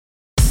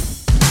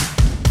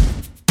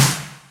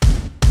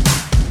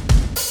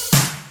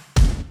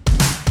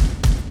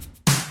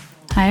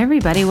Hi,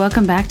 everybody.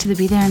 Welcome back to the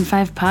Be There in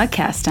 5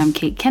 podcast. I'm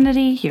Kate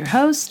Kennedy, your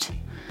host.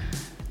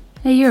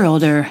 A year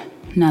older,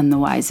 none the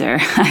wiser.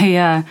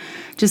 I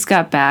just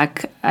got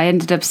back. I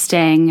ended up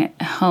staying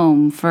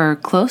home for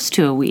close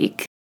to a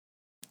week.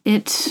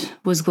 It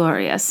was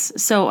glorious.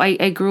 So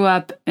I grew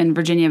up in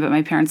Virginia, but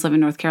my parents live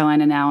in North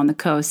Carolina now on the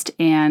coast.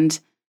 And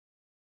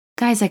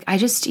guys, I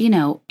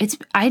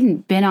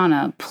hadn't been on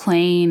a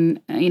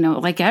plane,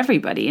 like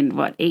everybody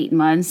in 8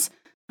 months.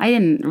 I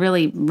didn't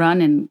really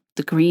run in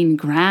the green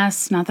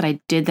grass. Not that I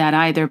did that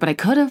either, but I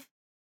could have.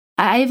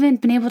 I haven't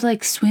been able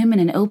to swim in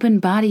an open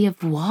body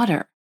of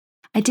water.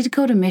 I did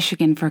go to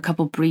Michigan for a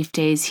couple brief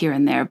days here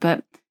and there,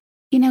 but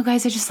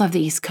guys, I just love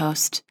the East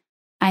Coast.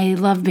 I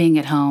love being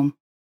at home.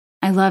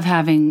 I love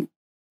having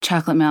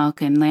chocolate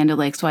milk and Land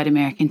O'Lakes white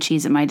American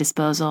cheese at my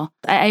disposal.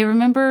 I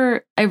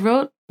remember I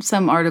wrote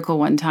some article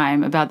one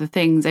time about the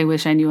things I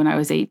wish I knew when I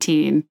was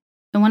 18.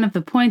 And one of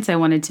the points I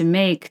wanted to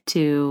make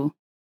to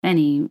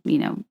any,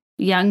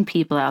 young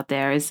people out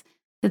there is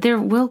that there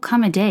will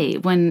come a day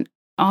when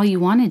all you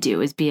want to do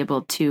is be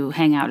able to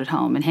hang out at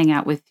home and hang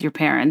out with your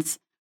parents.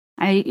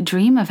 I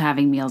dream of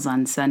having meals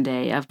on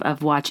Sunday,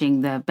 of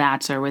watching The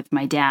Bachelor with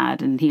my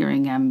dad and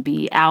hearing him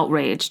be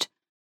outraged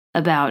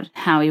about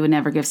how he would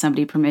never give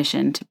somebody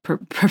permission to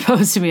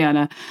propose to me on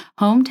a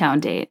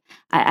hometown date.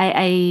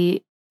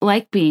 I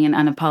like being an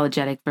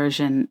unapologetic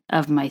version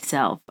of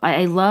myself.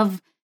 I love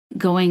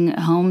going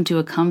home to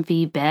a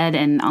comfy bed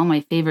and all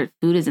my favorite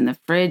food is in the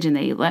fridge and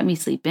they let me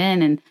sleep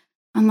in. And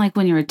unlike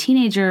when you're a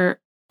teenager,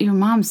 your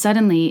mom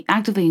suddenly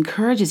actively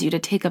encourages you to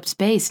take up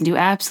space and do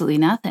absolutely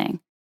nothing.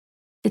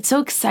 It's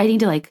so exciting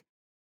to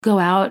go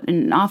out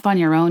and off on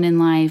your own in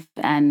life.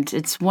 And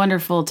it's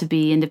wonderful to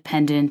be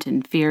independent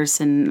and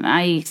fierce. And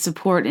I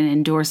support and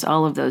endorse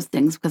all of those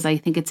things because I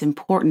think it's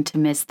important to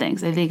miss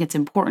things. I think it's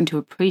important to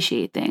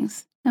appreciate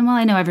things. And while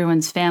I know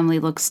everyone's family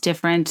looks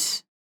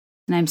different,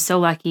 and I'm so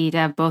lucky to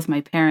have both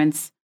my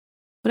parents,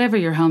 whatever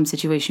your home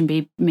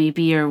situation may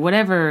be, or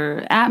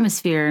whatever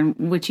atmosphere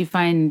in which you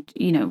find,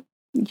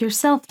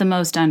 yourself the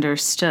most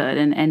understood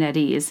and at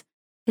ease.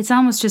 It's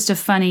almost just a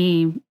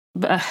funny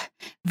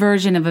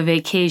version of a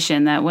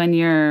vacation that when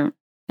you're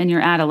in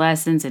your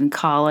adolescence in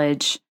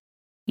college,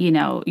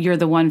 you're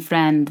the one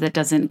friend that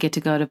doesn't get to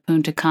go to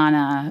Punta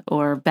Cana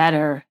or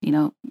better,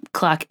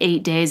 clock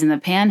 8 days in the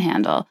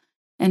Panhandle.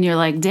 And you're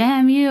like,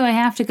 damn you, I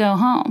have to go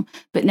home.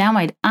 But now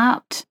I'd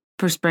opt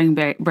for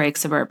spring break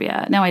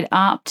suburbia. Now I'd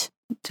opt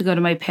to go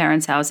to my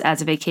parents' house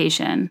as a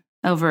vacation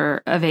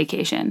over a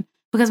vacation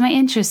because my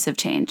interests have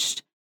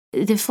changed.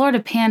 The Florida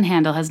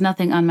Panhandle has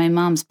nothing on my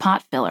mom's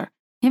pot filler.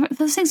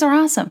 Those things are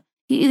awesome.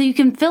 You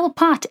can fill a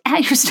pot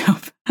at your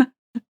stove.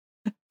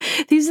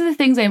 These are the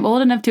things I'm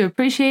old enough to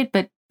appreciate,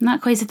 but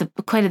not quite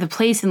at the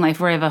place in life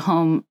where I have a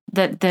home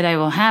that I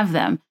will have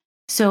them.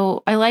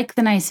 So I like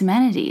the nice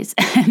amenities.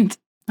 And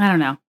I don't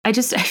know. I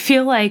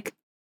feel like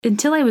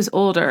until I was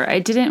older, I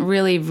didn't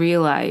really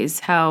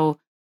realize how,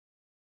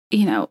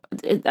 I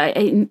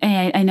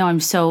know I'm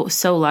so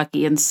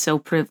lucky and so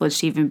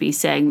privileged to even be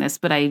saying this,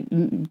 but I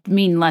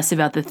mean less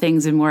about the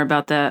things and more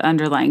about the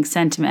underlying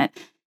sentiment.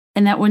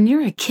 And that when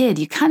you're a kid,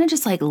 you kind of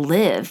just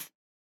live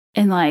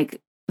in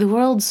the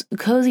world's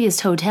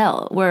coziest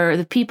hotel where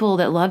the people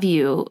that love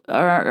you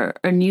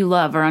and you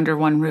love are under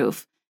one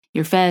roof.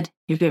 You're fed,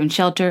 you're given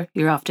shelter,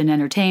 you're often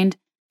entertained.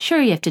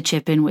 Sure, you have to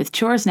chip in with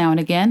chores now and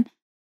again,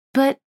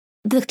 but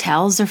the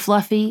towels are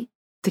fluffy,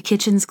 the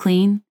kitchen's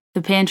clean,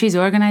 the pantry's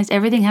organized,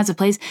 everything has a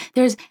place.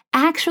 There's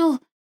actual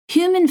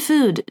human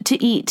food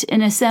to eat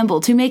and assemble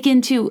to make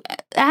into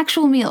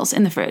actual meals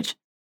in the fridge.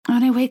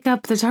 When I wake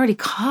up, there's already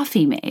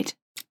coffee made.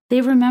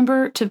 They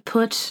remember to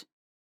put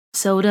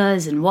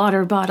sodas and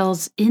water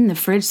bottles in the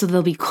fridge so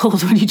they'll be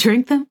cold when you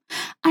drink them.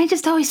 I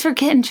just always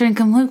forget and drink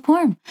them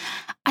lukewarm.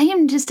 I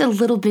am just a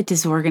little bit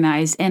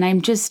disorganized and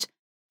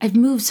I've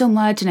moved so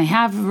much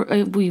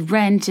and we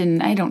rent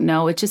and I don't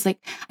know. It's just I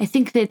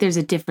think that there's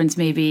a difference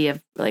maybe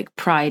of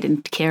pride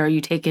and care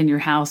you take in your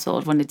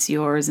household when it's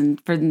yours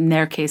and for in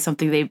their case,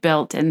 something they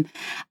built. And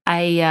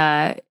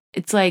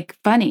it's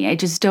funny. I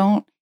just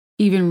don't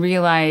even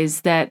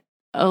realize that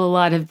a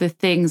lot of the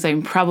things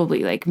I'm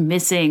probably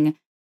missing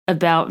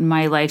about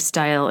my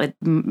lifestyle at,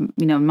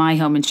 my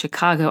home in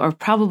Chicago are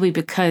probably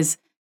because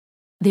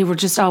they were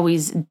just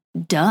always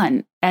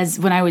done as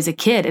when I was a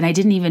kid and I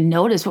didn't even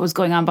notice what was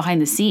going on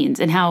behind the scenes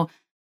and how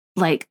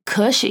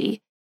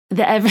cushy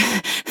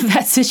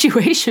that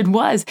situation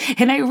was.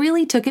 And I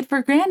really took it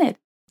for granted.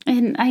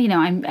 And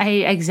I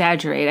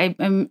exaggerate.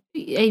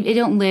 I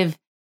don't live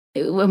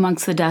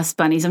amongst the dust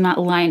bunnies. I'm not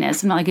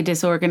Linus. I'm not a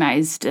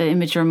disorganized,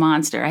 immature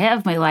monster. I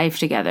have my life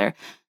together.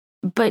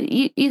 But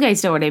you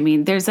guys know what I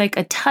mean. There's a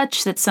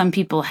touch that some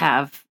people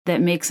have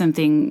that makes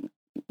something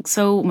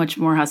so much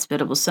more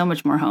hospitable, so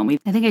much more homey.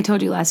 I think I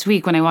told you last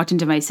week when I walked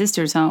into my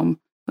sister's home,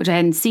 which I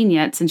hadn't seen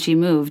yet since she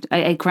moved,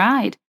 I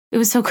cried. It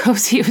was so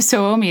cozy. It was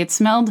so homey. It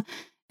smelled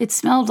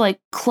like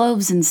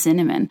cloves and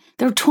cinnamon.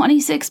 There were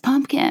 26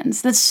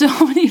 pumpkins. That's so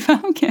many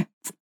pumpkins.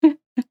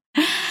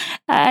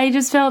 I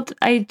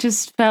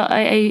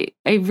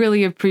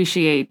really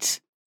appreciate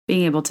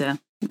being able to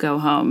go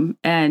home.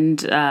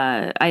 And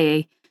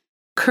I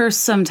curse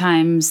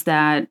sometimes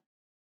that,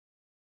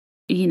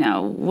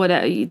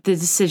 the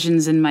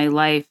decisions in my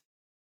life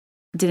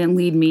didn't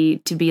lead me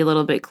to be a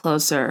little bit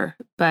closer,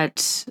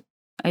 but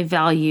I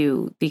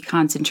value the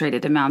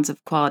concentrated amounts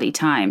of quality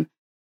time,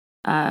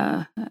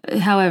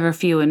 however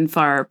few and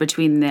far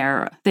between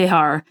they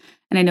are.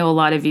 And I know a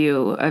lot of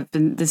you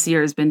this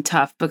year has been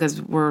tough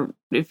because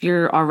if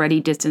you're already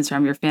distanced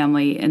from your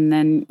family and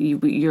then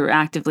you're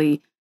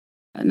actively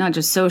not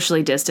just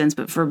socially distanced,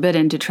 but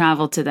forbidden to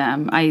travel to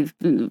them. I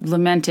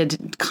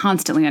lamented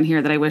constantly on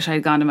here that I wish I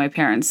had gone to my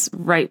parents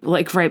right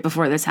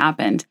before this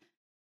happened.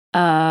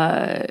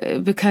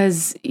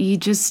 Because you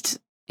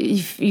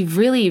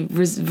really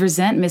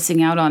resent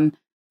missing out on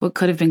what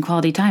could have been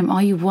quality time.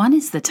 All you want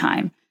is the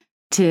time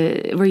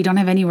where you don't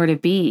have anywhere to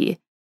be.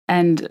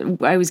 And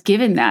I was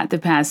given that the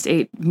past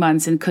 8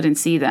 months and couldn't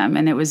see them.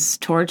 And it was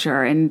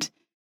torture. And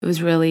it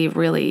was really,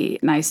 really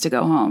nice to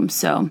go home.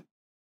 So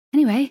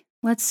anyway,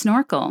 let's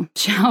snorkel,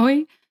 shall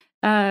we?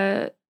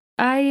 I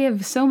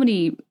have so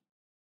many,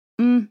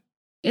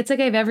 it's like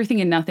I have everything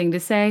and nothing to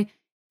say.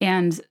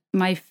 And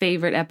my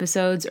favorite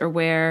episodes are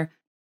where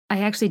I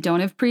actually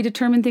don't have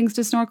predetermined things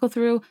to snorkel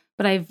through,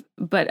 but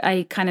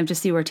I kind of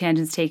just see where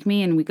tangents take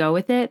me and we go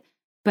with it.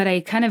 But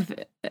I kind of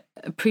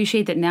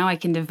appreciate that now I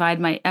can divide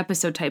my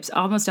episode types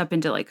almost up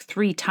into like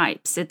 3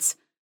 types. It's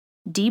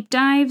deep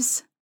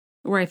dives,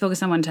 where I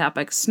focus on one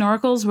topic,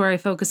 snorkels, where I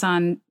focus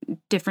on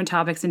different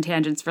topics and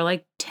tangents for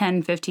like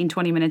 10, 15,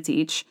 20 minutes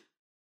each.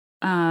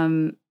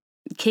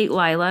 Kate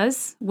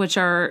Lila's, which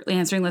are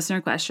answering listener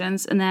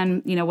questions, and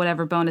then,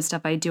 whatever bonus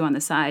stuff I do on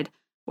the side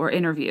or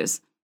interviews.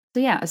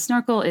 So yeah, a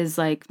snorkel is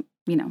like,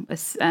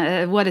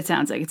 what it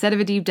sounds like. Instead of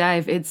a deep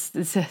dive, it's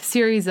a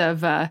series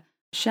of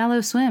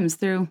shallow swims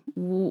through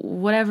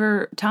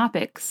whatever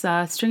topics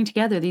string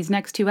together these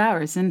next 2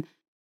 hours. And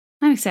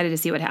I'm excited to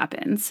see what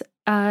happens.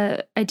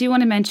 I do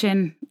want to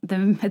mention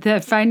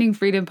the Finding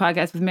Freedom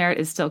podcast with Merritt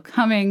is still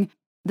coming.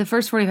 The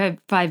first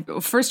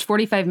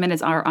 45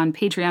 minutes are on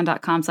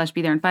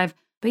patreon.com/BeThereIn5.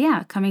 But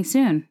yeah, coming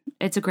soon.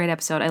 It's a great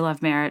episode. I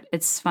love Merritt.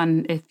 It's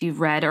fun if you've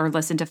read or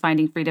listened to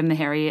Finding Freedom, the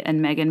Harry and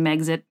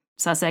Meghan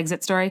sus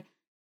exit story.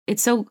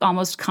 It's so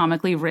almost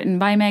comically written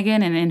by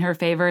Meghan, and in her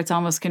favor, it's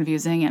almost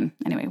confusing. And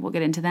anyway, we'll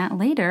get into that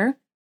later.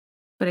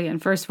 But again,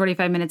 first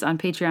 45 minutes on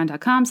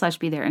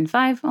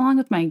patreon.com/BeThereIn5, along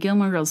with my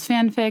Gilmore Girls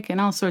fanfic and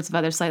all sorts of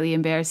other slightly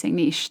embarrassing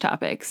niche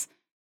topics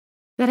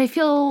that I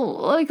feel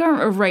like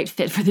aren't a right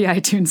fit for the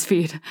iTunes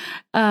feed.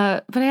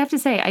 But I have to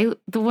say,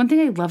 the one thing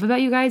I love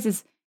about you guys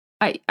is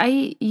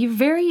you're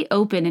very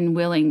open and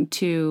willing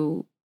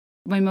to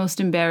my most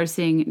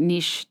embarrassing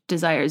niche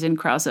desires and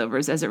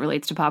crossovers as it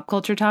relates to pop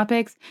culture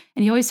topics.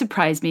 And you always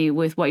surprise me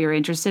with what you're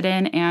interested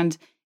in. And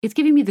it's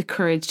giving me the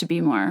courage to be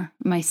more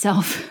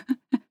myself,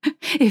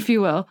 if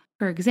you will.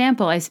 For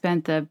example, I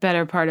spent the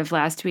better part of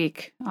last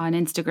week on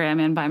Instagram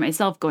and by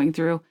myself going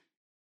through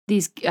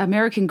these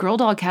American Girl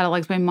doll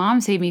catalogs my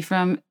mom saved me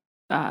from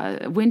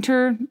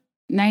winter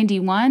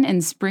 91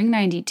 and spring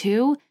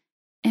 92.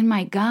 And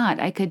my God,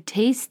 I could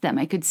taste them.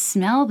 I could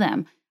smell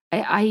them.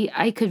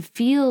 I could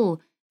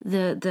feel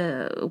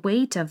the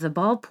weight of the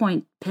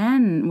ballpoint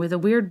pen with a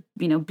weird,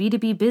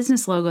 B2B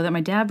business logo that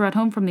my dad brought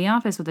home from the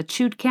office with a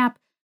chewed cap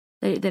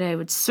that I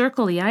would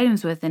circle the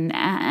items with and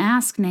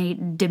ask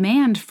Nate,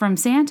 demand from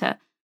Santa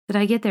that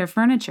I get their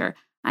furniture.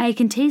 I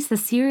can taste the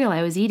cereal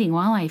I was eating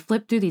while I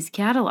flipped through these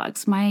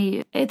catalogs.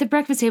 At the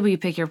breakfast table, you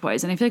pick your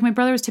poison. I feel like my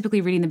brother was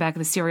typically reading the back of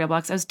the cereal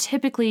box. I was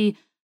typically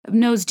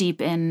nose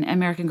deep in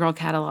American Girl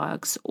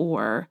catalogs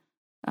or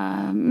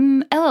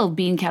LL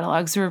Bean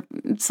catalogs were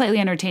slightly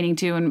entertaining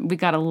too, and we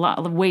got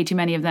way too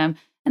many of them.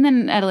 And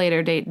then at a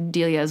later date,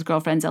 Delia's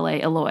Girlfriends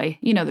LA, Eloy,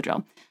 you know the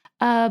drill.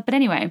 But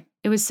anyway,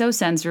 it was so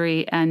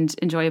sensory and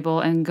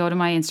enjoyable, and go to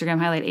my Instagram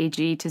highlight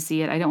AG to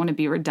see it. I don't want to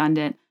be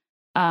redundant.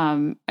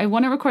 I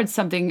want to record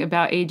something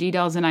about AG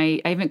dolls, and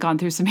I haven't gone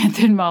through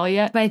Samantha and Molly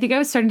yet, but I think I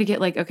was starting to get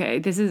like, okay,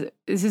 this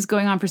is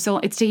going on for so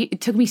long.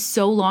 It took me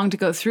so long to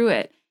go through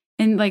it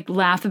and like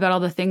laugh about all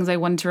the things I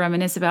wanted to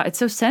reminisce about. It's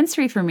so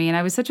sensory for me, and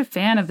I was such a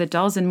fan of the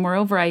dolls, and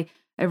moreover, I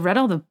read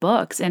all the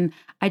books, and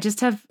I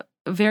just have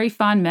very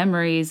fond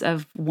memories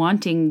of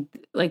wanting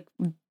like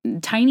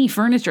tiny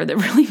furniture that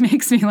really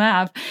makes me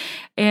laugh,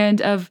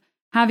 and of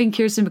having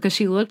Kirsten because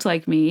she looked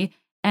like me,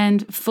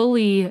 and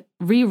fully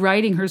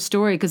rewriting her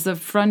story because the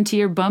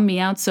frontier bummed me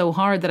out so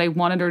hard that I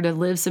wanted her to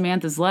live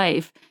Samantha's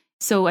life.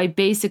 So I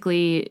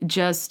basically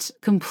just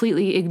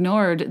completely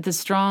ignored the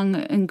strong,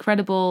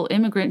 incredible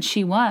immigrant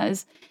she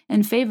was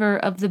in favor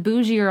of the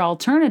bougier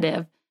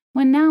alternative.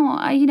 When now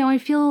I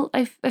feel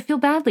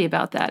badly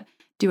about that.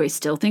 Do I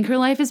still think her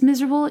life is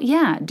miserable?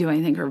 Yeah. Do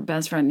I think her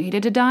best friend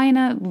needed to die in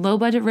a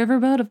low-budget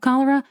riverboat of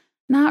cholera?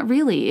 Not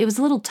really. It was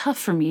a little tough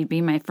for me to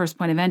be my first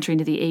point of entry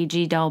into the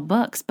AG doll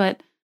books,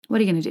 but what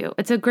are you going to do?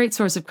 It's a great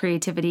source of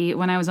creativity.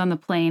 When I was on the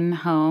plane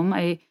home,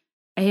 I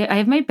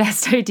have my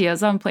best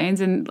ideas on planes,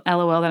 and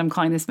LOL that I'm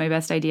calling this my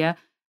best idea.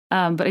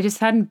 But I just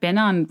hadn't been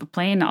on the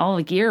plane all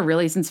year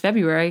really since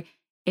February.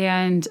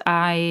 And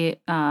I,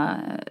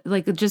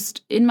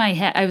 just in my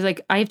head, I was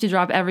like, I have to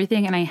drop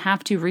everything and I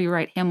have to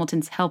rewrite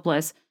Hamilton's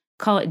Helpless,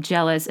 call it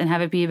Jealous, and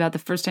have it be about the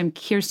first time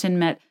Kirsten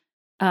met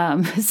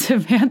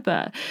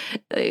Samantha,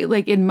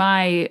 like in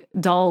my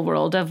doll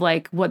world of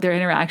like what their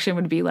interaction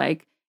would be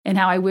like and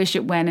how I wish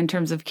it went in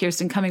terms of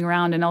Kirsten coming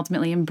around and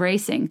ultimately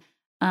embracing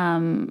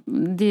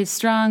the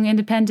strong,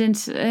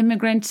 independent,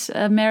 immigrant,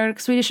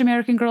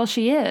 Swedish-American girl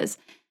she is.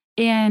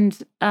 And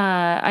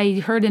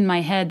I heard in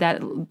my head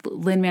that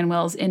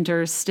Lin-Manuel's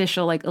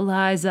interstitial, like,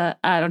 Eliza,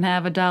 I don't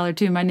have $1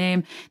 to my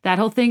name, that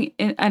whole thing.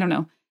 I don't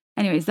know.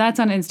 Anyways, that's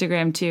on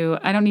Instagram too.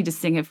 I don't need to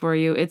sing it for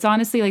you. It's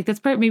honestly like,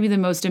 that's maybe the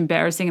most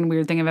embarrassing and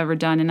weird thing I've ever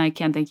done. And I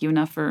can't thank you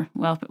enough for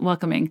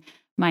welcoming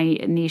my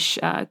niche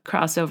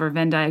crossover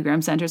Venn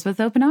diagram centers with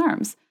open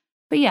arms.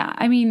 But yeah,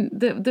 I mean,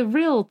 the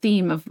real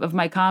theme of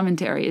my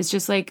commentary is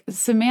just like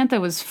Samantha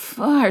was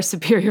far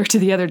superior to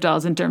the other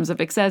dolls in terms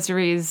of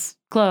accessories,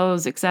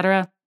 clothes,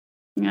 etc.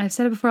 I've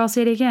said it before, I'll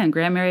say it again.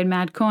 Graham married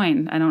Mad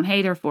Coin. I don't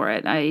hate her for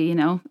it.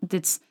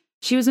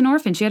 She was an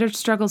orphan. She had her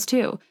struggles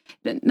too.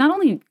 Not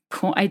only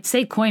I'd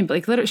say Coin, but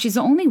like literally, she's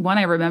the only one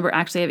I remember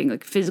actually having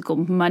like physical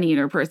money in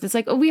her purse. It's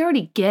like, oh, we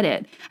already get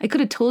it. I could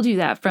have told you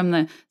that from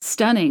the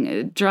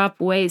stunning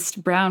drop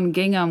waist brown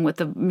gingham with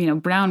the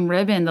brown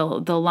ribbon, the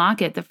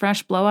locket, the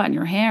fresh blowout in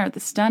your hair, the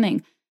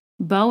stunning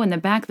bow in the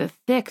back, the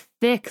thick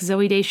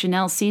Zooey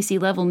Deschanel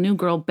CC level new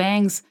girl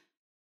bangs,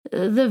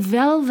 the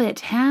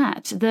velvet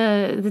hat,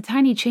 the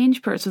tiny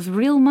change purse with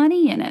real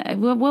money in it.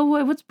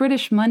 What's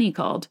British money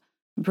called?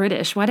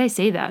 British. Why'd I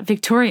say that?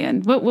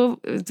 Victorian. What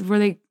were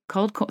they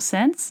called?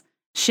 Cents?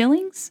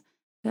 Shillings?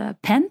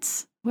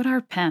 Pence? What are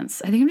pence?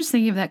 I think I'm just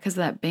thinking of that because of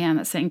that band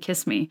that sang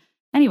Kiss Me.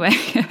 Anyway,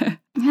 she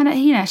had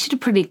a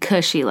pretty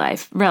cushy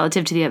life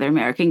relative to the other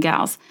American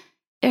gals.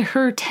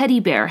 Her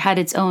teddy bear had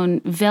its own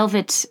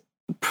velvet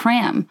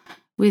pram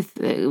with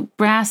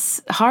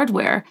brass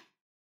hardware.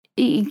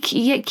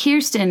 Yet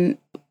Kirsten,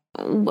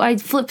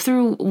 I'd flip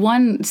through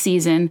one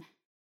season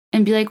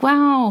and be like,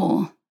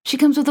 wow, she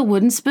comes with a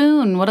wooden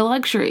spoon. What a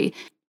luxury.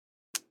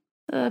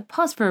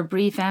 Pause for a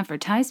brief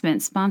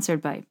advertisement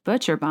sponsored by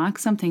ButcherBox,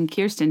 something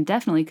Kirsten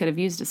definitely could have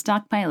used a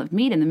stockpile of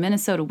meat in the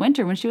Minnesota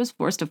winter when she was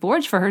forced to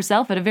forage for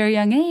herself at a very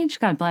young age.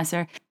 God bless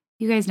her.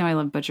 You guys know I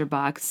love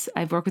ButcherBox.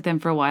 I've worked with them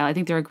for a while. I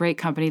think they're a great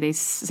company. They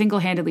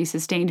single-handedly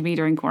sustained me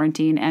during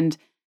quarantine, and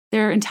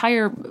their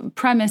entire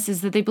premise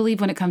is that they believe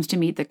when it comes to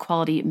meat that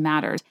quality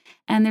matters.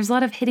 And there's a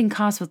lot of hidden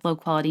costs with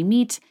low-quality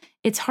meat.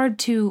 It's hard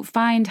to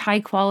find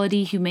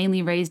high-quality,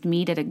 humanely raised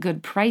meat at a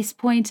good price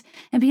point.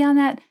 And beyond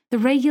that, the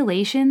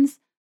regulations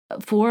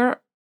for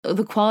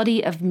the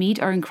quality of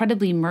meat are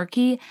incredibly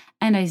murky.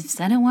 And I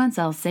said it once,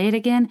 I'll say it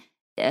again.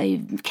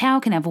 A cow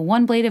can have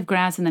one blade of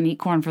grass and then eat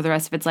corn for the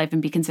rest of its life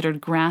and be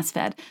considered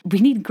grass-fed. We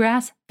need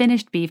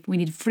grass-finished beef. We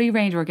need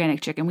free-range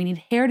organic chicken. We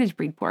need heritage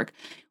breed pork.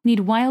 We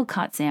need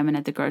wild-caught salmon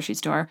at the grocery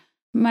store.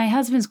 My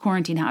husband's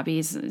quarantine hobby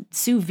is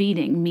sous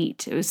videing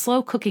meat. It was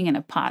slow cooking in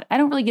a pot. I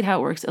don't really get how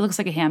it works. It looks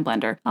like a hand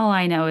blender. All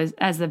I know is,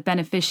 as the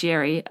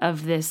beneficiary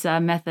of this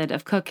method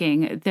of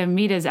cooking, the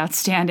meat is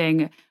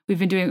outstanding. We've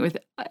been doing it with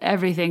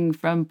everything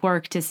from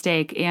pork to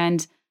steak,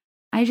 and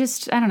I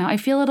don't know. I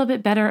feel a little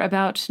bit better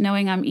about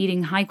knowing I'm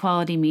eating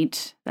high-quality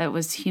meat that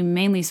was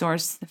humanely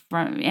sourced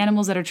from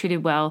animals that are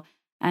treated well,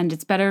 and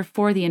it's better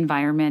for the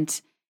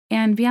environment.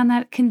 And beyond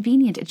that,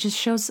 convenient. It just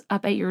shows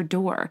up at your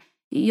door.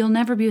 You'll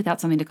never be without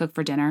something to cook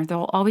for dinner.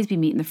 There'll always be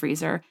meat in the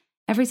freezer.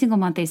 Every single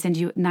month, they send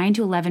you 9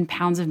 to 11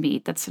 pounds of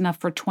meat. That's enough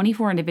for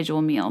 24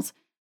 individual meals.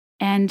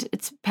 And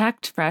it's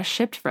packed fresh,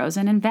 shipped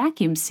frozen, and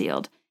vacuum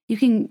sealed. You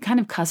can kind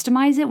of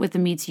customize it with the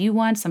meats you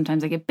want.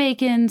 Sometimes I get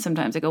bacon.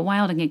 Sometimes I go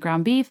wild and get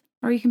ground beef.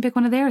 Or you can pick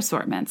one of their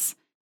assortments.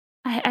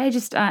 I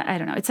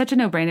don't know. It's such a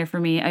no-brainer for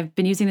me. I've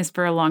been using this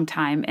for a long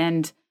time,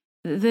 and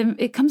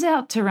it comes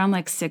out to around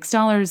like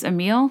 $6 a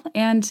meal.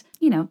 And,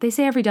 they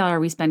say every dollar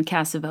we spend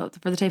casts a vote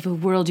for the type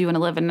of world you want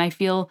to live in. And I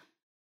feel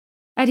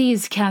at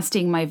ease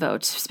casting my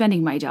vote,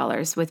 spending my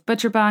dollars with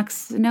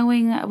ButcherBox,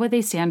 knowing what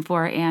they stand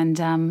for.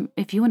 And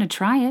if you want to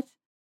try it,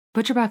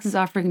 ButcherBox is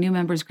offering new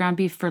members ground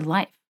beef for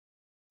life.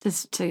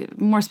 To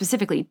more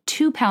specifically,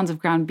 2 pounds of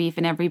ground beef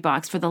in every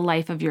box for the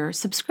life of your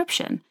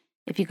subscription.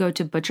 If you go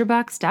to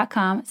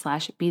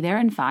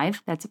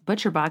butcherbox.com/BeThereIn5, that's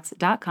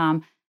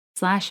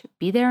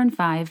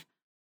butcherbox.com/BeThereIn5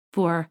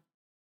 for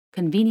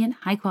convenient,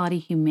 high-quality,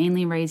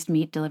 humanely raised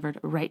meat delivered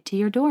right to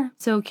your door.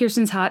 So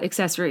Kirsten's hot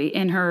accessory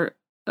in her,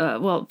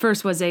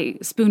 first was a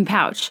spoon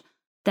pouch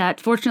that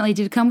fortunately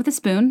did come with a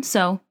spoon,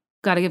 so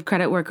gotta give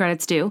credit where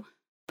credit's due.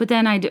 But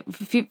then I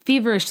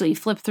feverishly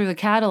flipped through the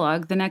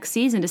catalog the next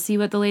season to see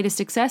what the latest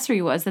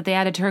accessory was that they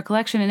added to her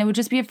collection, and it would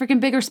just be a freaking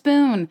bigger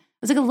spoon. It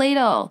was like a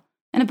ladle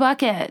and a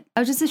bucket. I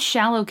was just a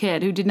shallow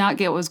kid who did not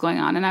get what was going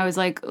on, and I was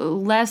like,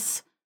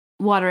 less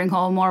watering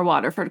hole, more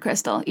Waterford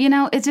Crystal.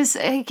 It's just,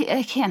 I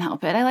can't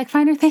help it. I like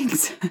finer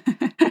things.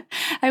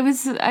 I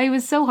was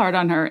so hard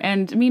on her,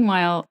 and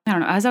meanwhile, I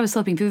don't know, as I was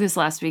flipping through this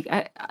last week,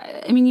 I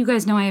mean, you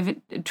guys know I have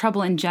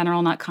trouble in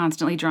general not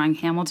constantly drawing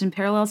Hamilton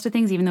parallels to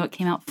things, even though it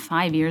came out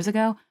 5 years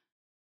ago.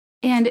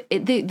 And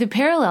the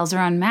parallels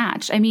are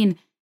unmatched. I mean,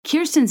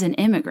 Kirsten's an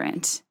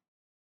immigrant.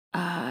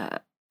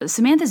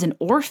 Samantha's an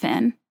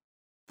orphan.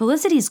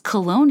 Felicity's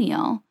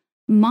colonial.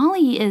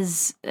 Molly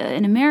is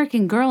an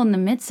American girl in the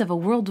midst of a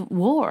world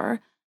war.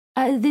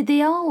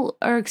 They all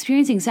are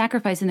experiencing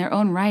sacrifice in their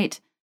own right.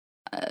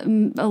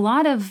 A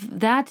lot of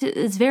that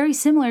is very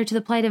similar to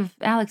the plight of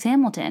Alex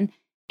Hamilton.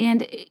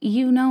 And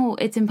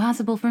it's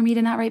impossible for me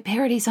to not write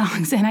parody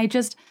songs. And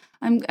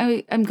I'm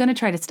going to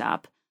try to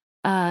stop.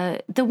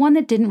 The one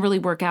that didn't really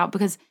work out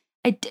because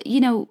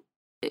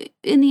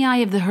in the eye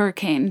of the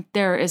hurricane,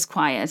 there is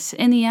quiet.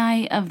 In the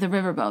eye of the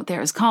riverboat,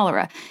 there is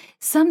cholera.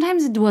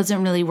 Sometimes it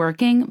wasn't really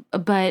working,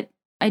 but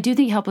I do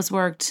think Help Us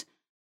worked.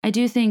 I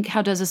do think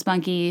How Does a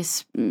Spunky,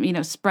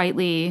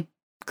 sprightly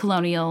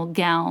colonial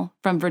gal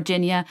from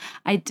Virginia.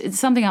 I did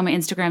something on my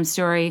Instagram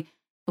story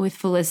with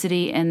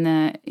Felicity and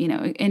the,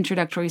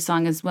 introductory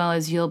song as well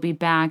as You'll Be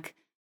Back.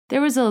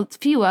 There was a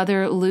few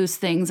other loose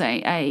things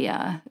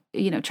I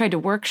tried to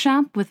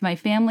workshop with my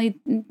family.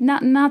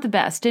 Not the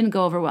best. Didn't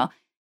go over well.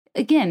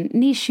 Again,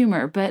 niche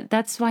humor, but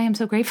that's why I'm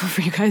so grateful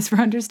for you guys for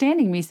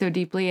understanding me so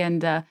deeply.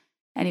 And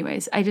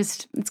anyways,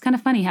 it's kind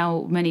of funny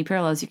how many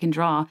parallels you can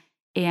draw.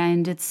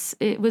 And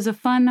it was a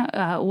fun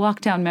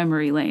walk down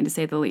memory lane, to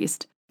say the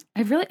least.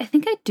 I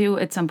think I do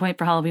at some point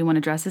for Halloween want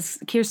to dress as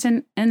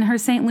Kirsten in her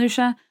St.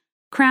 Lucia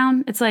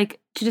crown. It's like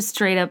she just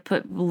straight up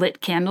put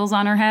lit candles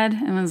on her head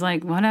and was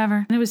like,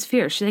 whatever. And it was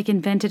fierce. She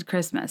invented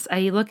Christmas.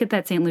 I look at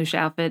that St. Lucia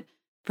outfit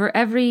for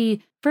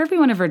every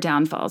one of her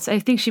downfalls. I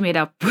think she made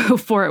up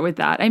for it with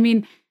that. I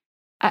mean,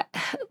 I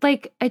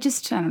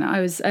don't know.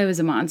 I was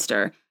a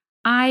monster.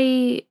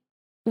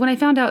 When I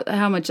found out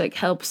how much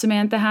help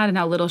Samantha had and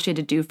how little she had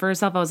to do for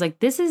herself, I was like,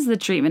 this is the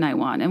treatment I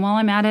want. And while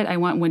I'm at it, I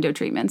want window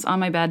treatments on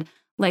my bed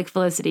like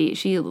Felicity.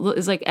 She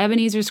is like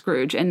Ebenezer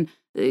Scrooge and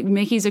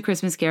Mickey's A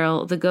Christmas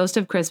Carol, the ghost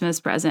of Christmas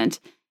present.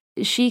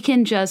 She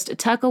can just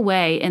tuck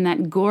away in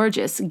that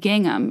gorgeous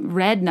gingham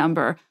red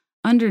number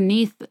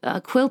underneath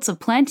quilts of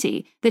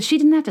plenty that she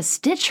didn't have to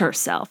stitch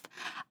herself.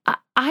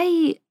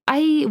 I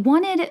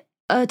wanted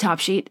a top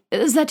sheet.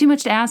 Is that too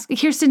much to ask?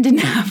 Kirsten didn't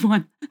have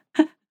one.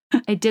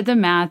 I did the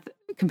math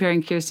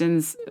comparing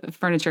Kirsten's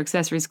furniture,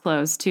 accessories,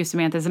 clothes to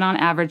Samantha's, and on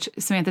average,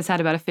 Samantha's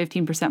had about a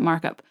 15%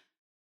 markup.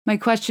 My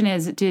question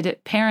is, did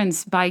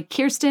parents buy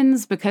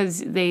Kirsten's because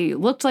they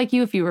looked like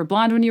you if you were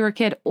blonde when you were a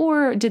kid,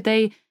 or did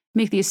they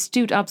make the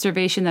astute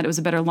observation that it was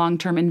a better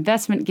long-term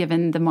investment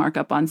given the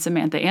markup on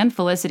Samantha and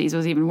Felicity's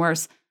was even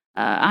worse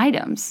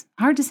items?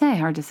 Hard to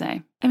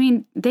say. I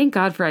mean, thank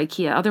God for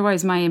IKEA.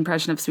 Otherwise, my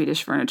impression of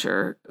Swedish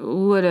furniture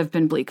would have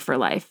been bleak for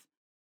life.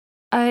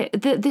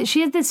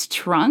 She had this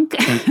trunk,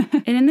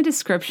 and in the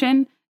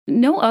description,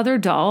 no other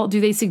doll do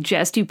they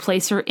suggest you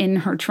place her in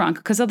her trunk,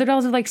 because other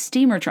dolls are like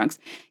steamer trunks.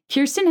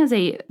 Kirsten has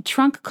a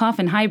trunk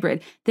coffin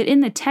hybrid that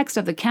in the text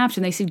of the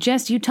caption, they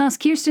suggest you toss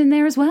Kirsten in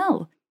there as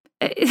well.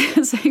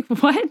 It's like,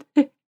 what?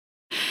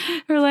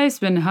 Her life's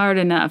been hard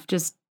enough.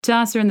 Just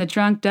toss her in the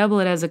trunk, double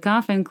it as a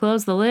coffin,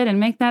 close the lid, and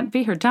make that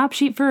be her top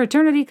sheet for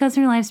eternity because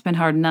her life's been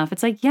hard enough.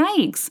 It's like,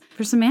 yikes.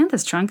 For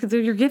Samantha's trunk,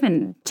 you're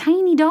given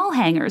tiny doll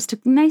hangers to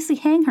nicely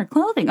hang her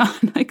clothing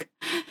on. Like,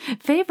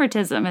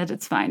 favoritism at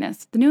its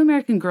finest. The new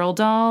American Girl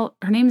doll,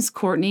 her name is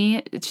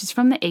Courtney. She's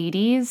from the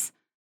 80s.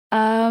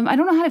 I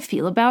don't know how to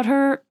feel about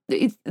her.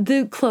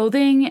 The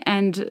clothing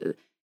and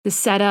the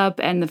setup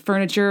and the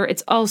furniture,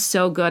 it's all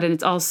so good, and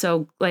it's all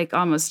so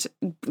almost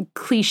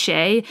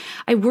cliche.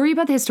 I worry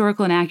about the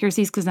historical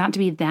inaccuracies because not to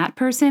be that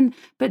person,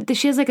 but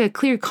she has a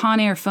clear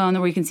Conair phone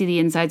where you can see the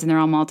insides and they're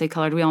all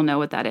multicolored. We all know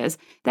what that is.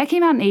 That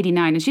came out in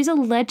 89 and she's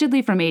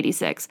allegedly from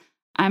 86.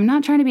 I'm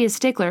not trying to be a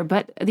stickler,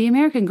 but the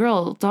American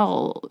Girl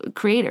doll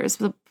creators,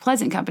 the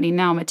Pleasant Company,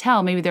 now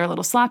Mattel, maybe they're a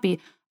little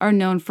sloppy, are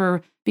known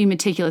for being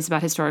meticulous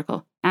about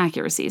historical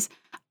accuracies.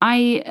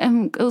 I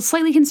am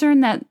slightly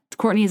concerned that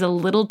Courtney is a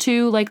little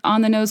too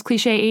on the nose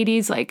cliche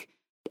 80s.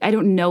 I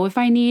don't know if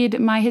I need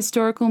my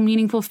historical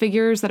meaningful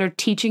figures that are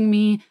teaching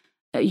me,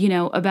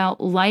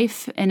 about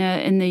life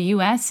in the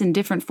U.S. in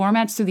different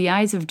formats through the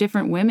eyes of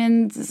different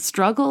women's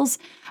struggles.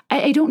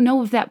 I don't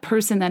know if that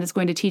person that is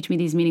going to teach me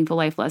these meaningful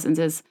life lessons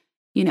is,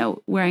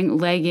 wearing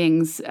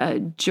leggings,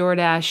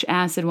 Jordache,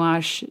 acid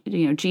wash,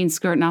 jean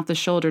skirt and off the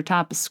shoulder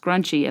top, a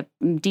scrunchie, a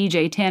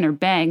DJ 10 or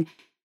bang,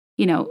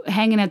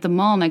 hanging at the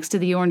mall next to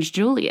the Orange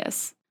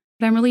Julius.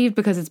 But I'm relieved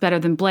because it's better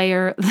than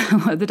Blair,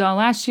 the doll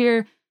last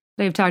year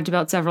that I've talked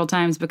about several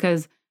times,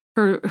 because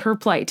her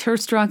plight, her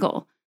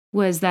struggle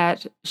was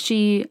that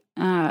she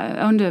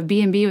owned a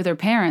B&B with her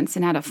parents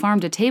and had a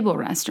farm-to-table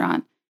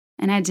restaurant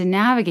and had to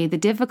navigate the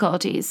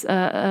difficulties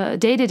day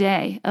to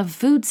day of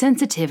food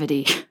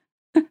sensitivity.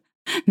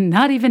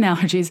 Not even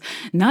allergies,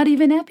 not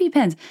even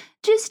EpiPens.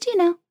 Just,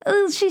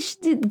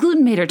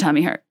 gluten made her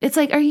tummy hurt. It's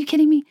like, are you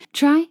kidding me?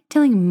 Try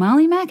telling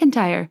Molly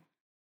McIntyre,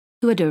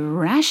 who had to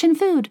ration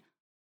food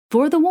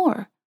for the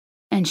war,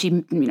 and she,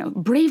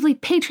 bravely,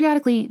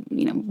 patriotically,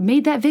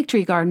 made that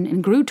victory garden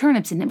and grew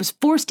turnips, and it was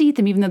forced to eat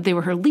them even though they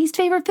were her least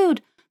favorite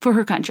food for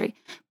her country.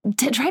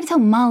 Try to tell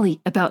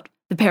Molly about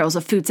the perils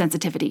of food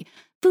sensitivity.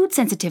 Food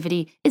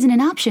sensitivity isn't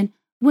an option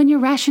when you're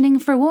rationing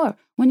for war,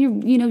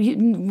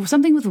 when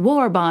something with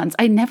war bonds.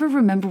 I never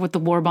remember what the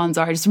war bonds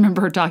are. I just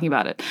remember her talking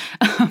about it.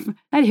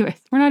 Anyways,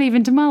 we're not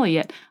even to Mali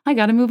yet. I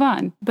got to move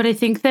on. But I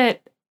think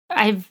that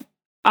I've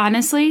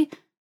honestly,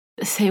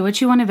 say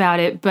what you want about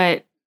it,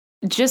 but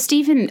just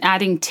even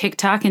adding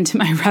TikTok into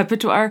my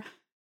repertoire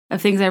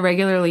of things I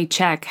regularly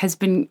check has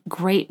been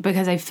great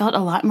because I felt a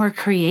lot more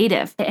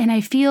creative. And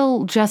I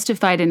feel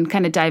justified in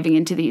kind of diving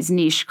into these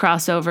niche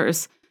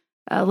crossovers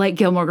like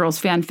Gilmore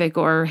Girls fanfic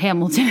or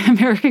Hamilton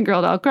American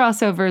Girl doll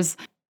crossovers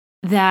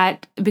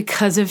that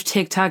because of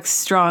TikTok's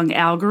strong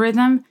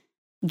algorithm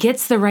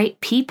gets the right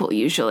people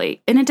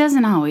usually. And it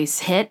doesn't always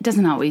hit,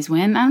 doesn't always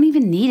win. I don't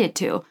even need it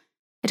to.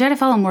 I try to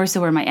follow more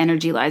so where my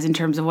energy lies in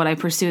terms of what I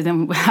pursue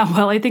than how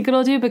well I think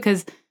it'll do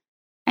because,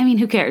 I mean,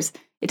 who cares?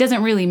 It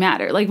doesn't really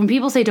matter. Like when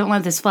people say, don't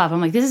let this flop,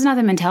 I'm like, this is not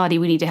the mentality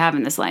we need to have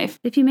in this life.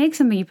 If you make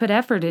something, you put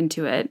effort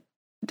into it.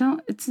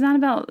 It's not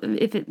about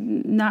if it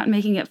not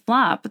making it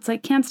flop. It's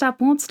like can't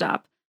stop, won't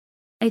stop.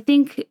 I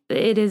think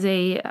it is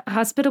a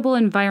hospitable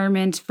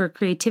environment for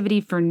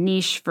creativity, for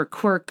niche, for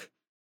quirk,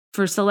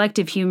 for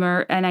selective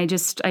humor. And I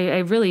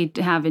really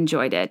have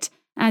enjoyed it,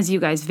 as you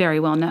guys very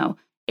well know.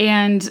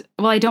 And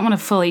while I don't want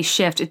to fully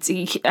shift,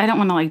 I don't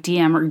want to like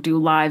DM or do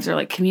lives or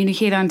like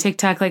communicate on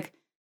TikTok. Like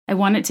I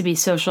want it to be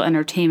social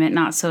entertainment,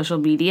 not social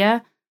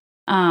media.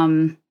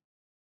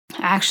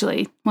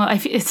 Actually, well,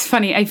 it's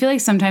funny. I feel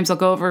like sometimes I'll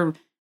go over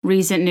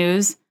recent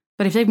news,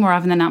 but I feel like more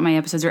often than not, my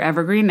episodes are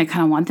evergreen. I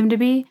kind of want them to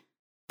be,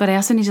 but I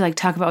also need to like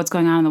talk about what's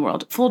going on in the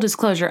world. Full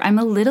disclosure, I'm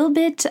a little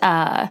bit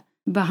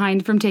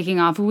behind from taking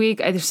off a week.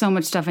 There's so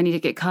much stuff I need to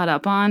get caught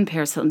up on.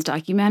 Paris Hilton's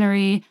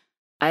documentary,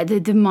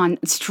 the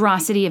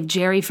monstrosity of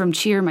Jerry from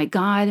Cheer. My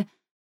God,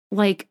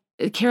 like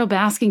Carol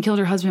Baskin killed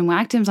her husband,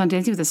 whacked him on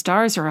Dancing with the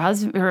Stars.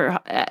 Her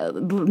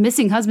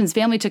missing husband's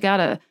family took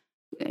out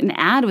an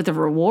ad with a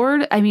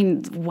reward. I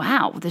mean,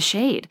 wow, the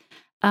shade.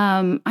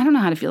 I don't know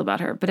how to feel about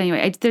her, but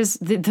anyway,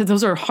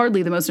 those are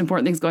hardly the most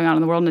important things going on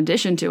in the world. In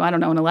addition to, I don't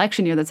know, an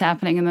election year that's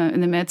happening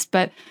in the midst,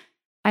 but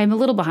I'm a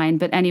little behind.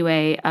 But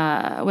anyway,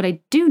 what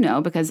I do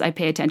know, because I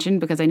pay attention,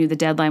 because I knew the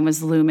deadline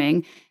was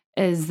looming,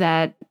 is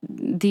that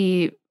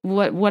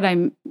what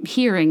I'm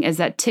hearing is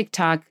that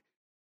TikTok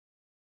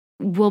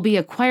will be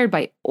acquired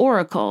by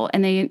Oracle,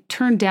 and they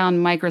turned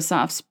down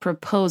Microsoft's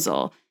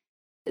proposal.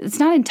 It's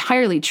not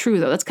entirely true,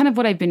 though. That's kind of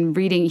what I've been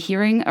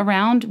hearing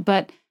around,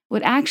 but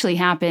what actually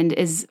happened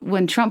is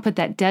when Trump put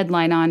that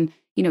deadline on,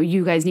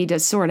 you guys need to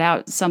sort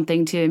out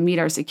something to meet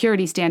our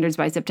security standards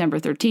by September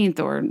 13th,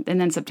 and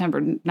then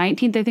September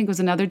 19th, I think was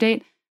another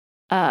date.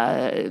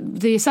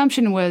 The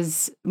assumption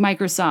was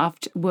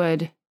Microsoft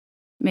would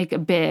make a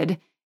bid,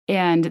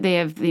 and they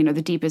have,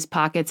 the deepest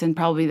pockets and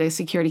probably the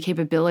security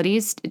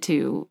capabilities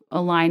to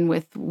align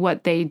with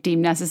what they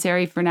deem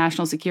necessary for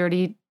national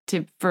security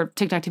for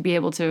TikTok to be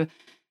able to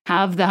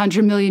have the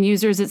 100 million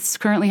users it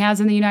currently has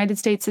in the United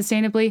States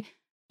sustainably.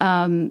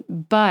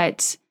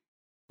 But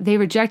they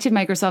rejected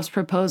Microsoft's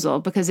proposal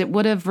because it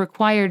would have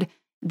required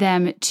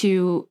them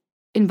to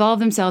involve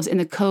themselves in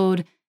the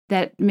code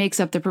that makes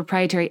up the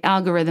proprietary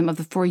algorithm of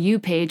the For You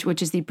page,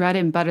 which is the bread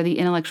and butter, the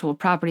intellectual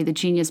property, the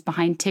genius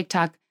behind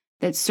TikTok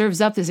that serves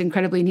up this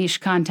incredibly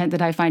niche content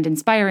that I find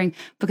inspiring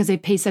because they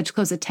pay such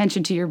close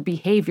attention to your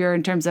behavior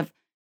in terms of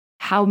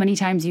how many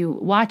times you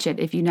watch it,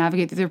 if you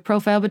navigate through their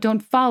profile but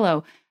don't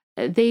follow.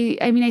 I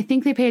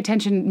think they pay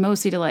attention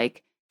mostly to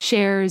like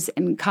shares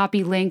and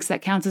copy links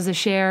that counts as a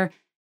share.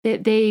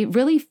 They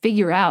really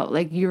figure out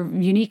like your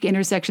unique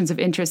intersections of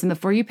interest, and the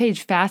For You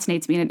page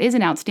fascinates me, and it is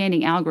an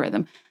outstanding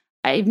algorithm.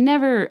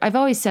 I've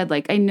always said,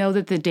 like, I know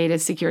that the data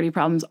security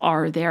problems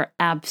are there.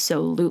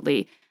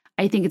 Absolutely.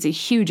 I think it's a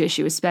huge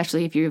issue,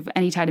 especially if you have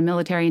any tie to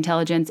military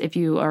intelligence, if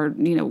you are,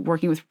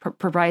 working with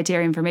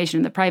proprietary information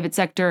in the private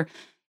sector,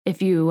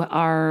 if you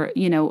are,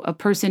 a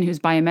person whose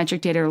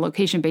biometric data or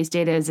location-based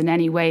data is in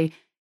any way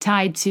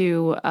tied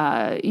to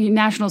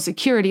national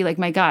security, like,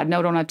 my God,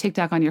 no, don't have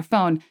TikTok on your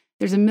phone.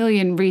 There's a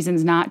million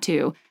reasons not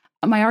to.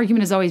 My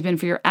argument has always been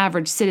for your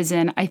average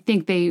citizen. I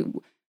think the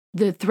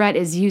threat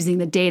is using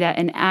the data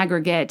in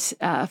aggregate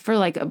for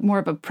like more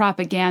of a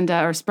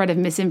propaganda or spread of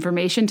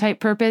misinformation type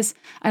purpose.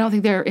 I don't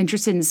think they're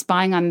interested in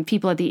spying on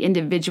people at the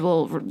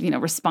individual,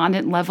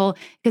 respondent level,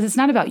 because it's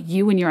not about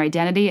you and your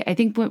identity. I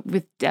think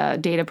with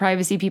data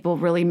privacy, people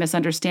really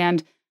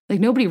misunderstand. Like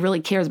nobody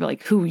really cares about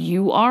like who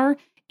you are.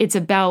 It's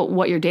about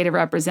what your data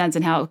represents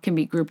and how it can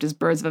be grouped as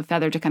birds of a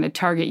feather to kind of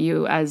target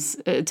you as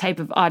a type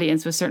of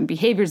audience with certain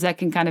behaviors that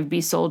can kind of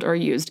be sold or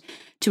used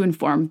to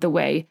inform the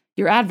way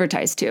you're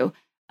advertised to.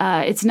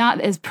 It's not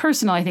as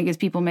personal, I think, as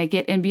people make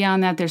it. And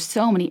beyond that, there's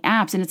so many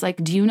apps. And it's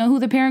like, do you know who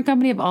the parent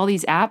company of all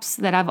these apps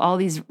that have all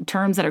these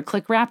terms that are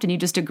click wrapped and you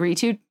just agree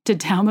to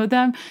download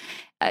them?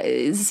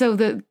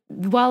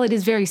 While it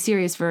is very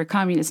serious for a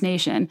communist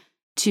nation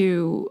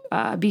to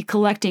be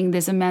collecting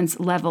this immense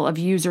level of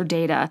user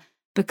data,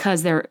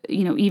 because they're,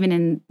 even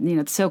in,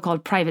 the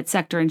so-called private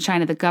sector in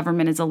China, the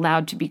government is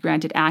allowed to be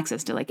granted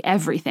access to like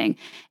everything.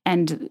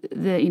 And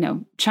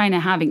China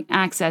having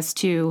access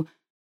to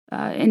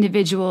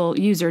individual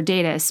user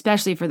data,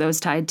 especially for those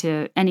tied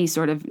to any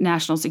sort of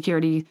national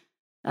security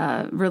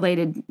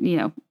related,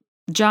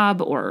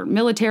 job or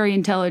military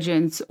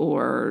intelligence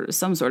or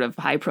some sort of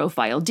high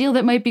profile deal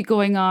that might be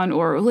going on,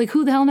 or like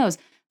who the hell knows?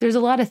 There's a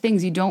lot of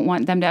things you don't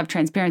want them to have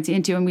transparency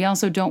into. And we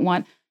also don't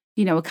want,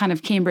 a kind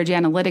of Cambridge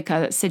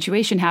Analytica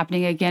situation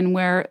happening again,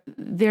 where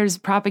there's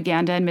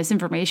propaganda and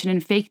misinformation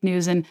and fake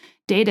news and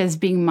data is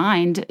being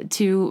mined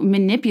to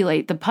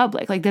manipulate the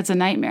public. Like, that's a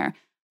nightmare.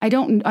 I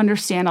don't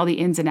understand all the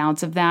ins and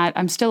outs of that.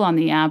 I'm still on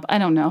the app. I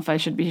don't know if I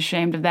should be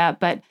ashamed of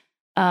that, but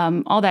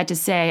all that to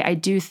say, I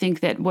do think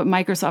that what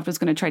Microsoft is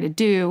going to try to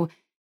do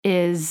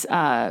is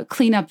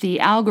clean up the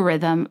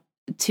algorithm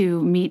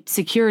to meet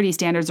security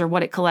standards or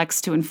what it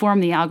collects to inform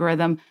the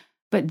algorithm.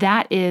 But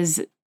that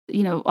is,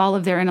 all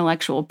of their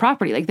intellectual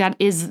property. Like that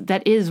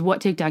is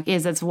what TikTok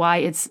is. That's why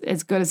it's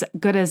as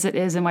good as it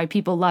is and why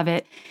people love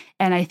it.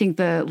 And I think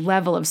the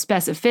level of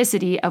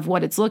specificity of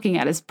what it's looking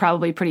at is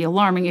probably pretty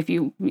alarming if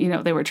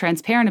they were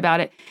transparent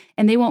about it.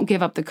 And they won't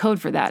give up the code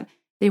for that.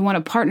 They want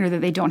a partner that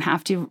they don't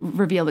have to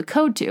reveal the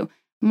code to.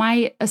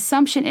 My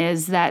assumption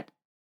is that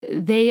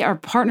they are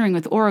partnering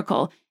with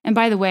Oracle. And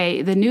by the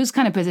way, the news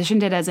kind of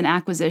positioned it as an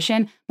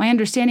acquisition. My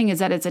understanding is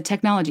that it's a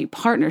technology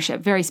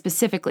partnership, very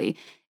specifically,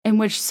 in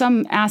which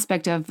some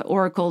aspect of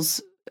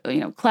Oracle's,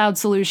 cloud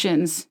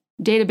solutions,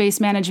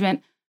 database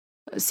management,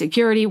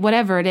 security,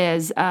 whatever it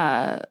is,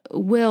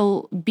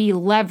 will be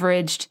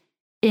leveraged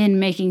in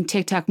making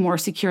TikTok more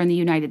secure in the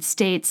United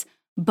States.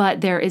 But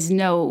there is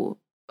no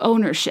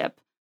ownership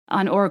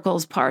on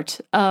Oracle's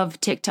part of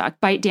TikTok.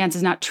 ByteDance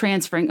is not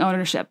transferring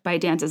ownership.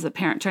 ByteDance is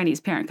the Chinese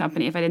parent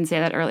company, if I didn't say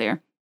that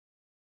earlier.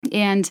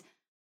 And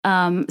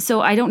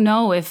so I don't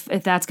know if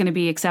that's going to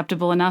be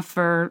acceptable enough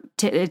for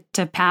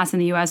to pass in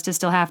the U.S. to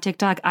still have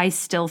TikTok. I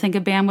still think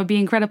a ban would be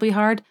incredibly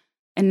hard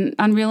and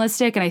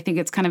unrealistic, and I think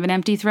it's kind of an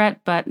empty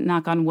threat, but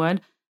knock on wood.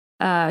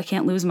 I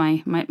can't lose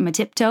my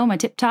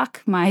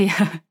TikTok,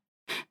 my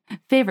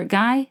favorite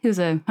guy who's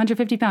a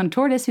 150-pound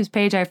tortoise whose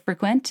page I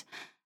frequent.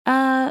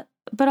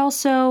 But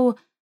also,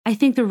 I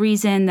think the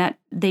reason that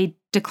they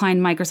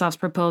declined Microsoft's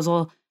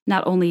proposal,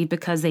 not only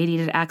because they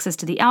needed access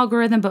to the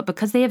algorithm, but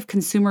because they have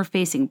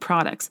consumer-facing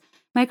products.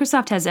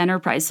 Microsoft has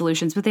enterprise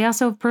solutions, but they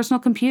also have personal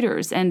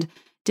computers and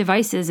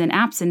devices and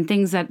apps and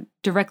things that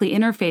directly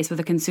interface with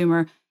the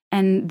consumer.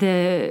 And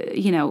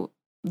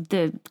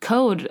the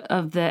code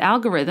of the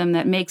algorithm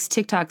that makes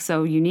TikTok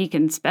so unique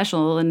and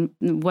special and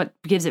what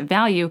gives it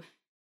value,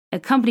 a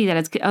company that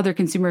has other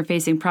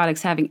consumer-facing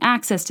products having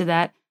access to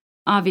that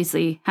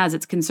obviously has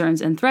its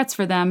concerns and threats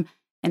for them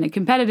in a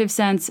competitive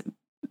sense.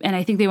 And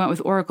I think they went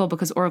with Oracle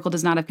because Oracle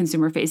does not have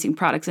consumer-facing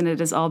products, and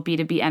it is all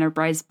B2B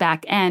enterprise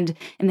back end,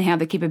 and they have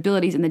the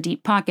capabilities in the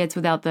deep pockets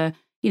without the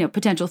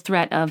potential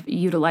threat of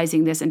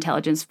utilizing this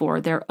intelligence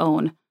for their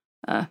own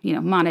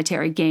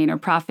monetary gain or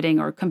profiting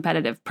or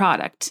competitive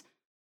product.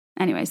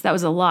 Anyways, that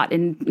was a lot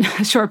in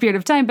a short period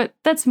of time, but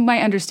that's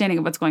my understanding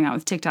of what's going on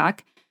with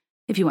TikTok.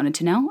 If you wanted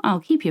to know, I'll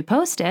keep you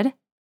posted.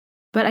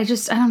 But I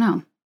don't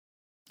know.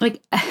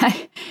 Like,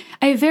 I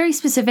have very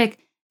specific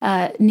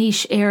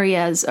niche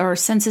areas or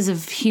senses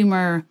of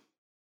humor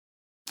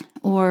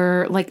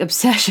or like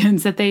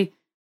obsessions that they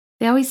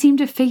always seem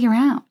to figure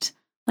out.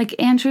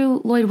 Like Andrew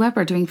Lloyd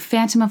Webber doing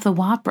Phantom of the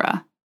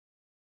Opera.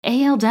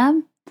 A.L.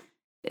 Dub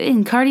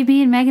and Cardi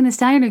B and Megan Thee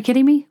Stallion, are you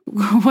kidding me?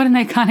 What an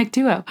iconic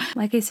duo.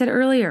 Like I said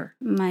earlier,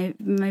 my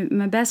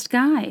best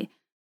guy,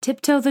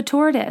 Tiptoe the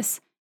Tortoise.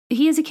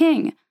 He is a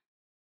king.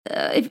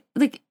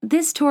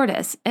 This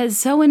tortoise is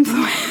so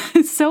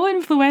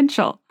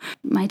influential.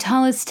 My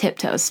tallest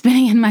Tiptoe,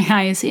 spinning in my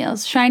highest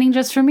heels, shining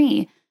just for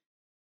me.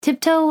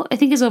 Tiptoe, I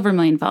think, is over 1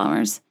 million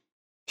followers.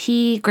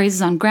 He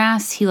grazes on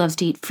grass. He loves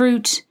to eat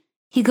fruit.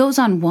 He goes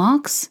on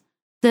walks.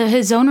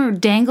 His owner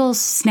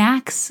dangles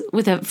snacks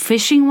with a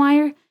fishing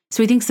wire,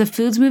 so he thinks the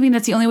food's moving.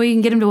 That's the only way you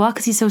can get him to walk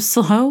because he's so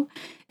slow.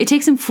 It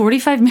takes him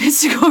 45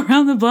 minutes to go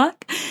around the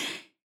block.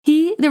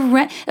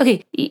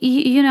 Okay,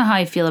 you know how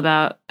I feel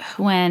about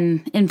when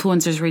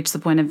influencers reach the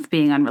point of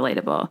being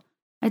unrelatable.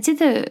 I'd say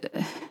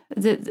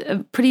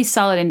the pretty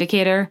solid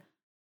indicator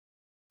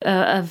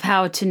of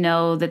how to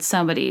know that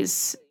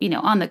somebody's,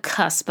 on the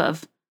cusp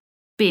of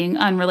being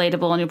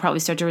unrelatable and you'll probably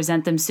start to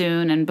resent them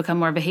soon and become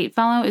more of a hate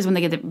follow is when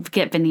they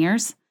get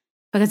veneers,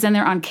 because then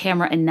they're on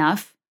camera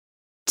enough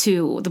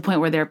to the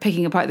point where they're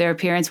picking apart their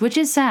appearance, which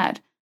is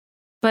sad.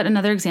 But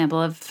another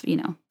example of,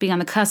 being on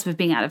the cusp of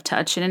being out of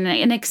touch and an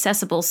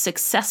inaccessible,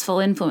 successful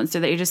influencer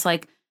that you're just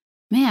like,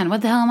 man,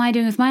 what the hell am I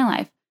doing with my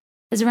life?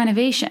 Is a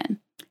renovation.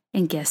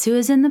 And guess who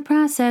is in the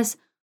process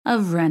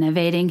of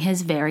renovating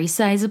his very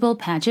sizable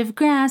patch of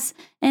grass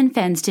and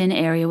fenced-in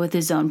area with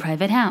his own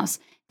private house?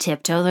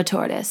 Tiptoe the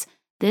Tortoise.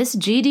 This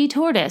GD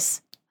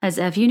Tortoise has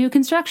FU new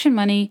construction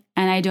money,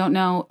 and I don't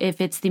know if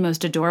it's the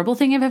most adorable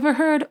thing I've ever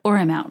heard or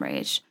I'm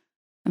outraged.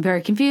 I'm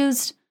very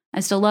confused. I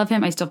still love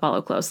him. I still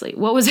follow closely.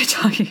 What was I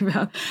talking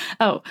about?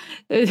 Oh,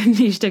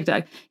 niche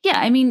TikTok. Yeah,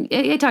 I mean,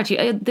 I talked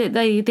to you.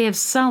 They have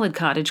solid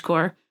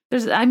cottagecore.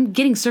 I'm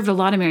getting served a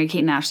lot of Mary-Kate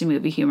and Ashley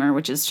movie humor,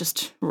 which is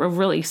just a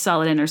really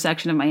solid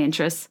intersection of my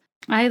interests.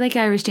 I like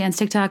Irish dance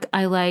TikTok.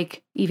 I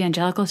like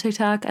evangelical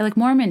TikTok. I like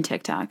Mormon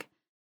TikTok.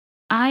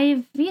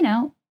 I've,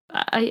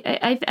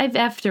 I've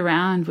effed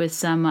around with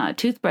some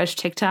toothbrush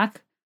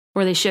TikTok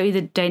where they show you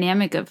the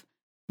dynamic of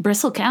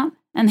bristle count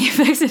and the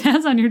effects it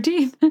has on your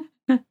teeth.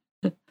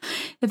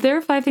 If there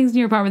are 5 things in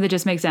your apartment that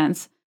just make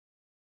sense,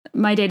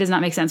 my day does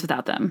not make sense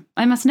without them.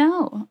 I must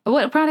know.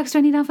 What products do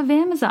I need off of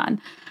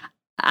Amazon?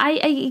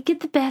 I get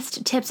the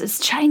best tips. It's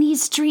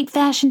Chinese street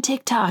fashion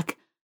TikTok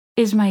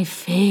is my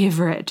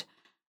favorite.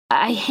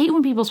 I hate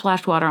when people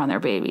splash water on their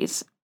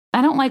babies.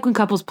 I don't like when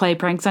couples play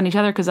pranks on each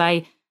other because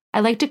I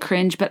like to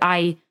cringe, but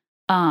I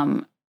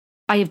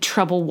have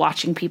trouble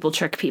watching people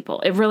trick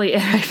people.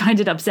 I find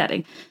it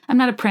upsetting. I'm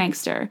not a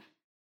prankster.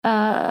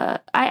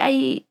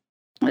 I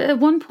at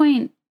one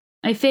point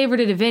I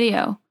favorited a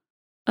video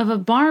of a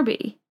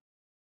Barbie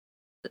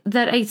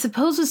that I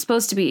suppose was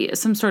supposed to be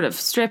some sort of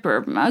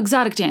stripper,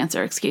 exotic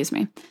dancer, excuse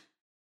me,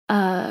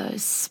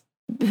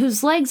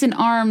 whose legs and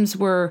arms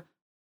were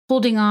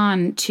holding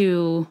on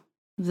to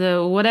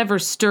the whatever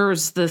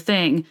stirs the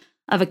thing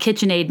of a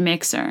KitchenAid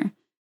mixer.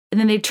 And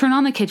then they'd turn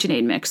on the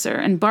KitchenAid mixer,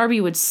 and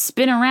Barbie would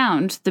spin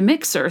around the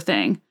mixer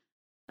thing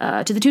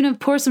to the tune of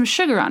Pour Some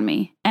Sugar on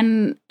Me.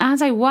 And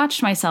as I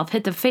watched myself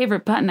hit the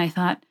favorite button, I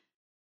thought,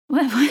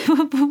 what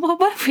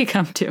have we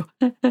come to?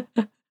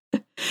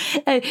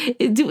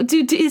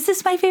 Is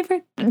this my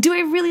favorite? Do I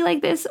really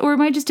like this? Or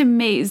am I just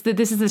amazed that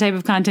this is the type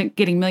of content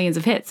getting millions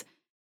of hits?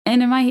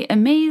 And am I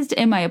amazed?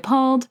 Am I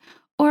appalled?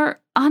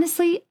 Or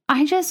honestly,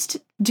 I just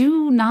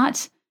do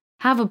not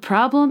have a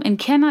problem and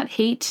cannot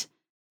hate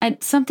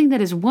at something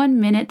that is 1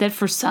 minute that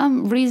for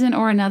some reason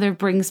or another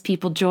brings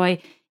people joy,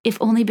 if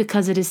only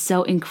because it is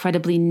so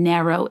incredibly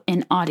narrow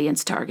an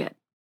audience target.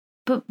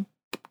 But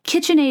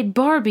KitchenAid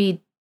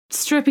Barbie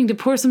stripping to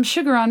pour some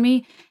sugar on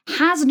me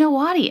has no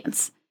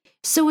audience.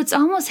 So it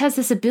almost has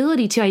this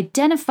ability to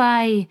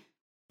identify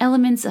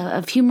elements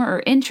of humor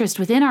or interest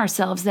within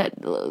ourselves that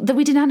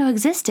we did not know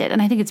existed.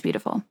 And I think it's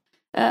beautiful.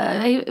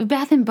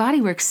 Bath and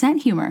Body Works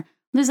scent humor.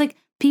 There's like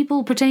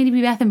people pretending to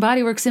be Bath and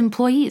Body Works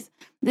employees.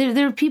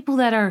 There are people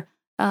that are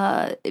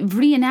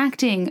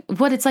reenacting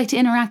what it's like to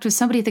interact with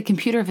somebody at the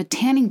computer of a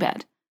tanning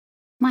bed.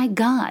 My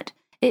God.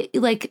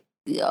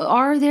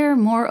 Are there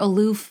more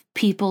aloof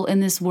people in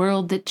this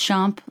world that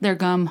chomp their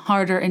gum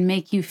harder and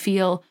make you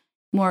feel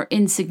more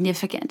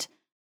insignificant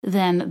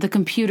than the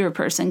computer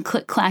person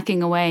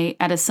click-clacking away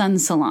at a sun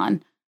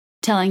salon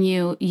telling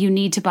you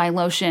need to buy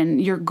lotion,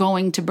 you're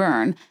going to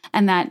burn,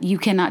 and that you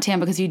cannot tan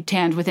because you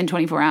tanned within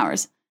 24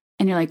 hours.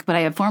 And you're like, but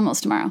I have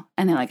formals tomorrow.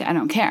 And they're like, I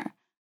don't care.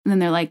 And then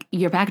they're like,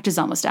 your package is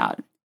almost out.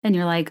 And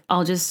you're like,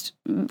 I'll just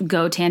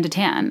go tan to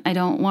tan. I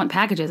don't want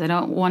packages. I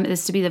don't want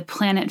this to be the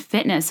Planet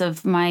Fitness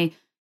of my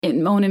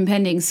own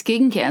impending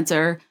skin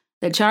cancer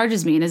that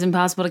charges me and is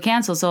impossible to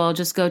cancel. So I'll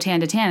just go tan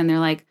to tan. And they're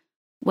like,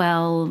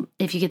 well,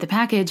 if you get the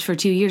package for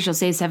 2 years, you'll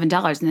save $7.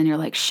 And then you're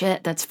like,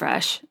 shit, that's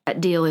fresh.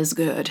 That deal is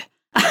good.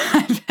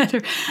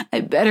 I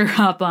better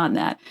hop on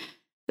that.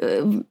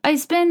 I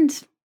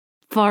spend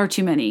far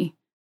too many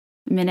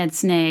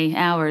minutes, nay,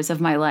 hours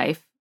of my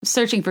life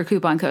searching for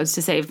coupon codes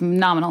to save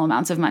nominal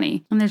amounts of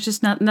money. And there's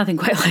just nothing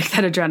quite like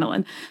that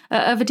adrenaline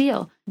of a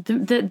deal.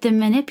 The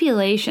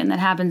manipulation that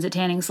happens at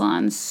tanning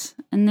salons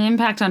and the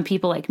impact on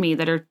people like me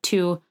that are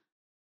too,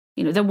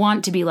 that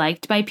want to be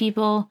liked by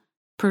people,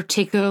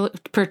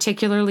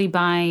 particularly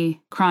by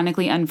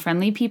chronically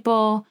unfriendly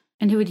people,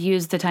 and who would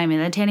use the time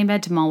in the tanning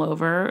bed to mull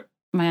over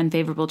my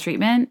unfavorable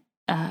treatment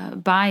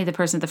by the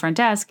person at the front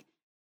desk.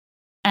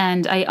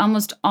 And I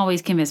almost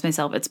always convince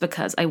myself it's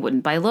because I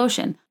wouldn't buy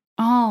lotion.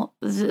 All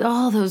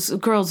those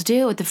girls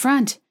do at the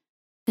front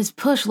is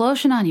push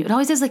lotion on you. It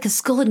always has like a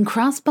skull and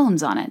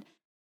crossbones on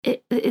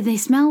it. They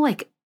smell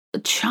like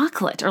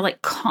chocolate or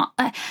like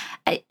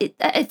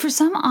for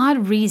some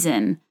odd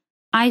reason,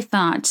 I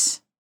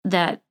thought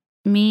that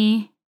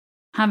me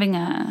having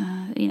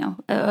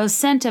a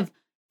scent of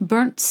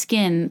burnt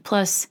skin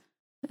plus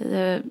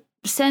the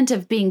scent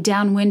of being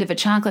downwind of a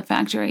chocolate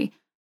factory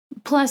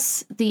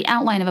plus the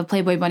outline of a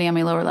Playboy bunny on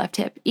my lower left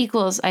hip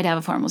equals I'd have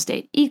a formal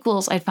date,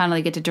 equals I'd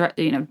finally get to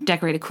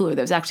decorate a cooler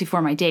that was actually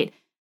for my date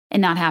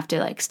and not have to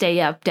like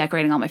stay up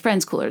decorating all my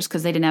friends' coolers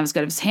because they didn't have as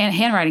good of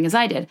handwriting as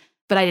I did,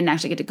 but I didn't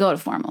actually get to go to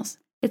formals.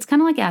 It's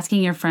kind of like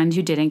asking your friend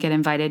who didn't get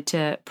invited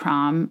to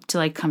prom to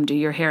like come do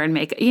your hair and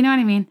makeup. You know what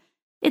I mean?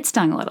 It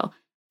stung a little.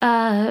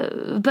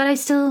 But I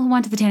still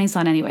went to the tanning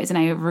salon anyways, and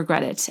I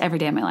regret it every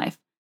day of my life.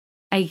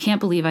 I can't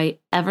believe I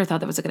ever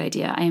thought that was a good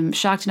idea. I am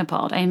shocked and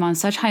appalled. I am on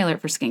such high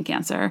alert for skin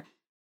cancer.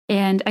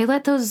 And I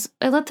let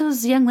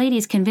those young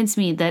ladies convince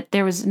me that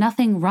there was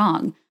nothing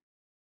wrong.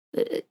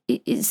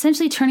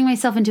 Essentially turning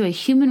myself into a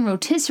human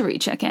rotisserie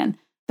chicken,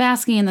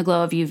 basking in the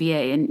glow of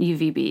UVA and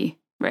UVB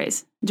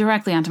rays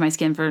directly onto my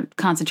skin for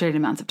concentrated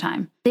amounts of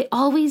time. They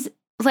always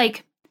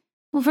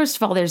well, first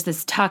of all, there's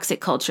this toxic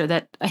culture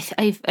that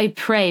I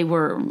pray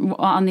we're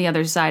on the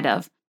other side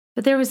of.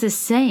 But there was this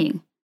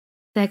saying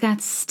that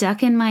got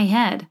stuck in my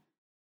head.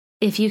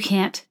 If you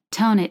can't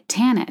tone it,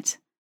 tan it.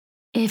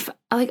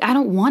 I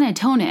don't want to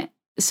tone it,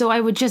 so I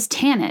would just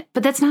tan it.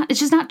 But it's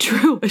just not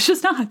true. It's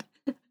just not.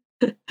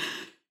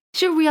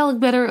 Sure, we all look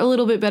better, a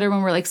little bit better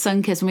when we're like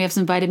sun-kissed and we have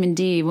some vitamin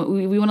D.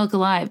 We want to look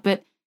alive.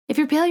 But if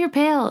you're pale, you're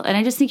pale. And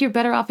I just think you're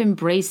better off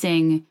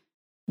embracing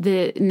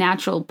the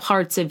natural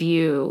parts of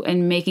you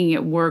and making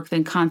it work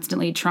than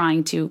constantly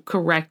trying to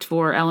correct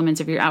for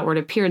elements of your outward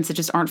appearance that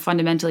just aren't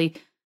fundamentally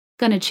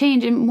going to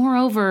change. And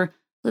moreover,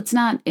 let's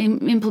not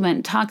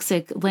implement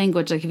toxic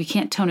language. Like if you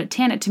can't tone it,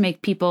 tan it to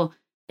make people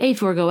A,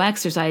 forego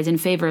exercise in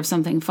favor of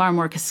something far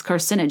more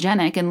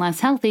carcinogenic and less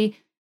healthy.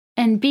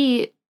 And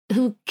B,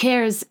 who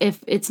cares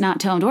if it's not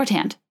toned or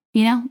tanned?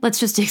 Let's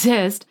just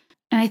exist.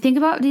 And I think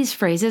about these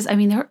phrases. I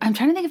mean, I'm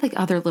trying to think of like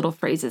other little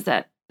phrases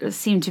that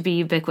seem to be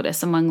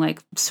ubiquitous among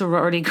like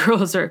sorority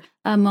girls, or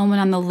a moment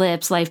on the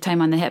lips,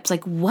 lifetime on the hips.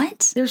 Like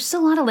what? There's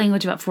still a lot of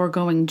language about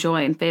foregoing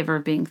joy in favor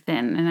of being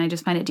thin. And I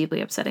just find it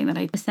deeply upsetting that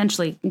I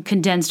essentially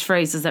condensed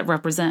phrases that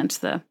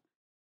represent the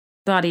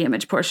body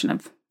image portion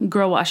of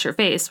Girl Wash Your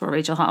Face, where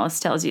Rachel Hollis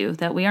tells you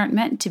that we aren't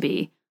meant to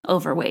be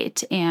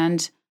overweight.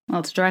 And,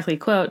 well, to directly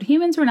quote,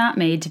 humans were not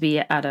made to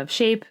be out of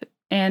shape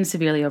and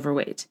severely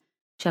overweight.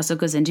 She also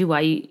goes into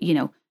why,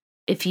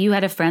 if you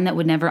had a friend that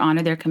would never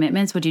honor their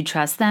commitments, would you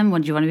trust them?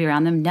 Would you want to be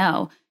around them?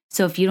 No.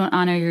 So if you don't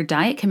honor your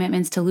diet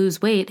commitments to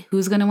lose weight,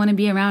 who's going to want to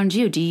be around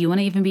you? Do you want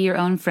to even be your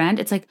own friend?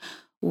 It's like,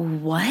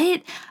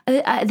 what?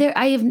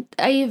 I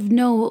have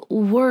no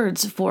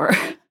words for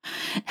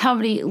how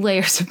many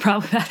layers of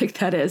problematic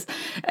that is.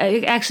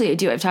 Actually, I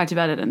do. I've talked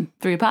about it in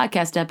 3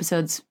 podcast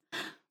episodes.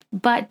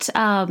 But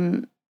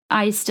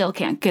I still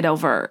can't get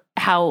over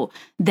how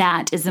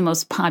that is the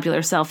most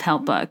popular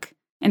self-help book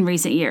in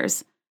recent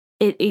years.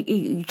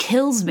 It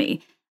kills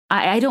me.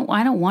 I don't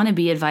want to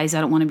be advised.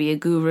 I don't want to be a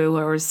guru,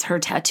 or as her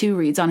tattoo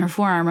reads on her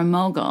forearm, a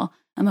mogul,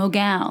 a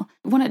mogal.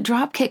 I want to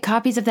dropkick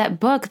copies of that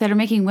book that are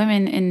making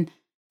women in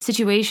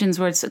situations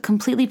where it's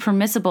completely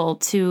permissible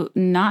to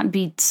not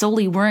be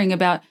solely worrying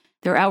about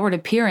their outward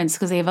appearance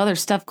because they have other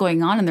stuff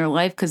going on in their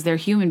life, because they're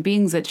human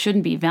beings that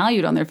shouldn't be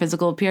valued on their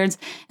physical appearance.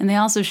 And they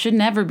also should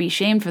never be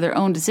shamed for their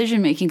own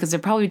decision making because they're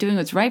probably doing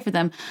what's right for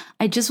them.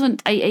 I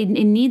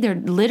need their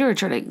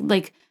literature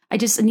to, I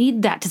just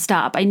need that to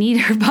stop. I need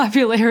her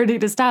popularity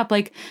to stop.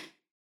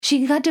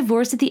 She got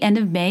divorced at the end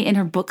of May and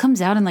her book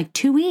comes out in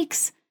 2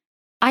 weeks.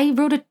 I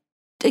wrote a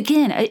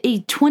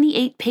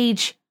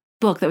 28-page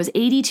book that was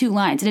 82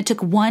 lines, and it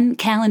took 1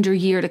 calendar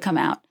year to come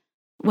out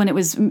when it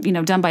was,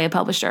 done by a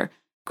publisher.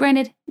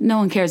 Granted, no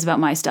one cares about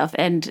my stuff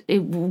and it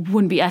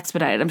wouldn't be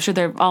expedited. I'm sure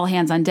they're all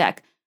hands on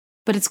deck.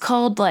 But it's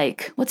called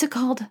what's it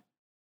called?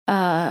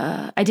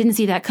 I Didn't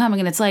See That Coming.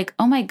 And it's like,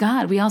 oh my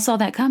God, we all saw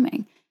that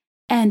coming.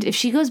 And if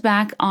she goes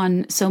back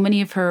on so many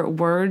of her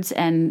words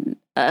and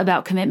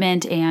about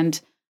commitment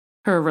and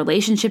her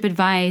relationship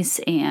advice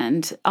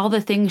and all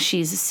the things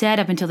she's said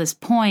up until this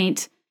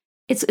point,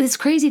 it's this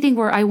crazy thing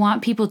where I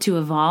want people to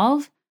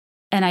evolve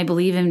and I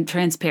believe in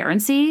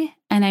transparency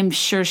and I'm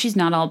sure she's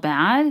not all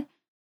bad.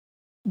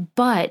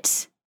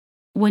 But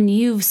when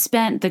you've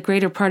spent the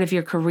greater part of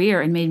your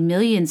career and made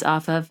millions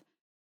off of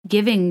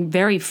giving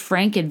very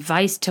frank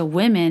advice to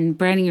women,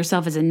 branding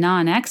yourself as a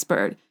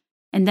non-expert,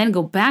 and then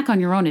go back on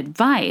your own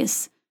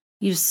advice,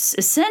 you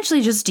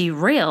essentially just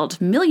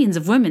derailed millions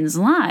of women's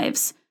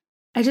lives.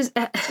 I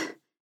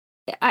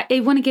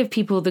want to give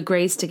people the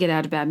grace to get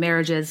out of bad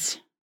marriages,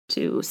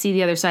 to see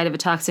the other side of a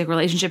toxic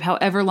relationship,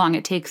 however long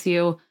it takes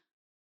you.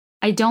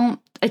 I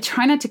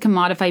try not to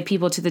commodify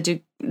people to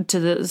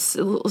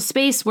the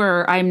space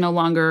where I'm no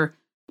longer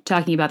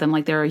talking about them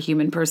like they're a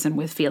human person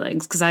with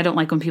feelings, because I don't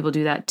like when people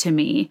do that to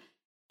me.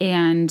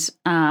 And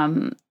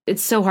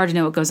it's so hard to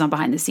know what goes on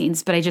behind the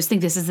scenes. But I just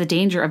think this is the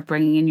danger of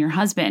bringing in your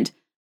husband,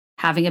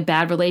 having a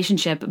bad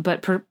relationship,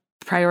 but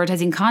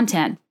prioritizing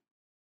content.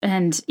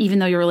 And even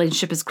though your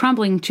relationship is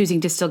crumbling, choosing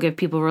to still give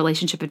people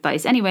relationship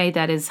advice anyway,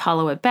 that is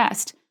hollow at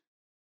best.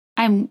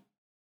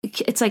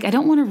 It's like, I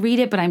don't want to read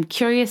it, but I'm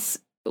curious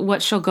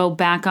what she'll go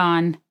back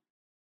on.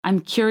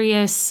 I'm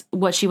curious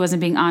what she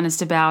wasn't being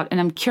honest about. And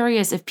I'm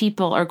curious if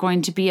people are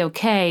going to be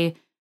okay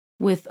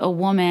with a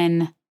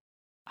woman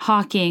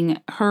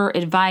hawking her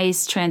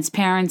advice,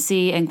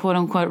 transparency, and quote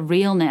unquote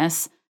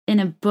realness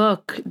in a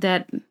book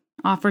that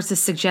offers a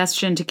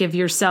suggestion to give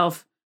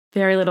yourself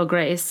very little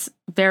grace,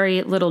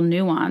 very little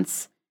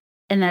nuance,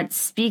 and that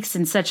speaks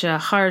in such a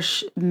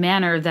harsh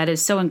manner that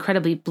is so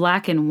incredibly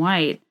black and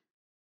white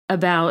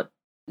about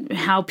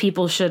how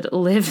people should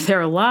live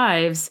their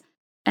lives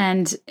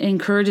and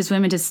encourages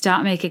women to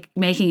stop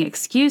making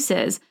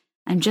excuses.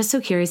 I'm just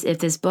so curious if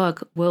this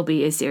book will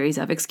be a series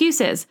of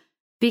excuses.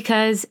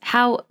 Because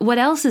what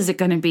else is it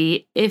going to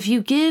be if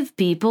you give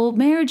people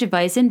marriage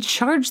advice and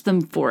charge them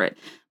for it,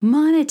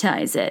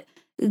 monetize it,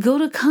 go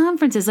to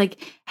conferences?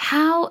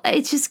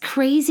 It's just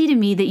crazy to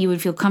me that you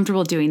would feel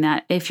comfortable doing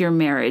that if your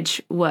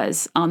marriage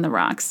was on the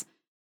rocks.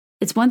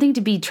 It's one thing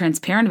to be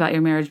transparent about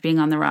your marriage being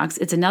on the rocks.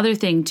 It's another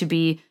thing to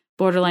be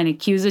borderline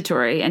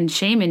accusatory and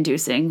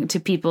shame-inducing to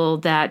people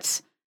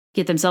that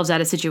get themselves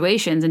out of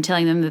situations and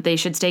telling them that they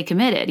should stay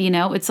committed.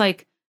 It's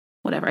like,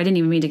 whatever. I didn't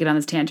even mean to get on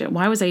this tangent.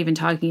 Why was I even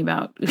talking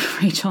about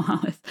Rachel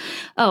Hollis?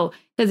 Oh,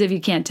 because if you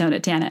can't tone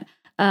it, tan it.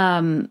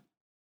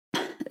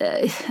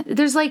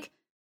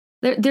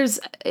 There's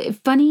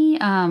funny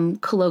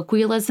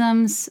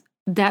colloquialisms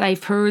that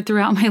I've heard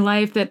throughout my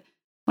life that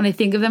When I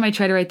think of them, I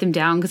try to write them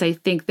down because I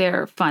think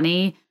they're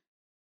funny.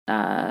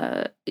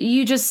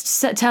 You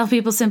just tell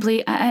people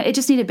simply, I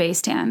just need a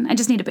base tan. I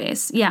just need a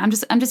base. Yeah, I'm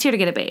just here to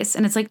get a base.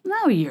 And it's like,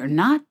 no, you're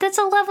not. That's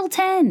a level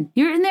 10.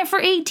 You're in there for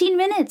 18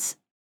 minutes.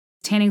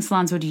 Tanning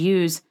salons would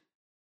use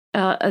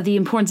the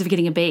importance of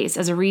getting a base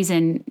as a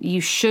reason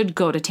you should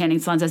go to tanning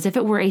salons as if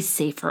it were a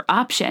safer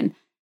option.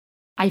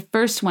 I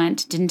first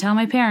didn't tell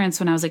my parents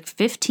when I was like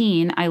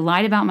 15. I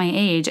lied about my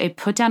age. I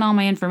put down all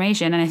my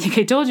information. And I think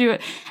I told you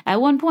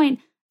at one point,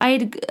 I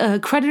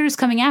had creditors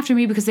coming after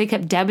me because they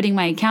kept debiting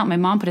my account. My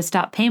mom put a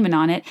stop payment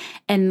on it.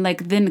 And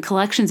then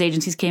collections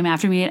agencies came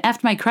after me and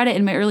effed my credit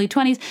in my early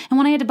 20s. And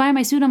when I had to buy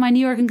my suit on my New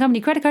York and Company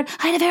credit card,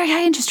 I had a very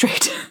high interest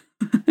rate.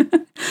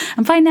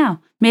 I'm fine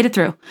now. Made it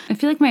through. I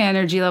feel like my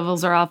energy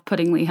levels are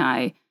off-puttingly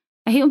high.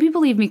 I hate when people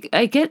leave me.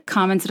 I get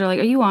comments that are like,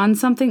 are you on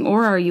something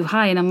or are you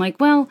high? And I'm like,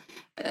 well,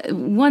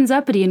 one's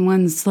uppity and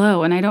one's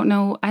slow. And I don't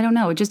know.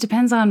 It just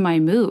depends on my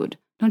mood.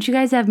 Don't you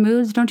guys have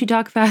moods? Don't you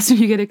talk fast when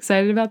you get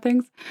excited about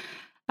things?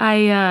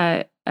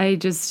 I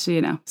just,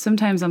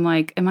 sometimes I'm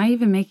like, am I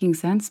even making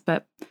sense?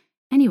 But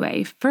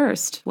anyway,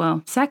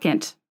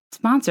 second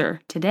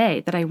sponsor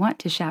today that I want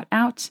to shout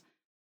out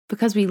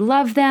because we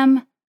love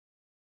them,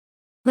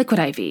 Liquid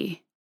IV.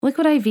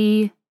 Liquid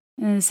IV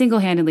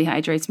single-handedly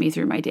hydrates me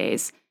through my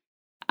days.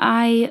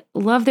 I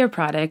love their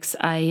products.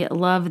 I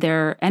love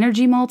their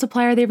energy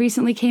multiplier they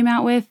recently came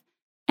out with.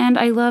 And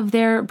I love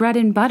their bread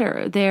and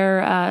butter,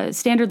 their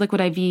standard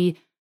Liquid IV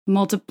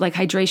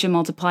hydration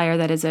multiplier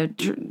that is a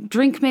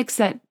drink mix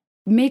that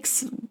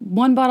makes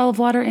one bottle of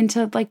water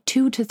into like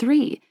 2 to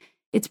 3.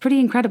 It's pretty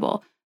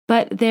incredible.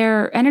 But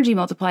their energy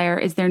multiplier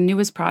is their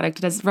newest product.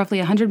 It has roughly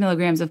 100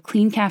 milligrams of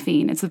clean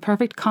caffeine. It's the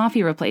perfect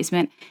coffee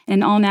replacement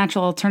and an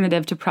all-natural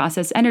alternative to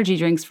processed energy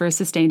drinks for a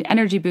sustained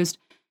energy boost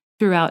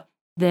throughout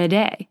the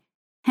day.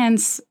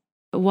 Hence,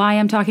 why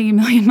I'm talking a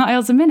million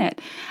miles a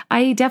minute.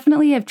 I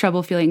definitely have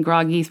trouble feeling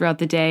groggy throughout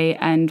the day,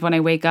 and when I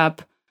wake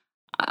up,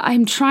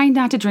 I'm trying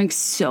not to drink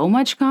so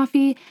much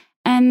coffee,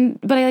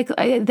 but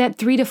that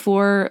 3 to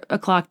 4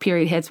 o'clock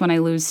period hits when I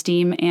lose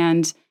steam,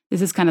 and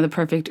this is kind of the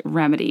perfect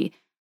remedy.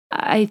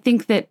 I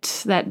think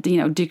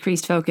that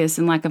decreased focus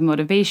and lack of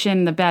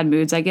motivation, the bad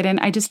moods I get in,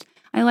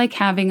 I like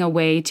having a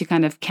way to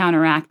kind of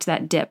counteract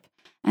that dip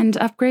and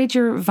upgrade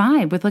your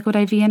vibe with Liquid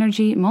IV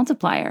Energy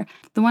Multiplier.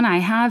 The one I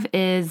have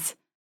is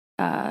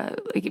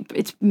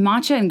it's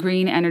matcha and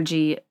green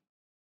energy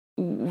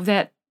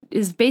that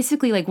is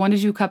basically like 1 to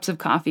 2 cups of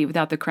coffee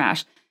without the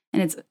crash.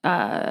 And it's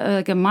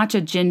like a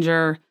matcha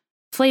ginger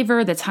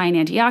flavor that's high in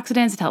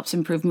antioxidants. It helps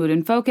improve mood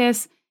and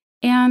focus.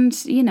 And,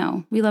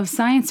 we love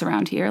science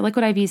around here.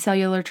 Liquid IV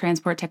cellular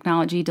transport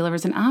technology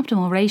delivers an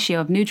optimal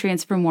ratio of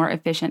nutrients for more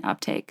efficient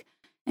uptake.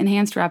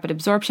 Enhanced rapid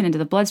absorption into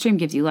the bloodstream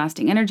gives you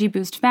lasting energy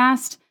boost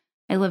fast.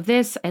 I love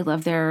this. I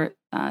love their,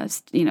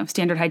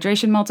 standard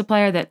hydration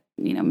multiplier that,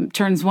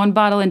 turns one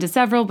bottle into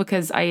several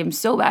because I am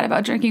so bad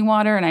about drinking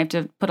water and I have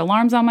to put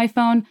alarms on my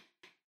phone.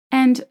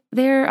 And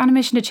they're on a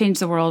mission to change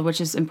the world,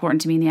 which is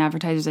important to me and the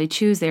advertisers I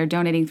choose. They are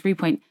donating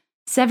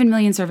 3.7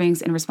 million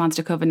servings in response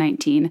to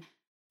COVID-19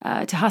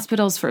 to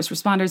hospitals, first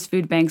responders,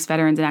 food banks,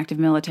 veterans, and active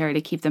military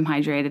to keep them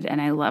hydrated,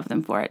 and I love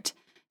them for it.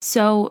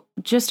 So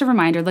just a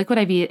reminder, Liquid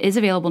IV is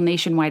available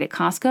nationwide at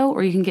Costco,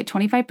 or you can get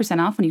 25%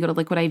 off when you go to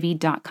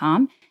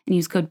liquidiv.com and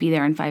use code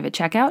BeThere5 at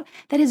checkout.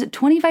 That is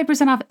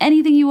 25% off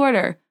anything you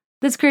order.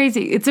 That's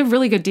crazy. It's a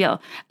really good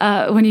deal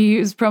when you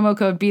use promo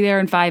code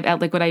BeThere5 at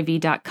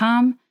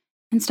liquidiv.com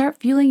and start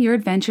fueling your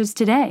adventures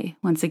today.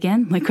 Once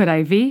again,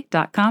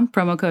 liquidiv.com,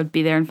 promo code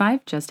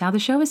BeThere5, just how the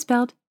show is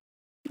spelled.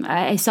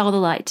 I saw the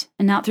light,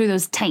 and not through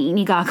those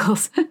tiny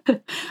goggles.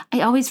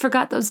 I always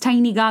forgot those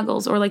tiny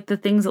goggles, or like the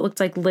things that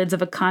looked like lids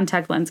of a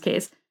contact lens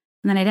case.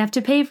 And then I'd have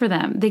to pay for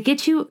them. They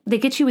get you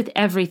with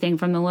everything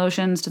from the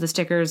lotions to the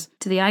stickers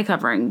to the eye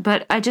covering.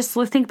 But I just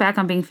think back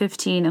on being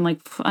 15 and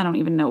I don't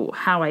even know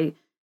how I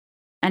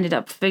ended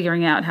up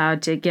figuring out how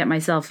to get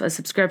myself a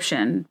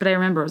subscription. But I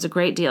remember it was a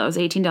great deal. It was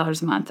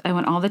 $18 a month. I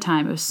went all the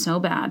time. It was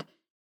so bad.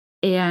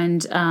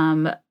 And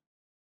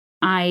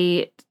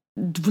I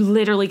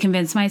literally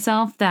convinced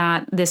myself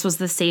that this was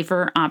the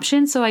safer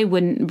option so I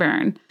wouldn't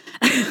burn.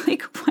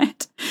 Like,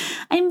 what?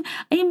 I'm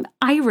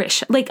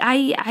Irish. Like,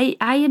 I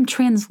am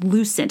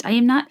translucent. I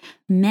am not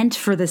meant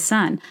for the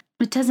sun.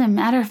 It doesn't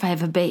matter if I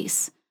have a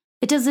base.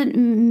 It doesn't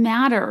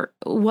matter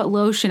what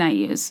lotion I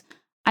use.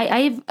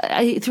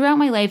 I throughout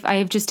my life, I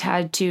have just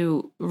had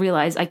to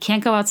realize I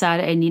can't go outside.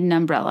 I need an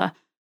umbrella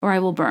or I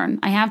will burn.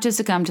 I have to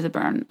succumb to the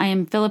burn. I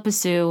am Philippa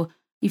Sue.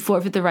 You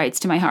forfeit the rights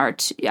to my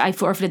heart. I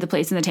forfeited the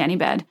place in the tanning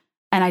bed.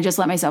 And I just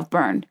let myself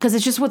burn because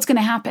it's just what's going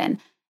to happen.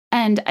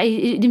 And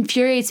it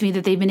infuriates me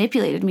that they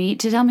manipulated me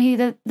to tell me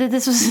that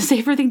this was a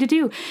safer thing to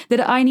do,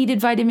 that I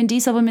needed vitamin D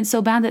supplements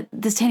so bad that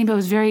this tanning bed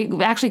was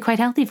actually quite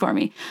healthy for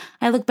me.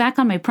 I look back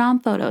on my prom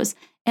photos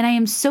and I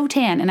am so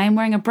tan and I'm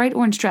wearing a bright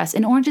orange dress,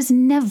 and orange is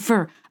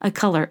never a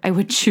color I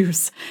would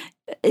choose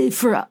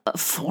for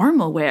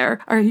formal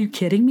wear. Are you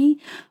kidding me?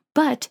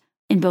 But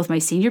in both my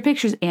senior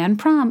pictures and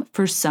prom,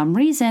 for some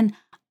reason,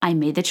 I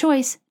made the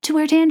choice to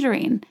wear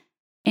tangerine.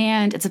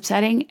 And it's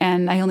upsetting.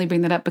 And I only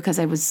bring that up because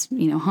I was,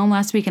 home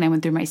last week and I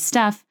went through my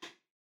stuff.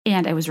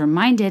 And I was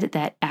reminded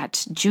that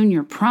at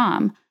junior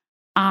prom,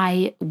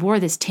 I wore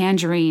this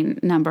tangerine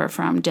number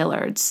from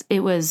Dillard's.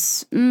 It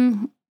was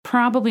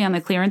probably on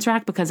the clearance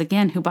rack because,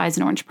 again, who buys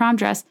an orange prom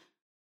dress?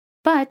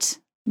 But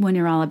when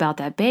you're all about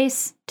that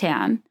base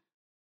tan,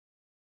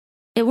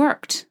 it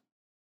worked.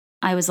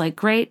 I was like,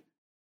 great,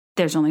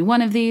 there's only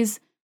one of these.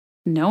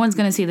 No one's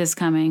going to see this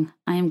coming.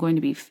 I am going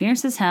to be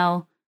fierce as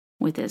hell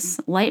with this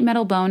light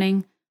metal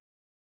boning,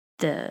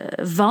 the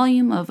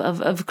volume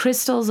of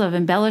crystals, of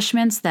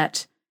embellishments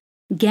that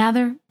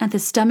gather at the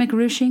stomach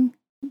ruching,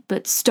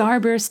 but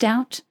starburst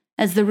out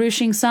as the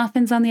ruching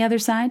softens on the other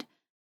side.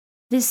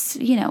 This,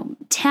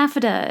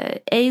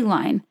 taffeta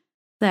A-line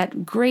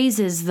that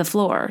grazes the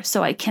floor,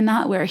 so I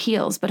cannot wear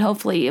heels, but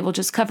hopefully it will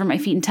just cover my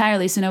feet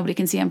entirely so nobody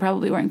can see I'm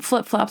probably wearing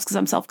flip-flops because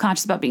I'm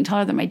self-conscious about being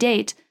taller than my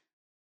date.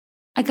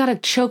 I got a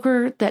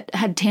choker that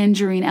had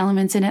tangerine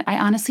elements in it. I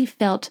honestly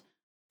felt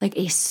like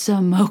a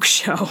smoke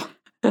show.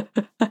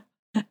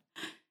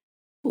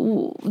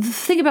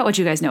 Think about what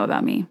you guys know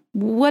about me.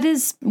 What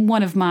is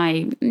one of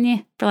my,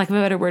 for lack of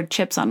a better word,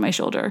 chips on my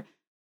shoulder?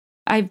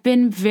 I've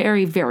been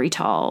very, very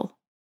tall.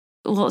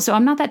 Well, so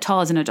I'm not that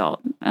tall as an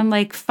adult. I'm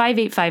like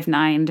 5'8",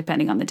 5'9",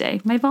 depending on the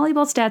day. My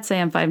volleyball stats say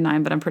I'm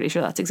 5'9", but I'm pretty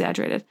sure that's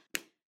exaggerated.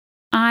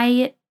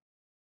 I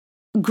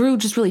grew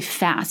just really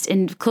fast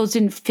and clothes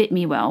didn't fit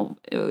me well,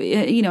 in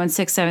 6th,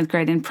 7th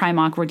grade and prime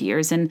awkward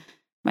years. And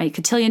my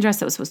cotillion dress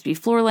that was supposed to be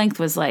floor length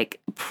was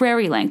like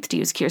prairie length, to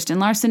use Kirsten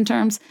Larson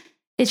terms.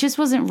 It just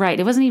wasn't right.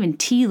 It wasn't even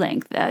T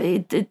length.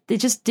 It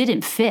just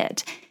didn't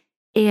fit.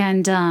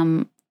 And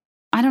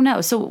I don't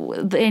know.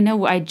 So I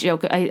know I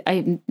joke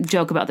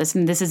about this,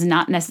 and this is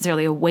not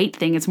necessarily a weight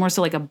thing. It's more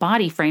so like a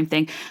body frame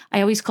thing.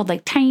 I always called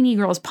like tiny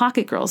girls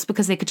pocket girls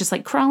because they could just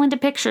like crawl into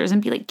pictures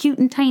and be like cute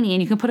and tiny,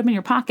 and you can put them in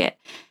your pocket.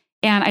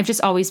 And I've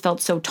just always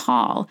felt so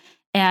tall.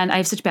 And I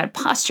have such bad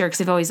posture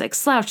because I've always like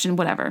slouched and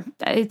whatever.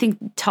 I think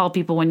tall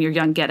people when you're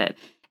young get it.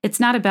 It's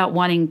not about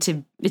wanting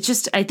to, it's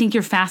just, I think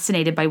you're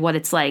fascinated by what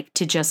it's like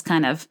to just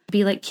kind of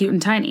be like cute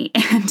and tiny.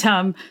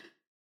 And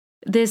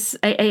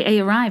I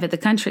arrive at the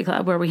country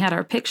club where we had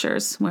our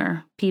pictures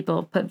where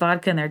people put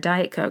vodka in their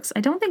Diet Cokes.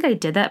 I don't think I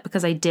did that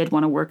because I did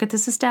want to work at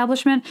this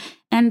establishment.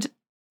 And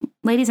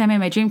ladies, I made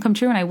my dream come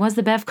true, and I was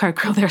the Bev Cart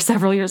girl there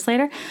several years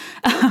later.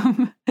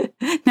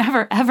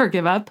 Never, ever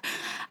give up.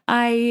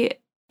 I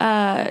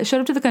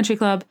showed up to the country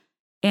club,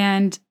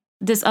 and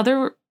this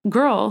other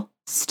girl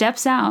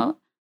steps out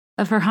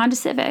of her Honda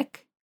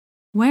Civic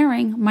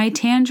wearing my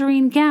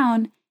tangerine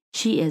gown.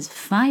 She is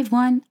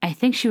 5'1". I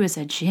think she was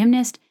a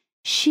gymnast.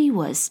 She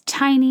was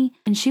tiny,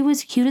 and she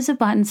was cute as a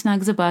button,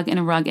 snug as a bug in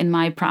a rug in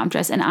my prom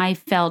dress. And I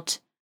felt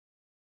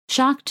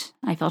shocked.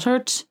 I felt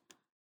hurt.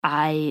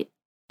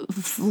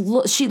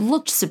 She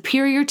looked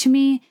superior to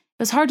me. It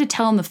was hard to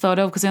tell in the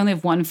photo because I only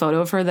have one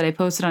photo of her that I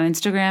posted on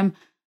Instagram.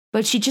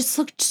 But she just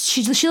looked,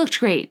 she looked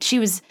great. She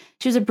was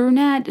a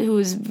brunette who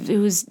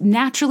was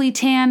naturally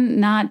tan,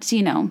 not,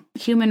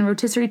 human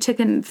rotisserie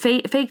chicken,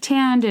 fake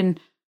tanned. And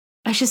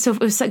it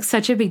was like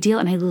such a big deal.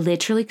 And I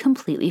literally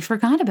completely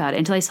forgot about it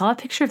until I saw a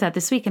picture of that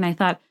this week. And I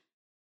thought,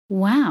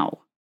 wow,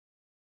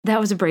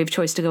 that was a brave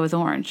choice to go with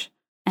orange.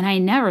 And I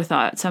never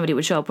thought somebody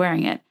would show up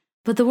wearing it.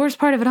 But the worst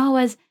part of it all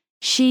was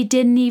she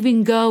didn't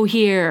even go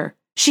here.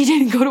 She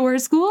didn't go to our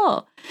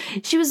school.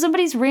 She was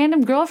somebody's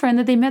random girlfriend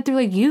that they met through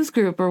like youth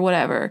group or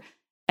whatever.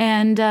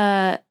 And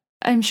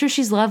I'm sure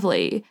she's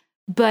lovely,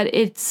 but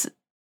it's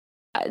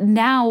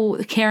now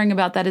caring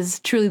about that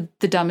is truly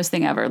the dumbest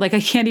thing ever. Like, I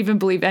can't even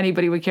believe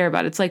anybody would care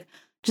about it. It's like,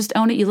 just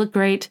own it. You look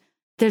great.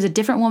 There's a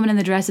different woman in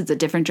the dress. It's a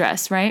different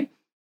dress, right?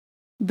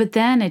 But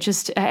then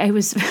I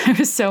was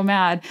so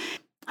mad.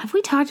 Have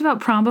we talked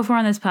about prom before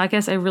on this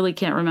podcast? I really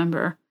can't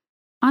remember.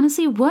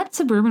 Honestly, what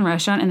suburban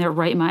restaurant in their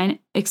right mind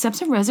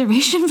accepts a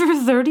reservation for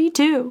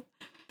 32?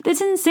 That's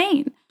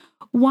insane.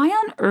 Why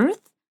on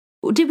earth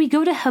did we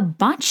go to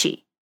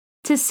Hibachi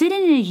to sit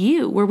in a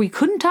U where we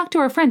couldn't talk to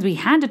our friends? We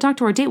had to talk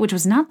to our date, which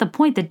was not the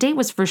point. The date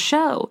was for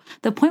show.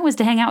 The point was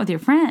to hang out with your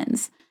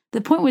friends. The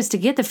point was to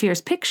get the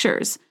fierce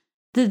pictures.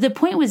 The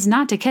point was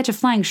not to catch a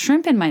flying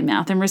shrimp in my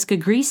mouth and risk a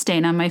grease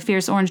stain on my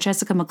fierce orange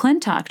Jessica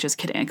McClintock. Just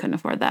kidding, I couldn't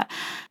afford that.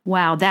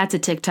 Wow, that's a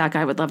TikTok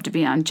I would love to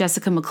be on.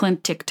 Jessica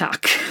McClint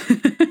TikTok.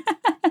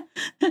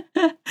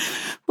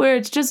 Where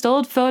it's just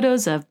old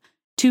photos of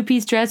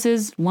two-piece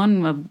dresses,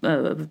 one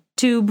a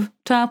tube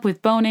top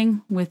with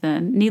boning, with a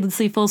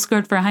needlessly full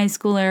skirt for a high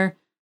schooler,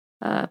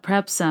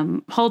 perhaps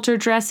some halter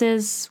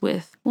dresses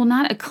with, well,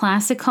 not a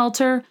classic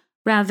halter,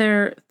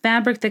 rather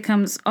fabric that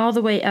comes all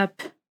the way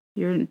up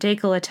your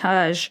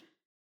décolletage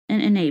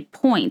and in a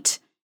point,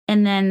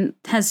 and then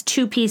has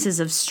two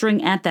pieces of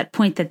string at that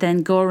point that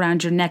then go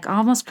around your neck,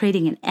 almost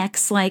creating an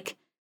X-like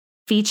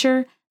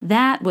feature.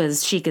 That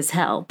was chic as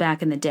hell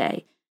back in the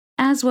day,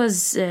 as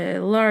was a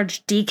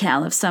large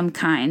decal of some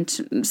kind,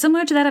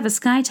 similar to that of a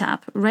sky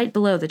top, right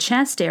below the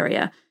chest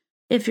area.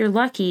 If you're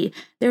lucky,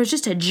 there was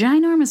just a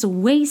ginormous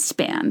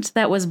waistband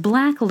that was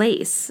black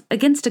lace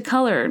against a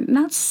color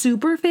not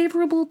super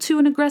favorable to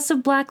an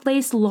aggressive black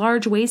lace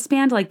large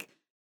waistband, like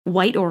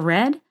white or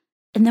red,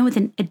 and then with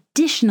an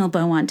additional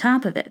bow on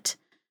top of it.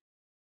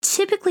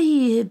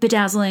 Typically,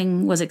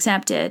 bedazzling was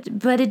accepted,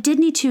 but it did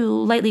need to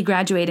lightly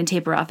graduate and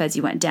taper off as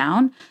you went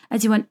down,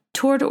 as you went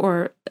toward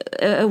or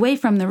away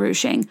from the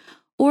ruching,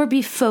 or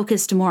be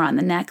focused more on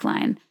the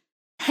neckline.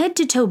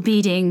 Head-to-toe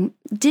beading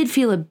did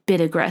feel a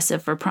bit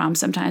aggressive for prom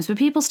sometimes, but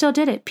people still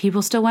did it.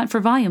 People still went for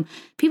volume.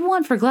 People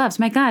went for gloves.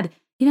 My God,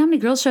 you know how many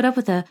girls showed up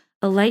with a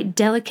light,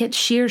 delicate,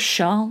 sheer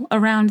shawl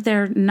around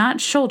their not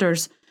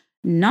shoulders,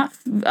 not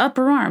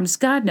upper arms,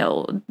 God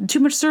no, too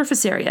much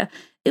surface area.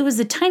 It was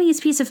the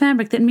tiniest piece of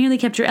fabric that merely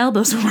kept your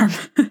elbows warm.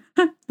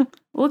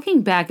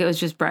 Looking back, it was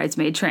just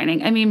bridesmaid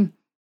training. I mean,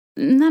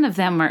 none of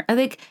them are,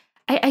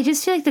 I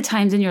just feel like the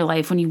times in your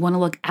life when you want to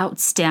look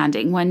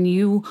outstanding, when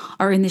you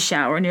are in the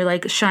shower and you're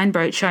like, shine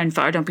bright, shine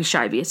far, don't be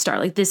shy, be a star.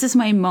 Like, this is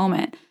my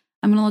moment.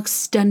 I'm going to look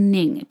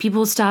stunning. People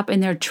will stop in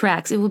their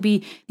tracks. It will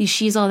be the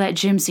She's All That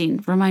gym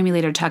scene. Remind me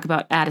later to talk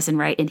about Addison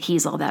Wright and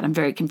He's All That. I'm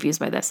very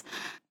confused by this.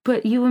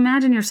 But you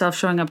imagine yourself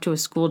showing up to a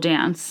school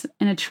dance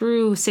in a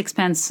true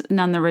sixpence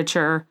none the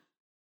richer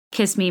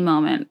kiss me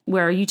moment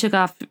where you took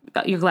off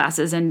your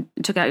glasses and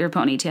took out your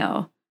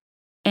ponytail.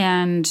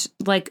 And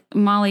like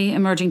Molly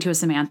emerging to a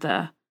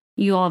Samantha,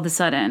 you all of a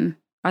sudden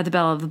are the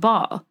belle of the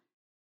ball.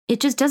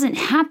 It just doesn't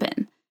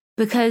happen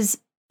because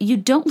you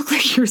don't look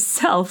like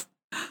yourself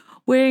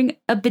wearing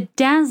a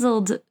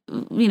bedazzled,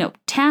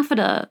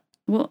 taffeta.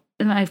 Well,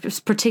 and I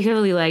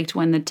particularly liked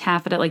when the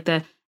taffeta, like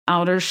the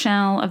outer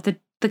shell of the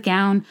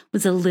gown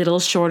was a little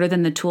shorter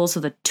than the tulle,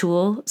 so the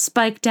tulle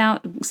spiked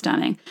out.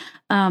 Stunning.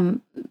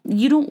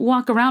 You don't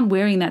walk around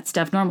wearing that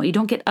stuff normally. You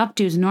don't get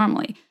updos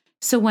normally.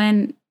 So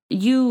when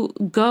you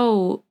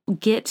go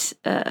get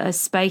a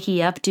spiky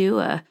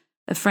updo,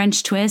 a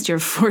French twist, you're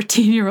a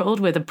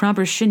 14-year-old with a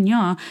proper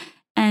chignon,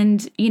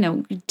 and,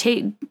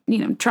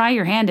 try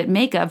your hand at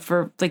makeup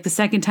for like the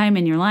second time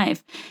in your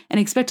life and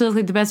expect to look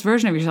like the best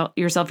version of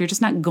yourself, you're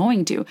just not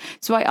going to.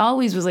 So I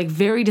always was like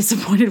very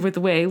disappointed with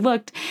the way I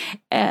looked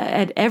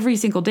at every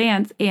single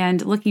dance.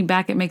 And looking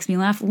back, it makes me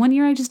laugh. One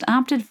year I just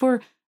opted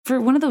for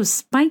one of those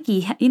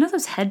spiky,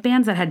 those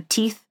headbands that had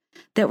teeth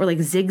that were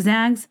like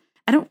zigzags.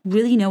 I don't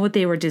really know what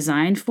they were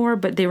designed for,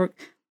 but they were,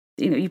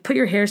 you put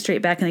your hair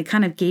straight back and they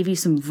kind of gave you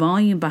some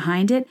volume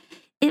behind it.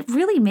 It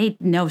really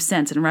made no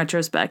sense in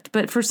retrospect,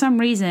 but for some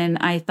reason,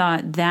 I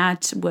thought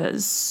that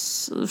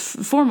was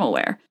formal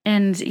wear.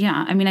 And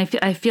yeah, I mean,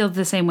 I feel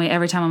the same way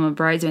every time I'm a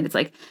bridesmaid. It's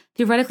like,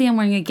 theoretically, I'm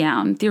wearing a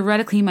gown.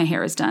 Theoretically, my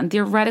hair is done.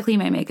 Theoretically,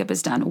 my makeup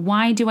is done.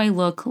 Why do I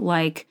look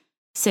like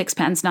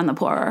sixpence none the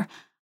poorer?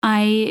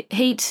 I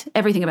hate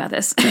everything about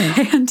this.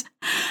 And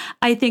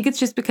I think it's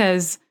just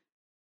because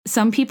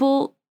some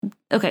people,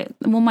 okay,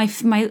 well,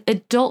 my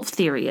adult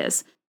theory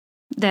is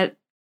that,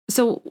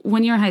 so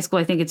when you're in high school,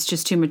 I think it's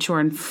just too mature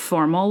and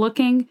formal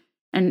looking,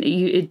 and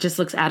it just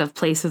looks out of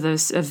place with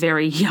a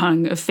very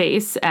young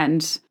face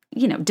and,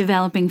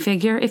 developing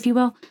figure, if you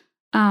will.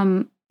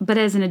 But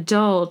as an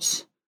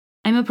adult,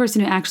 I'm a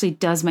person who actually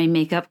does my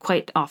makeup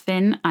quite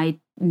often. I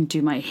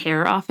do my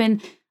hair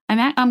often.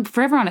 I'm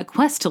forever on a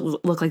quest to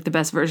look like the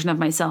best version of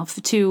myself,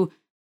 to,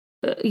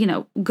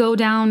 go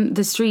down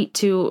the street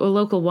to a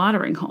local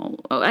watering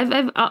hole.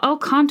 I'll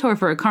contour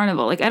for a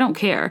carnival. Like, I don't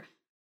care.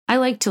 I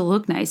like to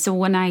look nice. So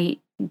when I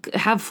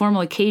have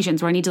formal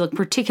occasions where I need to look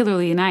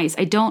particularly nice,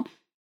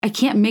 I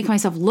can't make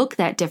myself look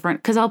that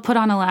different because I'll put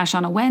on a lash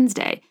on a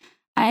Wednesday.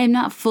 I am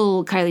not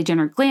full Kylie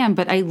Jenner glam,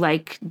 but I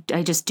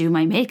just do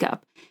my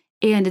makeup.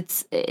 And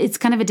it's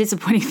kind of a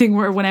disappointing thing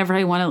where whenever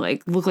I want to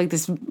like look like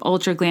this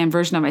ultra glam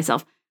version of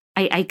myself,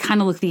 I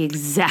kind of look the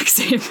exact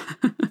same.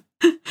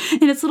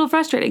 And it's a little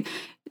frustrating.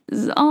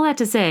 All that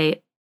to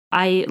say,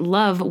 I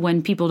love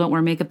when people don't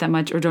wear makeup that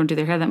much or don't do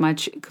their hair that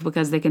much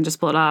because they can just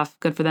pull it off.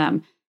 Good for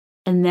them.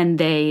 And then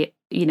they,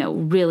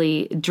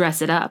 really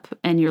dress it up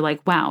and you're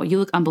like, wow, you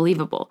look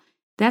unbelievable.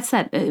 That's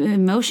that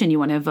emotion you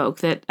want to evoke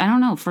that, I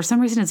don't know, for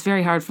some reason it's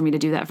very hard for me to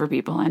do that for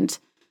people. And,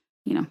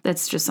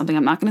 that's just something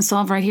I'm not going to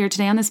solve right here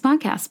today on this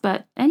podcast.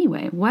 But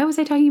anyway, why was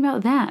I talking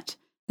about that?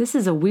 This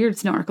is a weird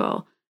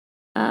snorkel.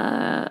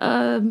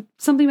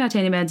 Something about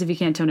tanning beds if you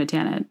can't tone a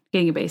tan it,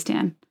 getting a base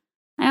tan.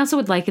 I also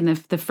would liken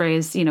the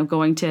phrase,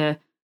 going to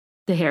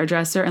the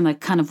hairdresser and like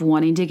kind of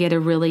wanting to get a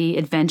really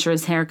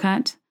adventurous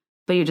haircut,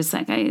 but you're just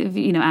like,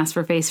 ask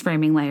for face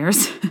framing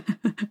layers.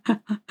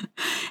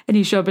 And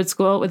you show up at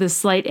school with a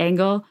slight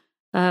angle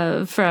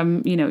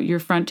from, your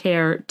front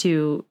hair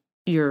to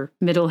your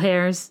middle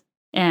hairs.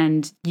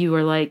 And you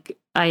are like,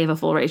 I have a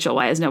full Rachel.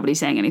 Why is nobody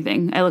saying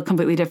anything? I look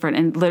completely different.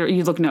 And literally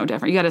you look no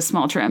different. You got a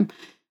small trim,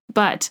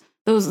 but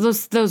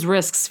those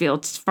risks feel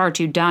far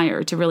too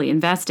dire to really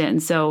invest in.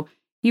 So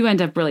you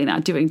end up really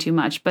not doing too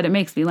much, but it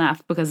makes me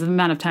laugh because the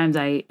amount of times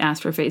I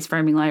asked for face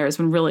framing layers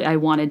when really I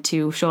wanted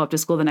to show up to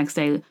school the next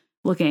day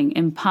looking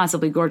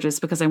impossibly gorgeous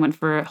because I went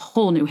for a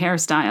whole new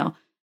hairstyle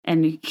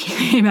and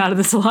came out of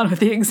the salon with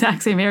the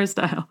exact same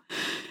hairstyle.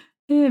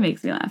 It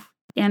makes me laugh.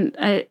 And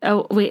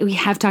we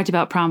have talked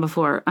about prom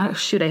before. Oh,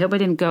 shoot, I hope I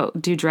didn't go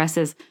do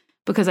dresses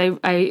because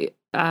I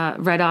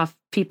read off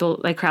people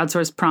like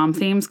crowdsource prom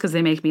themes because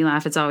they make me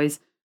laugh. It's always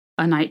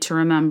a night to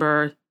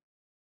remember.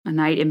 A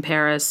Night in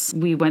Paris.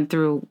 We went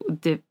through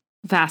the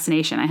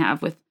fascination I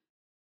have with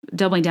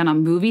doubling down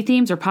on movie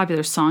themes or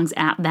popular songs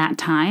at that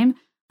time.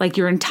 Like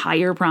your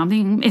entire prom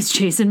theme is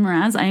Jason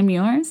Mraz, I Am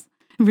Yours.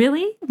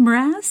 Really?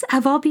 Mraz?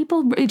 Of all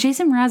people?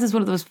 Jason Mraz is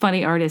one of those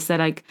funny artists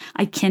that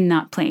I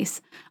cannot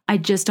place. I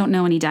just don't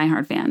know any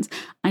diehard fans.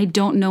 I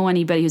don't know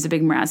anybody who's a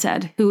big Mraz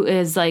head who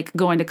is like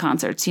going to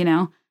concerts, you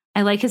know?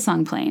 I like his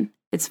song Plane.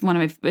 Was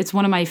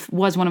one of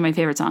my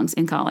favorite songs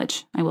in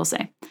college, I will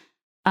say.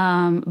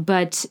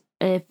 But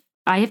if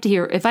I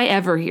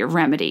ever hear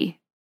Remedy,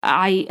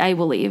 I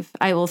will leave.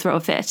 I will throw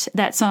a fit.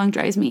 That song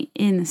drives me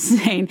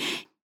insane.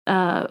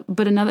 But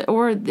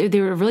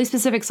there were really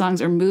specific songs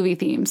or movie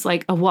themes,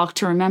 like A Walk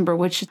to Remember,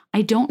 which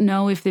I don't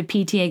know if the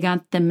PTA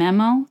got the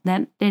memo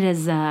that it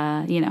is,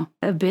 a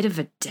bit of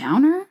a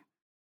downer.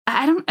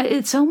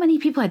 So many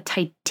people had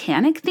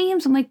Titanic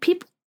themes. I'm like,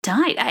 people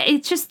died.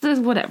 It's just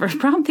whatever.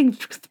 Prom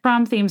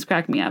themes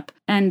crack me up.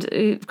 And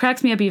it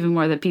cracks me up even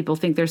more that people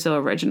think they're so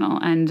original.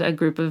 And a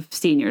group of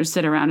seniors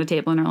sit around a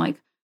table and are like,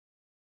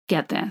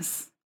 get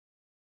this.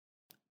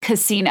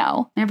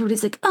 Casino. And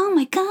everybody's like, oh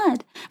my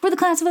God, we're the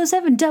class of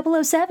 07,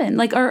 007.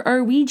 Like,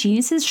 are we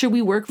geniuses? Should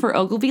we work for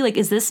Ogilvy? Like,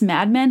 is this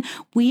Mad Men?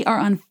 We are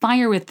on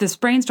fire with this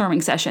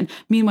brainstorming session.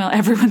 Meanwhile,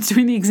 everyone's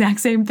doing the exact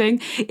same thing.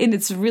 And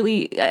it's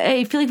really,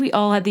 I feel like we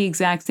all had the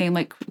exact same,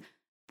 like,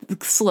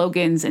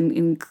 slogans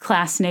and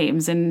class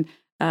names and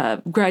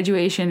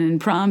graduation and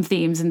prom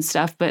themes and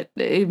stuff. But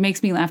it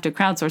makes me laugh to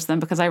crowdsource them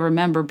because I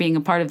remember being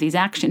a part of these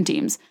action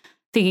teams,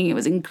 thinking it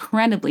was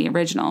incredibly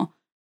original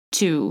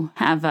to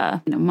have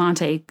a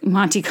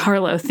Monte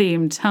Carlo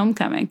themed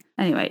homecoming.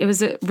 Anyway, it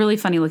was really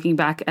funny looking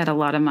back at a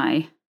lot of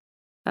my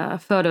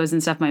photos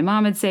and stuff my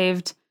mom had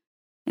saved,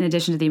 in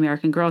addition to the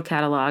American Girl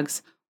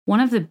catalogs. One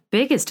of the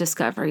biggest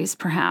discoveries,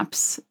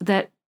 perhaps,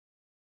 that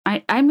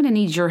I'm going to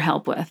need your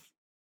help with.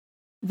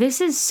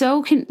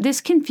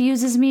 This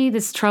confuses me.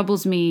 This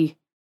troubles me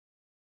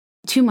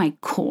to my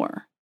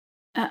core.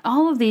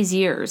 All of these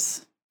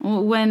years,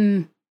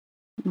 when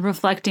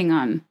reflecting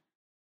on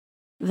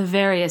the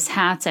various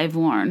hats I've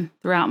worn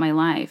throughout my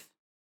life,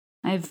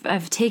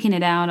 I've taken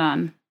it out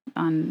on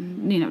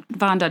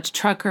Von Dutch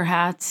trucker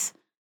hats.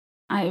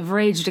 I've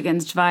raged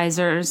against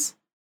visors,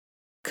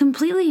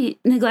 completely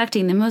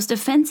neglecting the most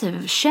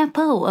offensive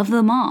chapeau of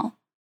them all,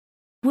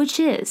 which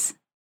is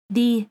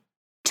the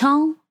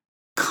tall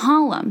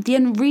column, the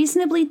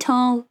unreasonably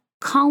tall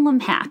column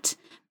hat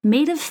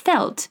made of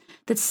felt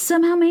that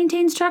somehow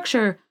maintains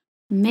structure,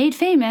 made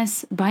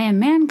famous by a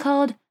man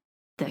called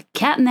the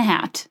Cat in the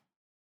Hat.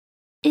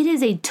 It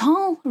is a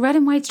tall red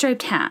and white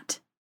striped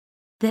hat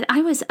that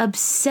I was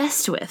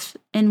obsessed with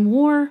and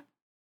wore.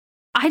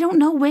 I don't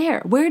know where.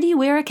 Where do you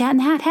wear a Cat in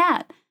the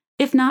hat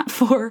if not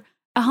for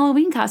a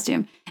Halloween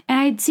costume? And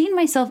I'd seen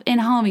myself in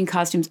Halloween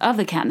costumes of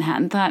the Cat in the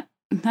Hat and thought,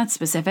 that's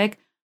specific.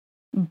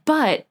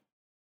 But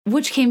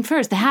which came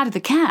first, the hat or the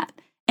cat?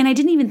 And I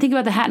didn't even think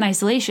about the hat in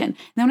isolation. And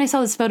then when I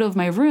saw this photo of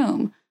my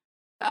room,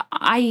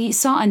 I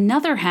saw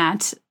another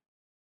hat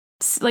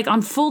like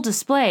on full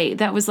display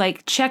that was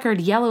like checkered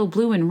yellow,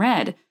 blue, and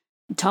red,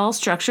 tall,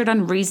 structured,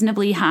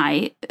 unreasonably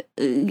high,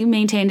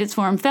 maintained its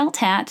form felt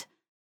hat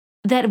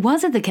that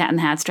wasn't the Cat in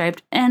the Hat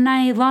striped, and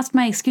I lost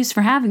my excuse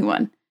for having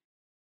one.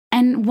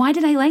 And why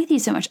did I like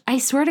these so much? I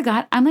swear to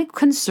God, I'm like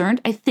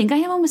concerned. I think I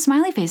have one with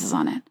smiley faces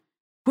on it.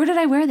 Where did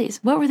I wear these?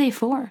 What were they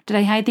for? Did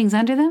I hide things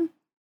under them?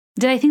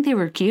 Did I think they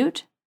were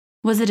cute?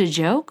 Was it a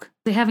joke?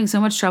 They having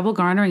so much trouble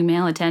garnering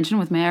male attention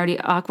with my already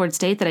awkward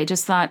state that I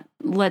just thought,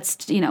 let's,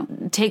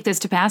 take this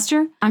to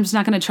pasture. I'm just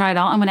not going to try it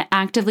all. I'm going to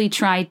actively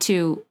try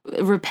to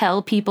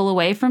repel people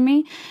away from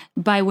me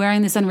by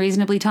wearing this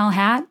unreasonably tall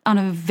hat on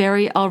a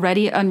very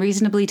already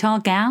unreasonably tall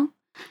gal.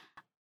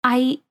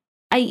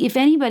 If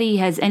anybody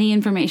has any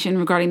information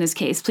regarding this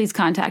case, please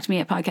contact me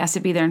at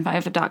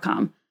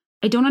podcast@BeThereIn5.com.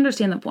 I don't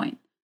understand the point.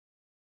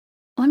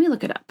 Let me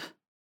look it up.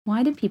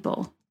 Why do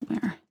people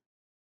wear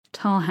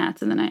tall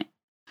hats in the night?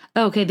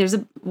 Okay, there's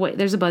a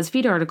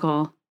BuzzFeed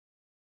article.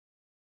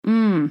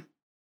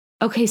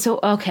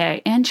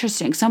 Okay,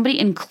 interesting. Somebody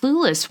in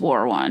Clueless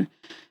wore one.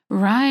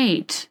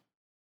 Right.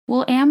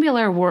 Well,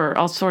 Ambulance wore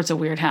all sorts of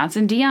weird hats,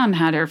 and Dion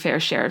had her fair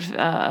share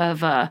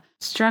of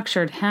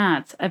structured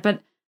hats.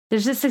 But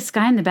there's just this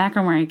guy in the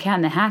background wearing a Cat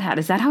in the hat.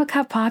 Is that how it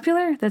got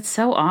popular? That's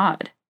so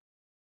odd.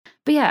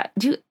 But yeah,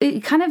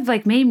 it kind of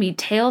like made me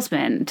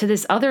tailspin to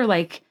this other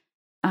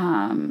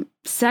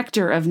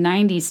sector of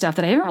 90s stuff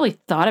that I haven't really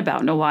thought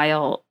about in a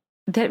while,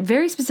 that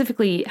very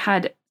specifically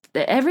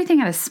everything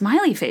had a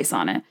smiley face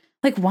on it.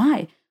 Like,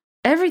 why?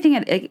 Everything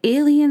had like,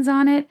 aliens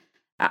on it.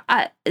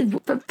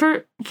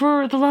 For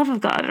the love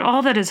of God,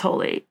 all that is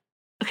holy,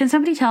 can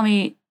somebody tell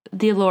me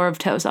the allure of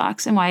toe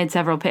socks and why I had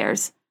several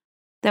pairs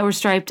that were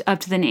striped up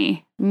to the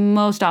knee,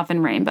 most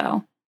often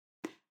rainbow?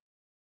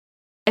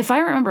 If I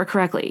remember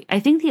correctly, I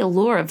think the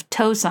allure of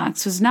toe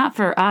socks was not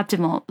for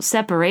optimal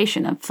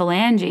separation of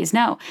phalanges.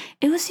 No,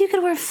 it was so you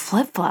could wear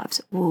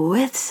flip-flops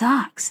with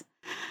socks.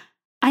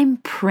 I'm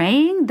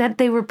praying that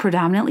they were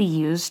predominantly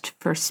used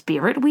for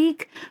Spirit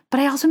Week,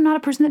 but I also am not a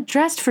person that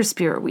dressed for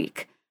Spirit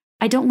Week.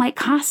 I don't like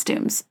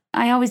costumes.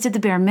 I always did the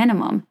bare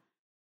minimum.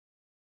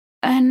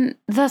 And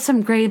thus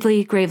I'm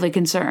gravely, gravely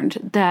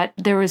concerned that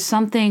there was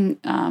something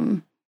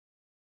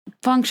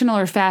functional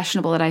or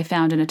fashionable that I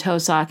found in a toe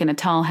sock and a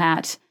tall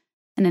hat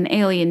and an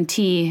alien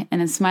tee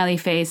and a smiley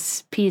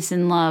face, peace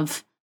and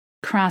love,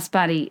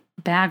 crossbody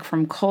bag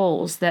from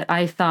Kohl's that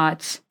I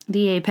thought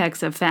the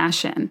apex of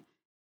fashion.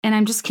 And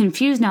I'm just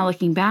confused now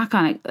looking back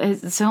on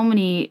it. So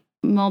many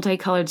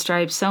multicolored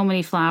stripes, so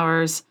many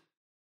flowers,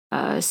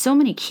 so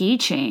many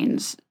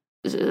keychains,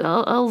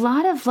 a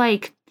lot of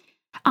like,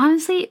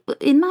 honestly,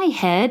 in my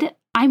head,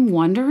 I'm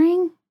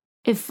wondering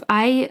if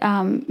I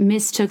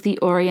mistook the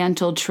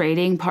Oriental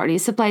Trading Party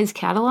Supplies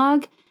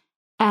catalog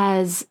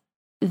as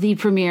the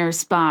premier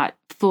spot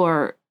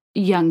for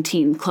young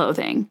teen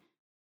clothing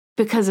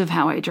because of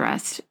how I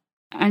dressed.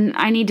 And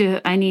I need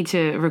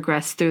to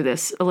regress through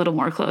this a little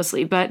more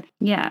closely. But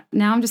yeah,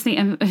 now I'm just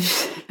thinking,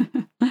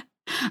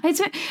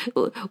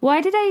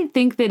 why did I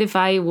think that if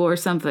I wore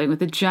something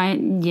with a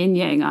giant yin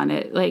yang on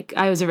it, like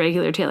I was a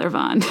regular Taylor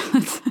Vaughn?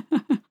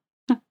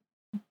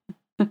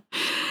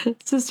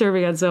 It's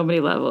disturbing on so many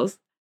levels.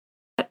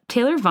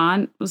 Taylor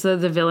Vaughn was the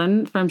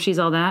villain from She's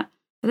All That.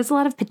 It has a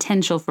lot of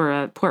potential for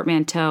a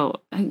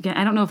portmanteau. Again,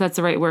 I don't know if that's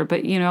the right word,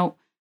 but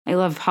I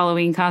love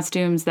Halloween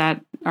costumes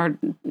that are,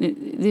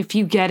 if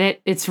you get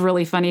it, it's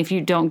really funny. If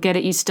you don't get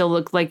it, you still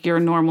look like you're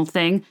a normal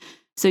thing.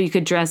 So you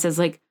could dress as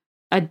like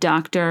a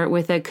doctor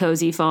with a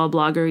cozy fall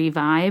bloggery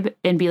vibe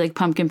and be like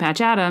Pumpkin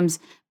Patch Adams.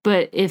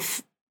 But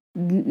if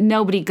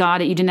nobody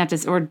got it, you didn't have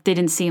to, or they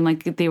didn't seem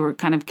like they were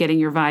kind of getting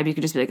your vibe, you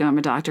could just be like, oh, I'm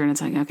a doctor. And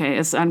it's like, okay,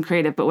 it's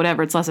uncreative, but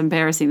whatever. It's less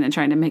embarrassing than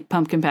trying to make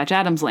Pumpkin Patch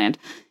Adams land.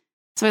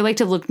 So I like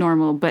to look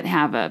normal, but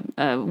have a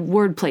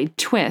wordplay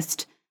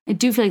twist. I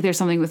do feel like there's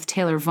something with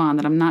Taylor Vaughn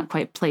that I'm not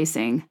quite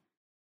placing.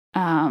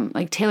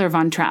 Like Taylor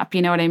Von Trapp,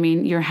 you know what I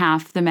mean? You're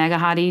half the mega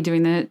hottie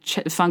doing the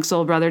funk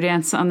soul brother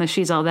dance on the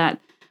She's All That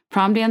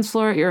prom dance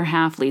floor. You're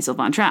half Liesl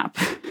Von Trapp.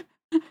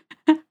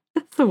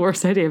 That's the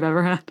worst idea I've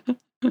ever had.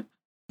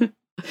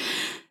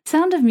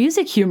 Sound of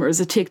Music humor is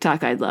a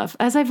TikTok I'd love.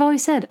 As I've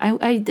always said,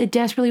 I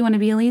desperately want to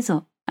be a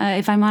Liesl.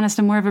 If I'm honest,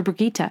 I'm more of a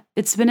Brigitte.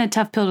 It's been a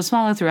tough pill to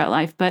swallow throughout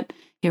life, but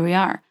here we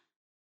are.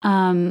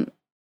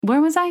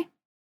 Where was I?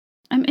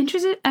 I'm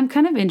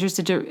kind of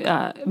interested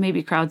to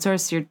maybe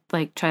crowdsource your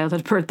like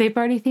childhood birthday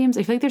party themes.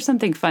 I feel like there's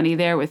something funny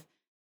there with,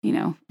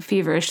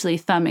 feverishly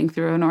thumbing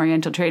through an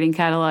Oriental Trading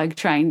catalog,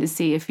 trying to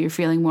see if you're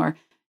feeling more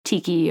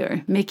Tiki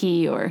or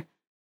Mickey or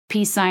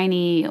peace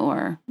signy,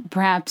 or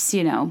perhaps,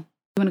 you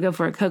want to go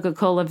for a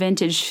Coca-Cola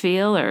vintage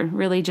feel, or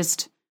really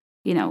just,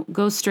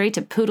 go straight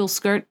to poodle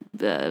skirt,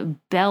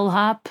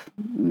 bellhop,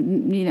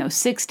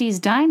 60s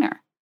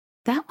diner.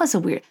 That was a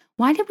weird.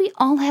 Why did we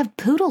all have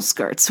poodle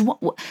skirts?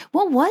 What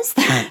was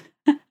that?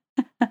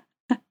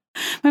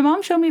 My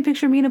mom showed me a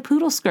picture of me in a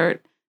poodle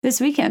skirt this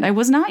weekend. I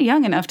was not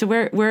young enough to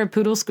wear a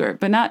poodle skirt,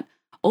 but not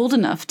old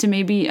enough to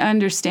maybe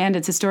understand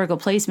its historical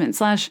placement.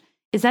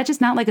 / is that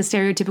just not like a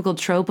stereotypical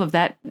trope of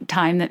that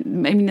time that,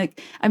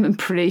 I'm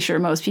pretty sure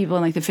most people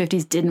in like the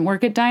 50s didn't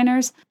work at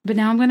diners. But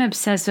now I'm going to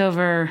obsess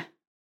over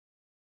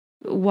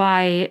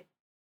why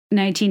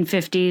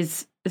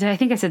 1950s, I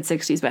think I said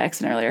 60s by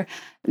accident earlier,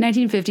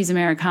 1950s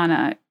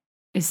Americana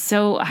is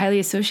so highly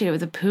associated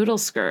with a poodle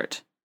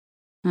skirt.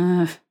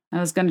 I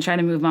was going to try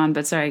to move on,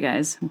 but sorry,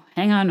 guys.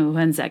 Hang on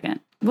 1 second.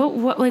 What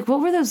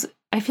were those?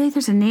 I feel like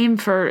there's a name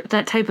for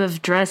that type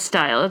of dress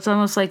style. It's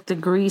almost like the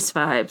Grease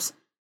vibes.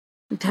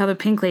 Like how the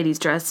Pink Ladies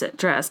dressed.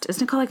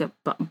 Isn't it called like a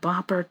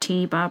bopper,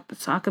 teeny bop,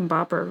 sock and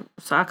bopper,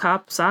 sock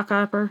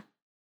hopper?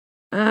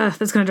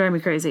 That's going to drive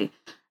me crazy.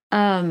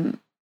 Fun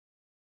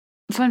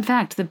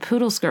fact, the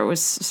poodle skirt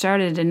was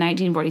started in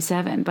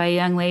 1947 by a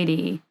young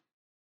lady.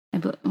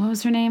 What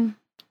was her name?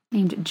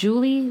 Named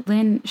Julie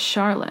Lynn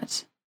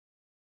Charlotte.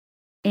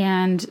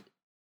 And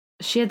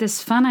she had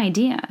this fun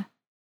idea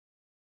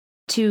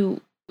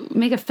to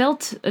make a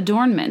felt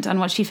adornment on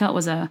what she felt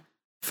was a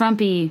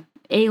frumpy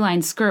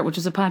A-line skirt, which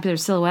was a popular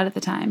silhouette at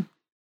the time.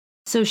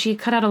 So she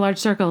cut out a large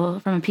circle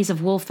from a piece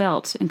of wool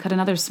felt and cut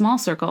another small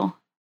circle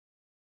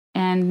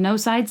and no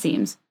side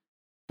seams.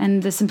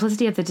 And the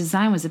simplicity of the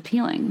design was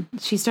appealing.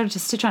 She started to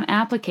stitch on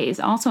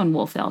appliques, also in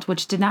wool felt,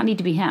 which did not need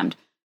to be hemmed.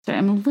 Sorry,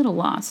 I'm a little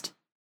lost.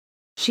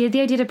 She had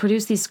the idea to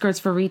produce these skirts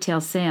for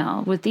retail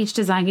sale, with each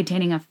design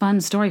containing a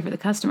fun story for the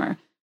customer.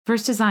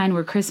 First design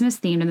were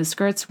Christmas-themed, and the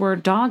skirts were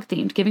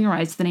dog-themed, giving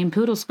rise to the name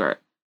poodle skirt.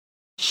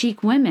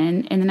 Chic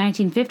women in the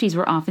 1950s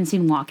were often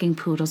seen walking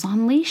poodles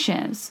on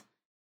leashes.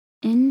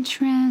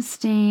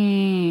 Interesting.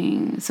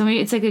 So maybe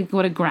it's like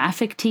what a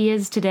graphic tee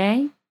is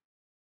today?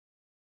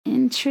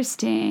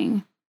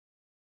 Interesting.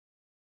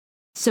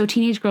 So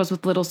teenage girls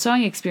with little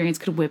sewing experience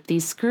could whip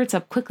these skirts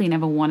up quickly and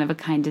have a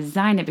one-of-a-kind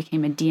design. It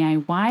became a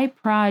DIY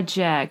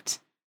project.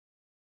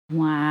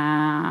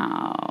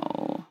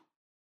 Wow.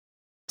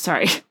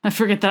 Sorry, I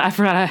forgot.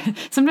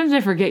 Sometimes I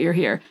forget you're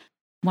here.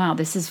 Wow,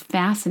 this is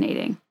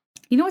fascinating.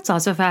 You know what's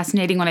also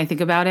fascinating when I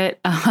think about it?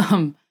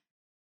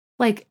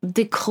 Like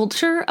the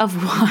culture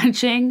of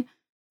watching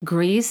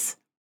Grease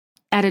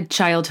at a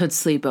childhood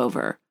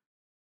sleepover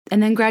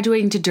and then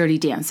graduating to Dirty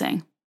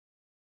Dancing.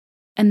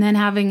 And then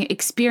having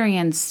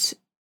experienced,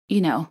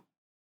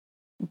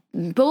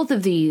 both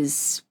of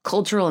these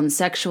cultural and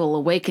sexual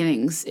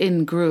awakenings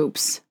in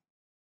groups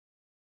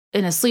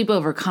in a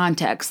sleepover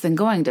context, then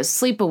going to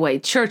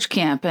sleepaway church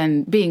camp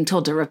and being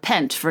told to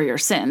repent for your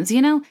sins,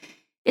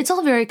 it's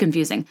all very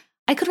confusing.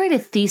 I could write a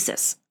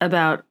thesis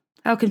about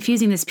how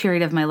confusing this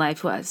period of my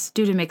life was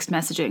due to mixed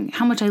messaging,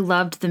 how much I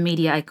loved the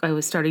media I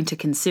was starting to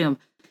consume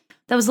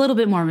that was a little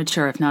bit more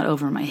mature, if not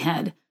over my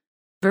head,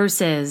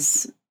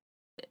 versus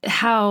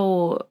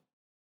how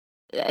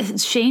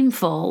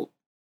shameful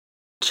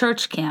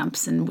church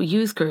camps and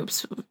youth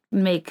groups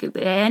make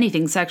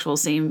anything sexual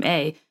seem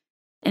A,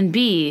 and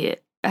B,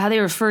 how they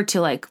refer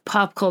to like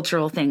pop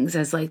cultural things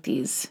as like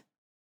these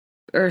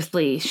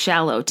earthly,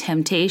 shallow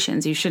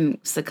temptations you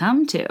shouldn't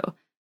succumb to.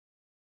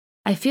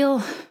 I feel,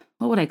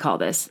 what would I call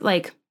this?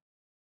 Like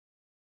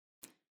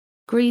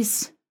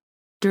Grease,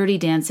 Dirty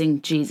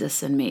Dancing,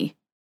 Jesus and Me.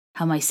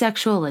 How my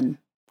sexual and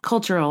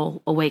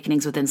cultural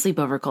awakenings within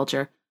sleepover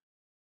culture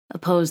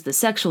opposed the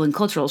sexual and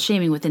cultural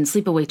shaming within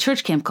sleepaway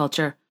church camp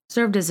culture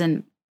served as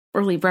an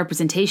early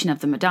representation of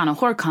the Madonna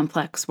whore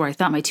complex, where I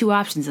thought my two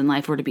options in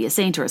life were to be a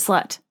saint or a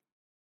slut.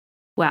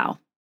 Wow.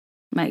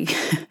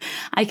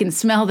 I can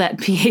smell that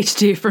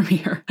PhD from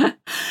here.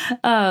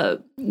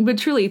 But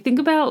truly, think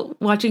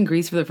about watching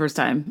Grease for the first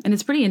time, and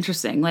it's pretty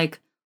interesting. Like,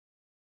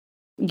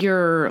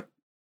 you're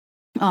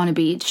on a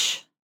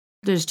beach,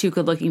 there's two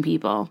good-looking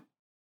people.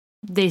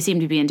 They seem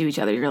to be into each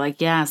other. You're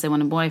like, yes, I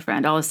want a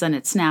boyfriend. All of a sudden,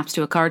 it snaps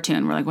to a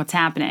cartoon. We're like, what's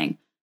happening?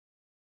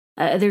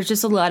 There's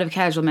just a lot of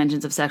casual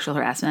mentions of sexual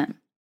harassment.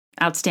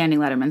 Outstanding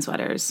Letterman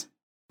sweaters.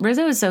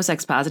 Rizzo is so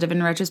sex positive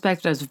in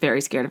retrospect, but I was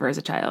very scared of her as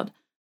a child.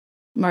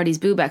 Marty's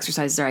boob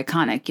exercises are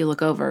iconic. You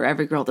look over,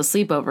 every girl at the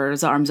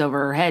sleepover, arms over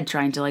her head,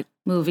 trying to like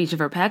move each of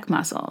her pec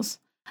muscles.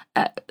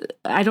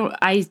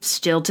 I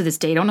still to this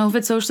day don't know if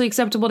it's socially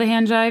acceptable to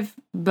hand jive,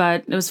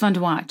 but it was fun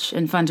to watch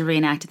and fun to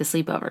reenact at the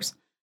sleepovers.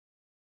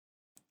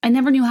 I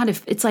never knew how to,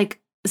 it's like,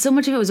 so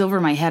much of it was over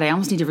my head. I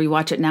almost need to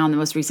rewatch it now. And the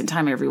most recent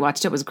time I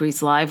rewatched it was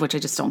Grease Live, which I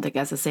just don't think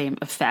has the same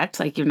effect.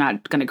 Like, you're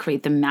not going to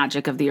create the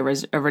magic of the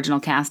original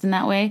cast in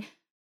that way.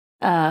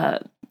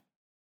 But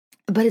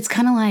it's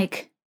kind of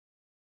like,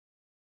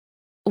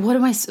 what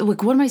am I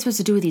supposed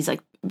to do with these,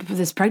 like,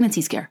 this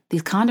pregnancy scare,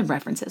 these condom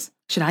references?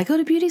 Should I go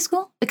to beauty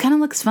school? It kind of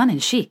looks fun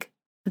and chic.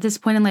 At this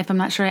point in life, I'm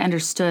not sure I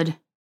understood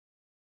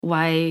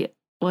why,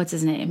 what's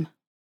his name?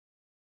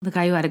 The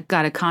guy who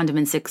got a condom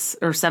in 6th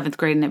or 7th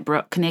grade and it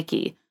broke,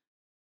 Kanicki.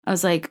 I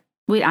was like,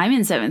 wait, I'm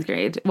in 7th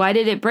grade. Why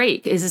did it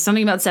break? Is it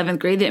something about 7th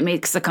grade that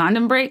makes the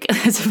condom break?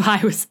 As if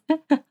I was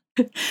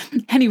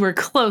anywhere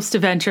close to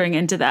venturing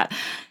into that.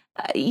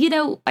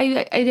 I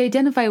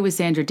identify with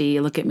Sandra Dee.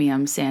 Look at me,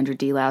 I'm Sandra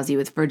Dee lousy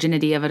with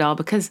virginity of it all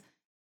because,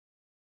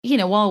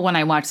 when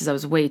I watched this, I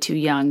was way too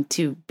young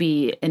to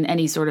be in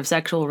any sort of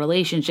sexual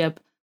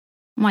relationship.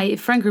 My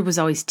friend group was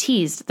always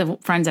teased. The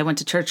friends I went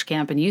to church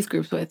camp and youth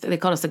groups with, they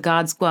called us the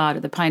God Squad or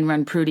the Pine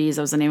Run Prudies.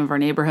 That was the name of our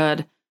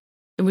neighborhood.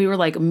 And we were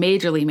like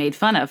majorly made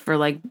fun of for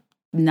like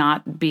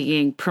not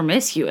being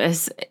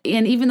promiscuous.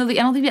 And even though I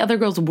don't think the other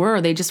girls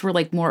were, they just were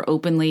like more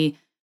openly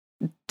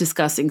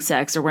discussing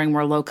sex or wearing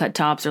more low cut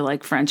tops or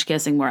like French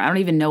kissing more. I don't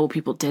even know what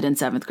people did in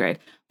 7th grade.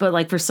 But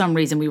like for some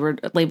reason we were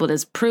labeled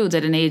as prudes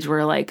at an age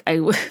where like, I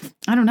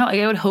don't know,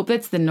 I would hope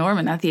it's the norm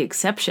and not the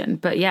exception.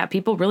 But yeah,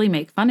 people really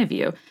make fun of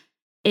you.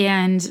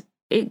 And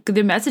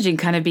the messaging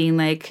kind of being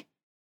like,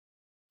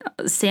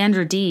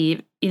 Sandra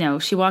Dee,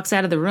 she walks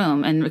out of the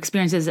room and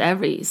experiences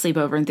every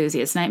sleepover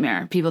enthusiast's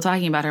nightmare. People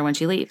talking about her when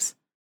she leaves.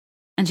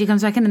 And she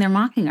comes back in and they're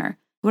mocking her.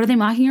 What are they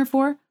mocking her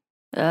for?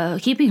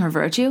 Keeping her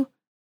virtue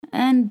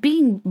and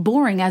being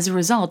boring as a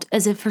result,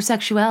 as if her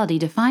sexuality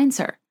defines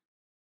her.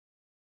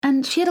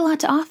 And she had a lot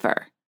to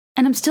offer.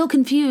 And I'm still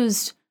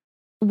confused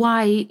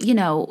why,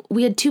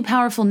 we had two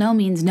powerful no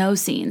means no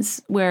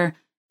scenes where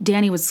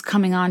Danny was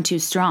coming on too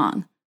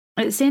strong.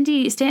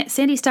 Sandy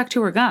stuck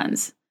to her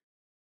guns.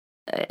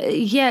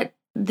 Yet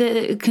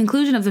the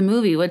conclusion of the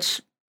movie,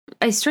 which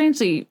I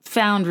strangely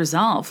found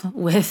resolve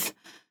with,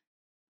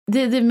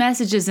 the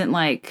message isn't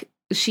like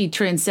she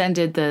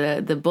transcended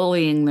the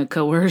bullying, the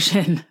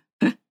coercion,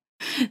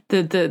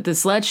 the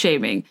slut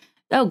shaming.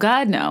 Oh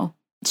God, no.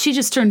 She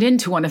just turned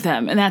into one of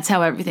them, and that's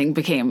how everything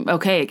became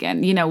okay again.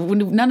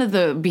 None of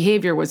the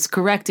behavior was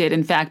corrected.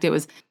 In fact, it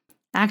was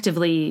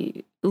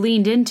actively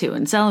leaned into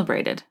and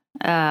celebrated,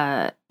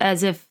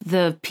 as if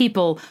the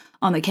people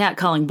on the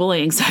catcalling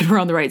bullying side were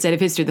on the right side of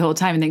history the whole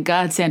time. And then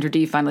God, Sandra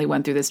Dee finally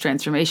went through this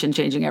transformation,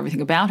 changing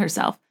everything about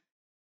herself.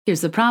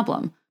 Here's the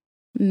problem.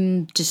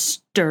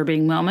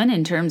 Disturbing moment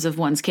in terms of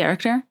one's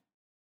character.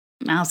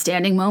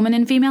 Outstanding moment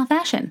in female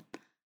fashion.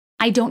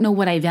 I don't know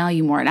what I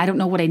value more, and I don't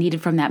know what I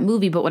needed from that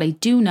movie, but what I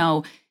do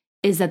know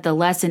is that the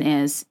lesson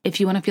is, if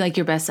you want to feel like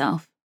your best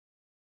self,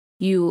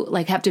 you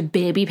have to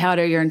baby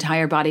powder your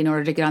entire body in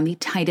order to get on the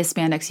tightest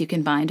spandex you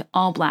can find,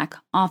 all black,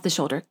 off the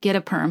shoulder, get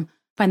a perm,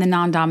 find the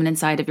non-dominant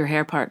side of your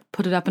hair part,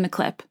 put it up in a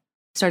clip,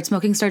 start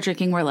smoking, start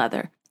drinking, wear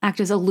leather, act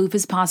as aloof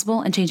as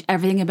possible and change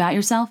everything about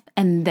yourself,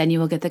 and then you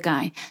will get the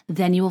guy.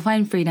 Then you will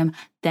find freedom.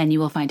 Then you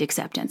will find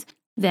acceptance.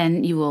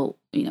 then you will,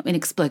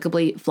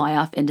 inexplicably fly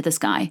off into the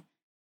sky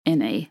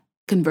in a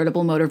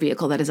convertible motor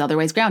vehicle that is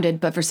otherwise grounded.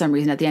 But for some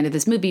reason, at the end of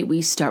this movie,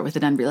 we start with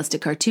an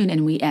unrealistic cartoon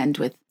and we end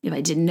with, if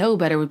I didn't know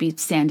better, would be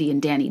Sandy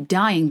and Danny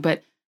dying.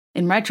 But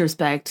in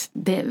retrospect,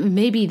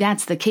 maybe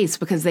that's the case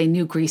because they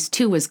knew Grease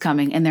 2 was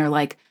coming and they're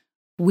like,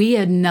 we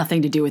had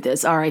nothing to do with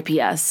this,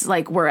 RIPS,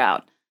 like, we're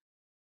out.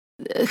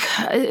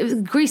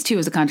 Grease 2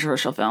 is a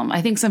controversial film.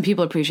 I think some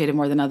people appreciate it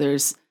more than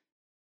others.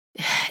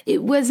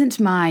 It wasn't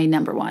my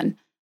number one.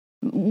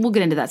 We'll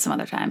get into that some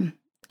other time.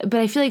 But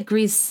I feel like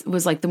Grease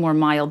was like the more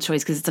mild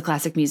choice because it's a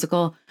classic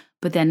musical.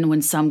 But then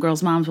when some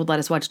girls' moms would let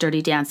us watch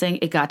Dirty Dancing,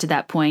 it got to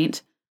that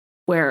point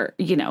where,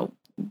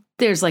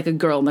 there's like a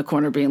girl in the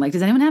corner being like,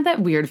 does anyone have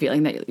that weird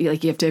feeling that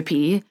like you have to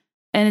pee?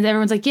 And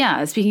everyone's like,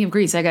 yeah, speaking of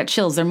Grease, I got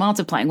chills. They're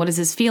multiplying. What is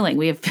this feeling?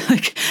 We have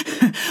like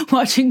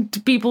watching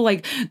people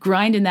like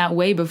grind in that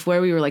way before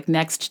we were like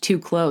next too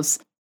close,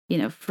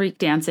 freak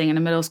dancing in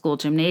a middle school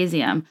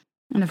gymnasium.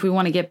 And if we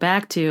want to get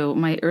back to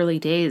my early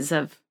days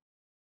of,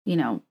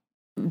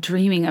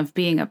 dreaming of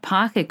being a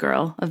pocket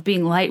girl, of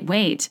being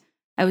lightweight,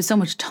 I was so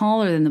much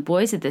taller than the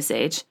boys at this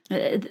age.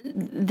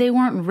 They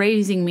weren't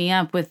raising me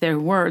up with their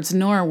words,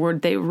 nor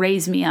would they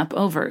raise me up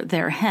over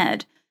their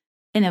head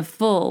in a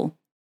full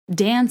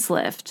dance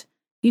lift.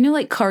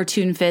 Like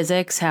cartoon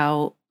physics,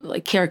 how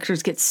like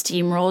characters get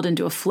steamrolled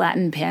into a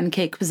flattened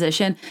pancake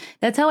position.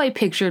 That's how I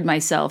pictured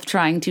myself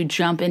trying to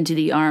jump into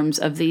the arms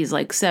of these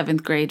like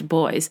 7th grade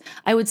boys.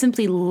 I would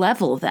simply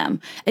level them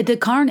at the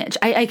carnage.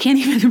 I can't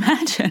even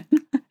imagine.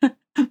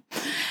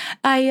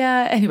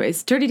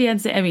 Anyways, Dirty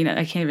Dancing. I mean,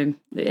 I can't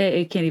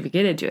even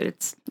get into it.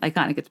 It's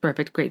iconic. It's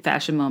perfect. Great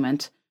fashion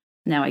moment.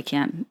 Now I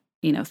can't,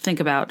 think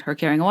about her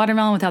carrying a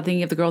watermelon without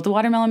thinking of the girl with the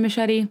watermelon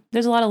machete.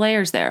 There's a lot of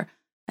layers there.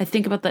 I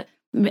think about I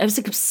was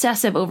like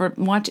obsessive over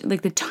watching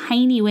like the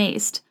tiny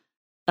waist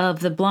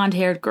of the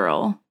blonde-haired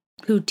girl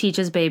who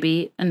teaches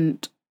Baby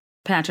and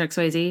Patrick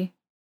Swayze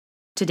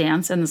to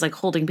dance and is like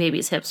holding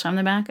Baby's hips from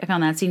the back. I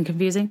found that scene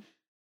confusing.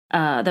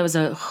 That was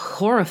a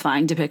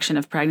horrifying depiction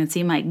of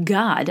pregnancy. My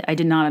God, I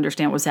did not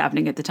understand what was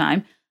happening at the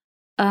time.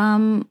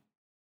 I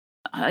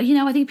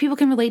think people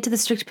can relate to the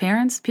strict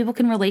parents. People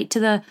can relate to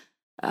the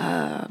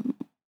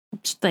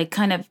like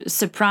kind of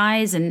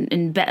surprise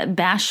and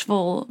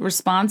bashful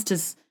response to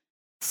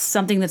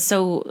something that's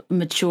so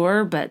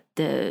mature, but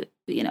the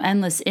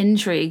endless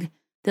intrigue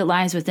that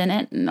lies within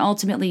it, and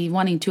ultimately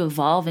wanting to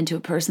evolve into a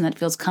person that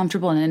feels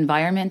comfortable in an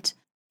environment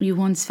you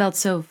once felt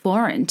so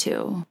foreign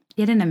to.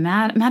 Yet in a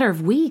matter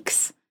of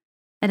weeks,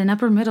 at an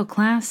upper middle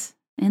class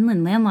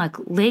inland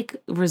landlocked lake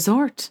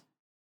resort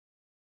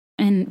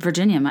in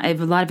Virginia. A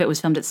lot of it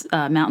was filmed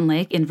at Mountain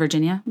Lake in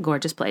Virginia,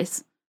 gorgeous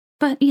place,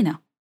 but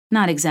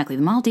not exactly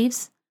the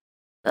Maldives.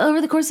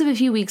 Over the course of a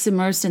few weeks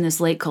immersed in this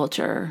lake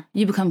culture,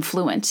 you become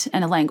fluent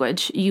in a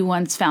language you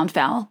once found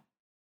foul.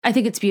 I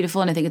think it's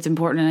beautiful and I think it's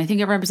important, and I think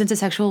it represents a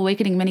sexual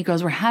awakening many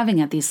girls were having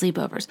at these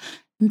sleepovers.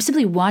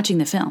 Simply watching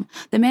the film,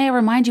 that, may I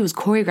remind you, was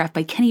choreographed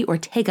by Kenny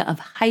Ortega of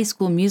High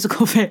School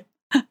Musical fame,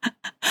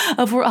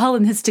 of We're All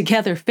in This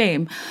Together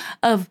fame,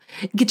 of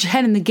Get Your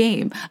Head in the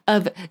Game,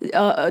 of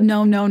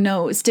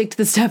no, stick to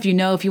the stuff you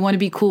know. If you want to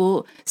be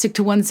cool, stick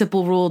to one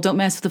simple rule, don't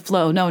mess with the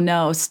flow.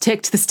 No,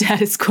 stick to the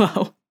status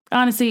quo.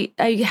 Honestly,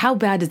 how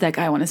bad does that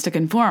guy want us to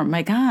conform?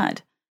 My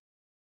God.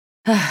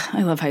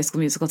 I love High School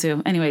Musical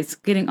too. Anyways,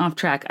 getting off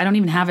track. I don't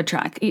even have a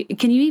track.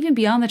 Can you even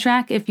be on the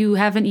track if you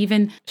haven't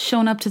even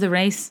shown up to the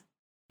race?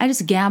 I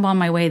just gab on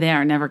my way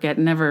there and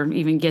never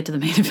even get to the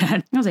main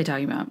event. What was I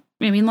talking about?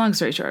 I mean, long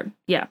story short,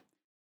 yeah.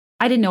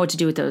 I didn't know what to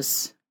do with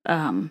those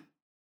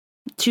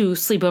two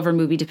sleepover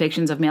movie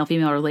depictions of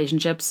male-female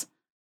relationships.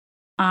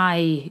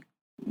 I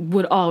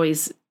would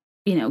always,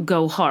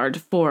 go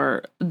hard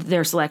for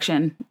their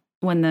selection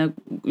when the,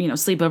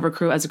 sleepover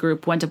crew as a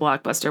group went to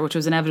Blockbuster, which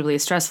was inevitably a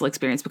stressful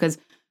experience because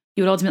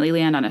you would ultimately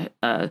land on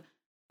a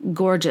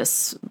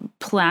gorgeous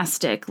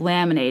plastic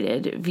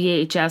laminated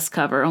VHS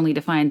cover only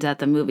to find that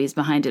the movies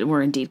behind it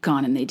were indeed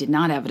gone and they did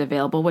not have it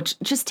available, which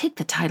just take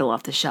the title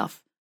off the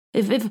shelf.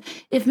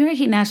 If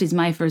Mary-Kate and Ashley's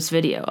my first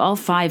video, all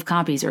 5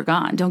 copies are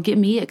gone. Don't get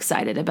me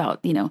excited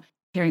about,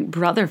 hearing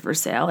Brother for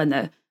Sale and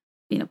the,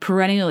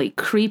 perennially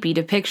creepy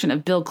depiction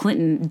of Bill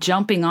Clinton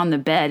jumping on the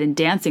bed and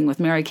dancing with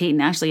Mary-Kate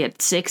and Ashley at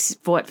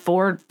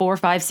 4,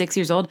 5, 6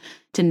 years old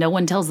to No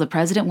One Tells the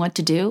President What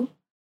to Do.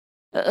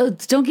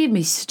 Don't get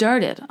me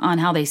started on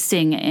how they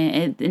sing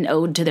an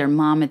ode to their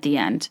mom at the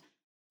end.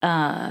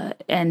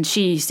 And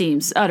she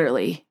seems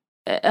utterly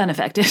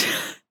unaffected.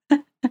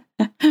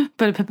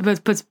 But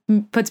it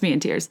puts me in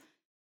tears.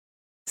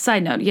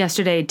 Side note,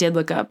 yesterday I did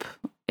look up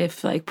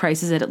if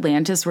prices at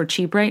Atlantis were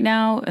cheap right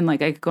now and I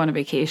could go on a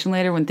vacation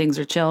later when things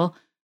are chill,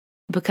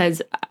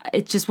 because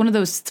it's just one of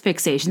those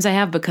fixations I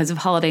have because of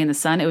Holiday in the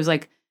Sun. It was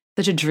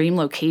such a dream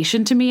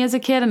location to me as a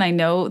kid, and I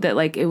know that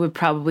it would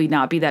probably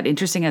not be that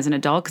interesting as an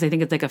adult because I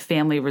think it's a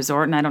family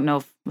resort, and I don't know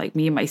if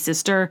me and my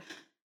sister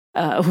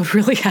would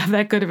really have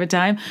that good of a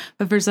time.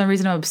 But for some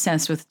reason, I'm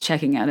obsessed with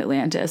checking out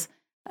Atlantis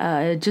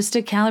just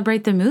to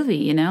calibrate the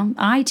movie.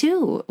 I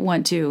too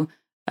want to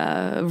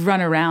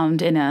run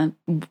around in a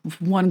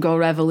One Girl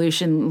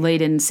Revolution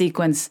laden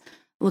sequence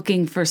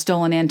looking for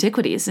stolen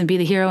antiquities and be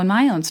the hero in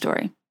my own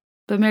story.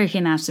 But Mary-Kate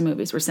and Ashley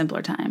movies were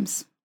simpler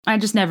times. I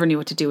just never knew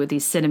what to do with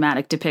these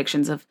cinematic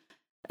depictions of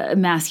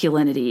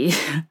masculinity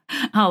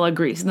a la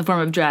Grease in the form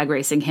of drag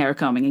racing, hair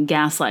combing, and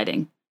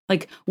gaslighting.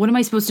 Like, what am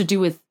I supposed to do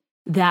with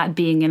that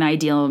being an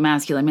ideal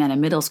masculine man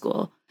in middle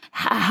school?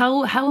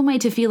 How am I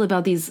to feel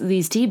about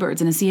these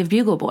T-birds in a sea of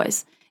bugle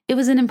boys? It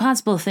was an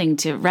impossible thing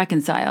to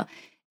reconcile.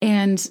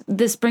 And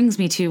this brings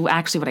me to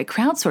actually what I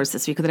crowdsourced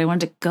this week that I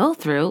wanted to go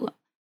through.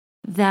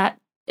 That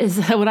is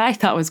what I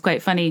thought was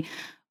quite funny,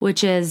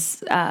 which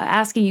is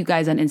asking you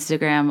guys on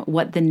Instagram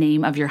what the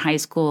name of your high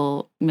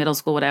school, middle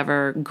school,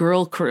 whatever,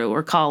 girl crew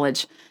or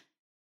college,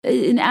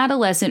 an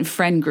adolescent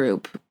friend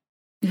group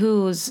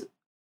whose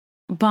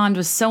bond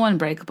was so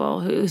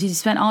unbreakable, who you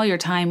spent all your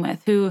time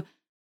with, who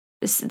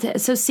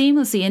so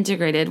seamlessly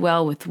integrated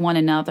well with one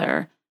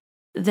another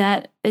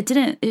that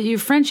your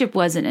friendship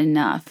wasn't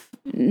enough.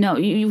 No,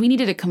 we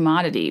needed a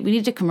commodity. We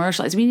needed to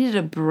commercialize. We needed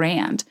a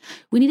brand.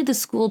 We needed the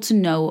school to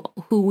know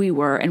who we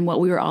were and what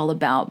we were all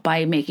about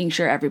by making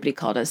sure everybody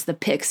called us the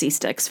Pixie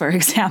Sticks, for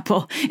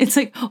example. It's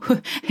like,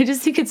 I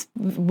just think it's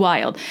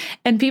wild.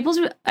 And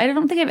I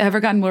don't think I've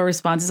ever gotten more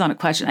responses on a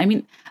question. I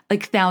mean,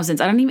 like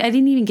thousands. I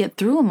didn't even get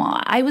through them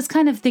all. I was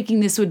kind of thinking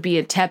this would be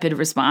a tepid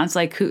response.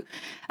 I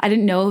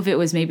didn't know if it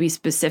was maybe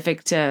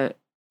specific to,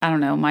 I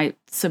don't know, my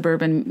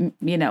suburban,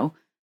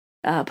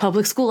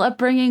 public school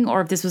upbringing,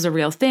 or if this was a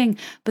real thing.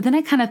 But then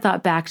I kind of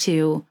thought back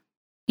to,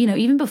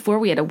 even before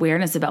we had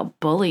awareness about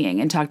bullying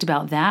and talked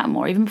about that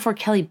more, even before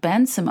Kelly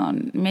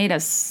Bensimon made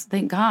us,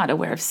 thank God,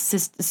 aware of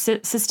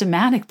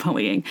systematic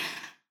bullying,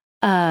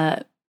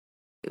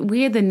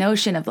 we had the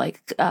notion of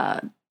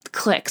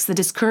cliques, the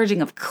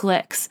discouraging of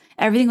cliques.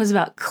 Everything was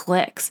about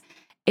cliques.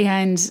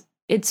 And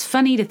it's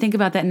funny to think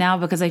about that now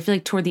because I feel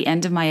like toward the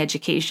end of my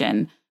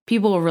education,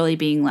 people were really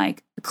being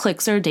like,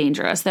 cliques are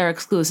dangerous. They're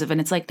exclusive. And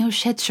it's like, no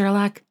shit,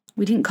 Sherlock.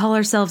 We didn't call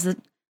ourselves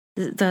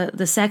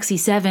the sexy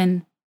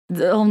seven.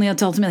 Only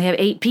to ultimately have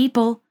 8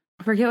 people.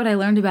 I forget what I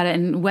learned about it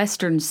in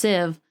Western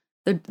Civ.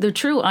 The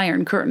true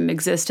Iron Curtain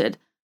existed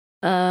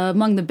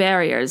among the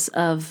barriers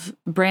of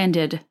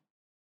branded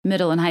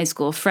middle and high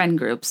school friend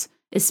groups,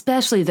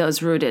 especially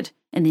those rooted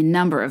in the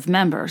number of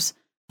members,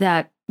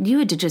 that you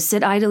had to just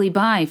sit idly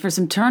by for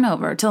some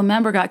turnover till a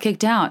member got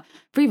kicked out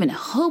for even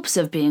hopes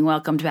of being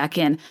welcomed back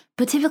in,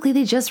 but typically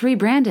they just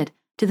rebranded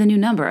to the new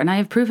number, and I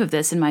have proof of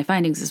this in my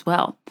findings as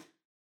well.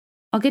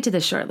 I'll get to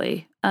this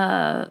shortly.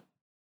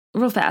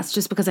 Real fast,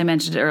 just because I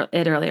mentioned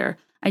it earlier,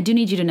 I do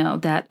need you to know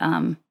that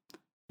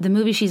the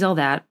movie She's All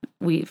That,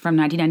 from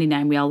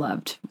 1999, we all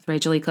loved, with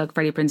Rachel Lee Cook,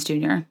 Freddie Prinze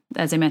Jr.,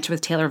 as I mentioned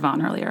with Taylor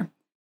Vaughn earlier.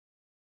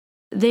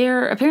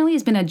 There apparently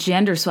has been a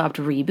gender-swapped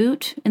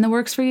reboot in the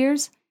works for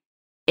years.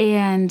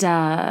 And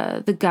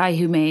the guy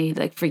who made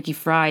like Freaky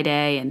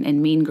Friday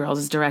and Mean Girls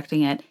is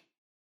directing it.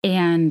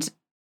 And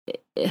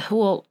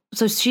so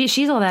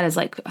She's All That is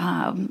like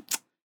kind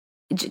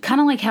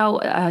of like how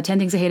 10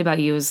 Things I Hate About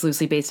You is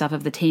loosely based off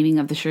of The Taming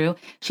of the Shrew.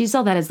 She's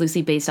All That is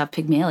loosely based off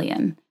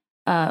Pygmalion.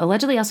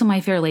 Allegedly also My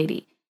Fair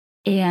Lady.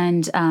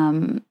 And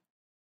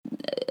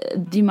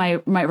you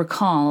might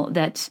recall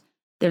that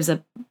there's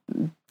a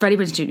Freddie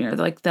Prinze Jr.,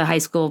 like the high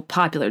school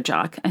popular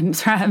jock.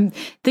 I'm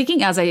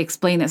thinking as I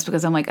explain this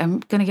because I'm like, I'm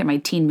going to get my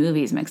teen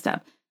movies mixed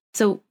up.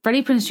 So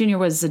Freddie Prinze Jr.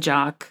 was a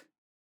jock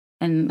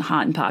and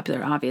hot and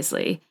popular,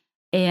 obviously.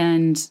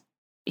 And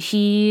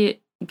he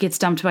gets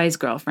dumped by his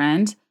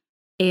girlfriend.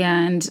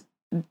 And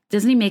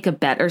doesn't he make a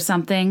bet or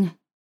something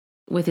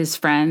with his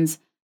friends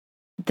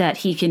that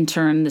he can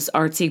turn this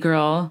artsy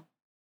girl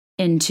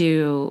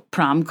into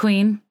prom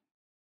queen?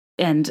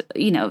 And,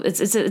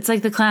 it's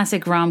like the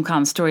classic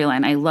rom-com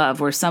storyline I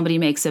love, where somebody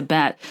makes a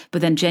bet, but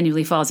then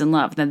genuinely falls in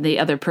love. Then the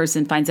other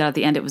person finds out at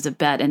the end it was a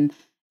bet. And,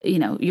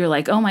 you're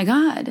like, oh, my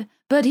God,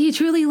 but he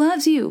truly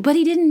loves you. But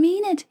he didn't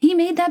mean it. He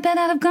made that bet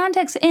out of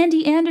context.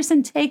 Andy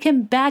Anderson, take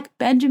him back.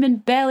 Benjamin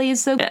Bailey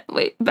is so...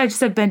 Wait, I just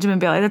said Benjamin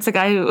Bailey. That's the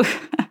guy who...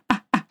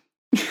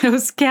 It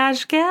was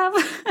Cash Cab.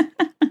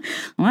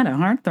 What a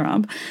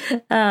heartthrob.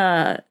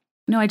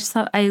 No, I just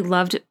thought I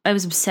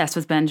was obsessed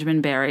with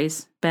Benjamin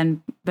Barry's,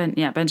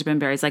 Benjamin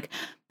Barry's like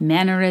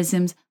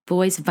mannerisms,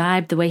 voice,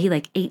 vibe, the way he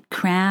like ate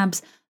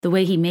crabs, the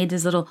way he made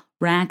this little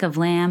rack of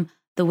lamb,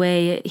 the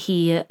way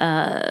he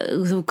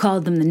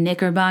called them the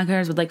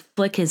Knickerbockers, would like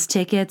flick his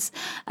tickets,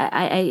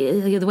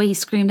 the way he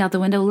screamed out the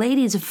window,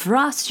 ladies,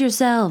 frost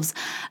yourselves.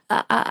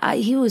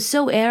 He was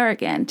so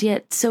arrogant,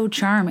 yet so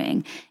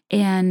charming.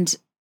 And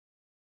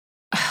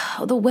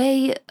the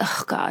way,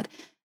 oh God,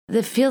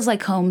 it feels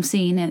like home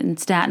scene in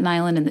Staten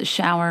Island in the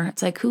shower.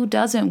 It's like, who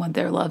doesn't want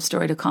their love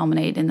story to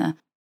culminate in the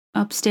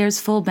upstairs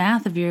full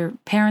bath of your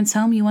parents'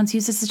 home you once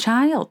used as a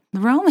child? The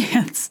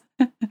romance.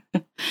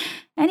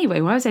 Anyway,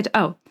 what was I?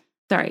 Oh,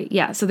 sorry.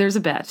 Yeah, so there's a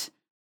bet.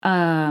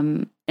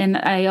 And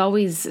I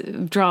always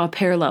draw a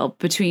parallel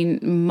between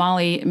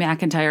Molly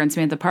McIntyre and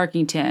Samantha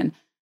Parkington,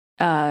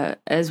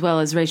 as well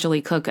as Rachel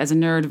Lee Cook as a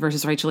nerd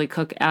versus Rachel Lee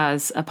Cook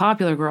as a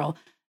popular girl.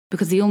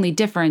 because the only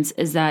difference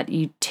is that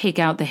you take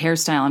out the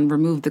hairstyle and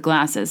remove the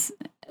glasses.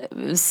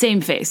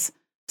 Same face,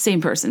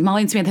 same person.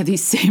 Molly and Samantha have the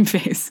same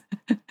face.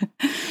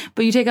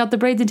 But you take out the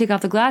braids and take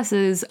off the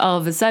glasses, all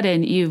of a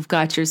sudden you've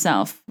got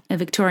yourself a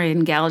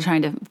Victorian gal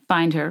trying to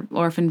find her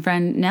orphan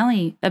friend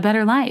Nellie a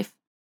better life.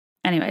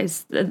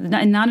 Anyways,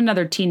 not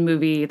another teen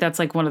movie. That's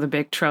like one of the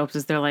big tropes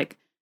is they're like,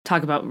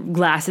 talk about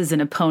glasses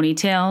and a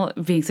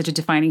ponytail being such a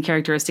defining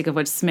characteristic of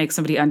what makes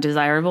somebody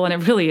undesirable. And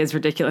it really is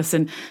ridiculous.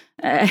 And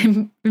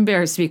I'm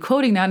embarrassed to be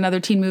quoting not another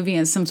teen movie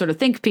as some sort of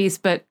think piece,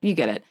 but you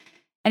get it.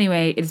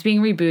 Anyway, it's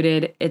being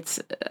rebooted. It's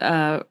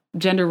a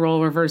gender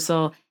role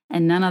reversal.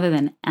 And none other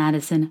than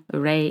Addison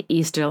Rae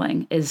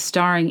Easterling is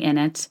starring in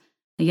it.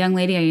 A young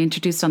lady I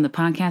introduced on the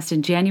podcast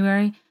in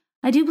January.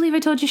 I do believe I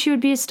told you she would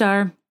be a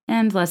star.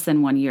 And less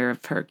than 1 year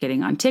of her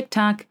getting on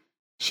TikTok,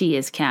 she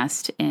is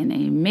cast in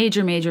a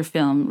major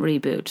film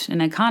reboot, an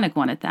iconic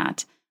one at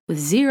that, with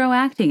zero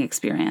acting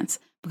experience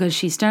because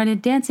she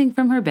started dancing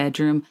from her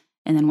bedroom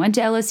and then went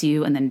to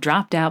LSU and then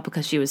dropped out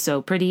because she was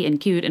so pretty and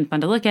cute and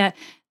fun to look at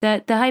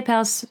that the Hype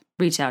House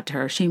reached out to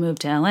her. She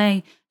moved to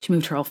LA. She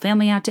moved her whole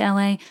family out to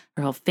LA.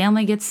 Her whole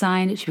family gets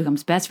signed. She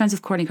becomes best friends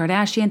with Kourtney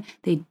Kardashian.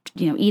 They,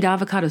 eat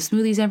avocado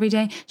smoothies every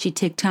day. She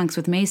TikToks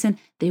with Mason.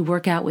 They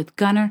work out with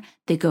Gunnar.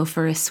 They go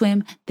for a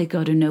swim. They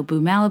go to Nobu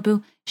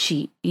Malibu.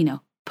 She,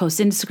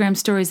 posts Instagram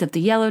stories of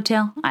the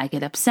yellowtail. I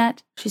get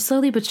upset. She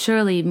slowly but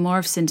surely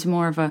morphs into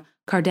more of a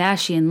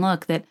Kardashian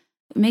look that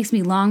makes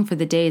me long for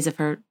the days of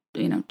her,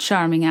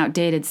 charming,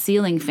 outdated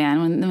ceiling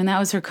fan when that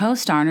was her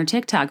co-star in her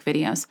TikTok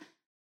videos.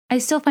 I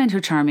still find her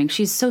charming.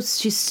 She's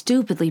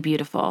stupidly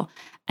beautiful,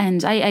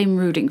 and I'm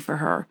rooting for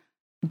her.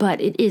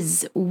 But it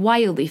is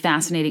wildly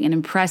fascinating and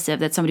impressive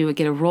that somebody would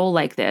get a role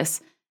like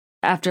this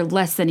after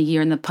less than a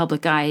year in the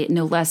public eye,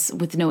 no less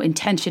with no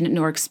intention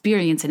nor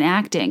experience in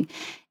acting.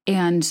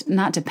 And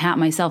not to pat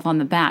myself on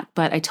the back,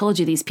 but I told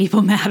you these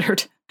people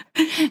mattered.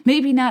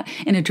 Maybe not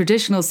in a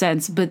traditional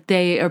sense, but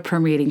they are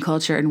permeating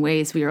culture in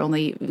ways we are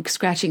only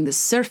scratching the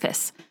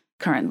surface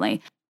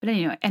currently. But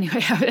anyway,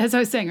 as I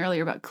was saying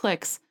earlier about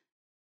clicks,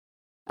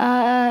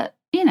 long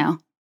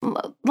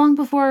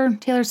before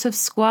Taylor Swift's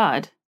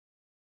Squad,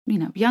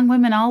 young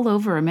women all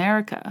over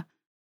America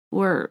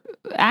were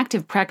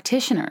active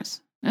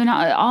practitioners, and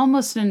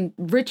almost in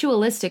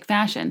ritualistic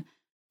fashion,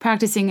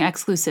 practicing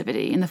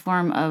exclusivity in the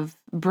form of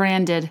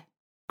branded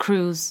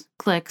crews,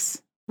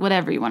 cliques,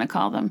 whatever you want to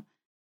call them.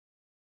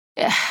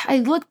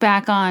 I look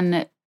back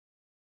on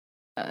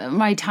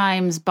my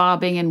times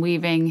bobbing and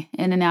weaving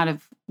in and out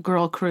of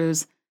girl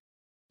crews,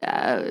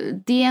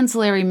 the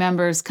ancillary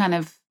members kind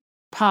of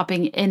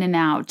popping in and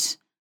out.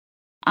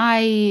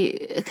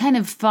 I kind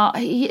of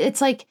it's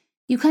like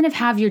you kind of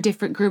have your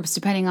different groups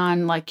depending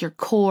on like your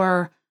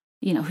core,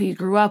 who you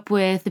grew up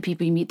with, the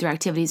people you meet through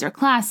activities or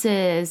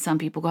classes. Some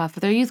people go out for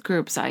their youth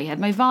groups. I had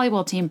my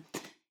volleyball team.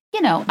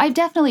 I've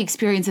definitely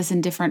experienced this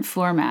in different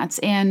formats,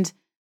 and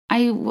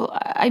I will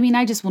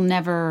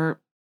never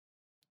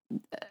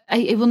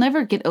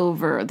get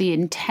over the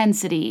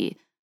intensity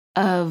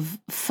of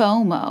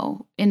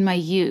FOMO in my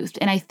youth.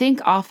 And I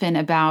think often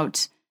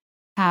about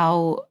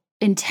how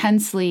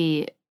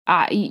intensely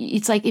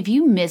it's like if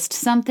you missed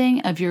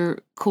something of your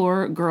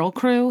core girl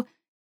crew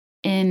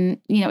in,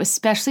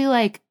 especially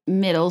like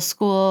middle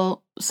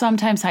school,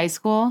 sometimes high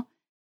school,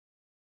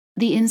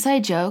 the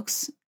inside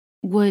jokes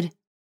would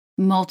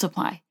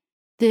multiply.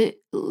 The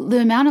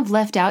amount of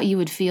left out you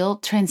would feel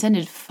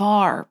transcended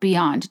far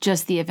beyond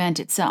just the event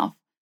itself.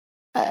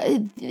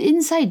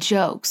 Inside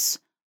jokes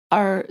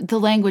are the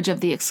language of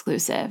the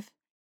exclusive.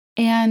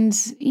 And,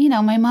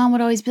 my mom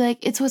would always be like,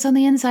 it's what's on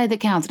the inside that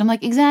counts. And I'm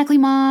like, exactly,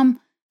 Mom.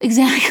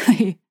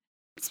 Exactly.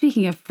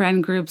 Speaking of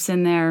friend groups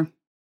and their,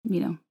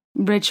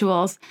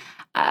 rituals,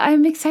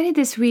 I'm excited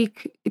this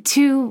week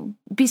to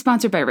be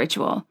sponsored by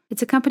Ritual.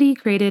 It's a company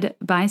created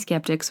by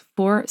skeptics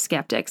for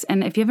skeptics.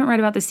 And if you haven't read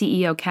about the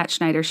CEO, Kat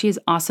Schneider, she is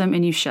awesome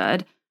and you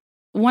should.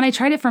 When I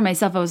tried it for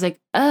myself, I was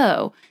like,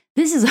 oh,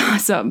 this is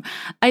awesome.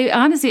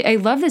 I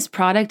love this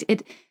product.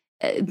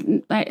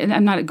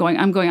 I'm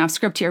going off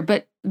script here,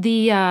 but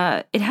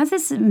it has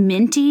this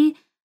minty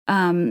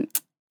kind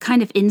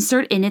of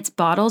insert in its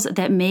bottles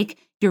that make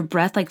your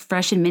breath like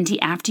fresh and minty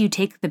after you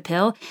take the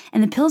pill.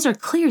 And the pills are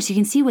clear so you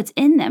can see what's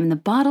in them. And the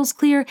bottle's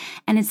clear.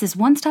 And it's this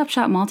one-stop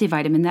shop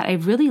multivitamin that I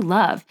really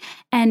love.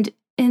 And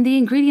the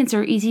ingredients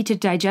are easy to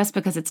digest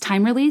because it's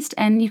time released.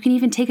 And you can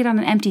even take it on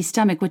an empty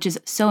stomach, which is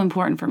so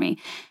important for me.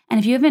 And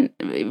if you haven't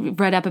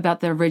read up about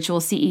the Ritual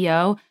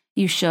CEO,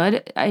 you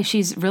should.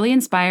 She's really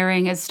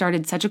inspiring, has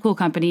started such a cool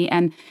company.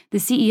 And the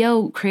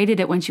CEO created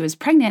it when she was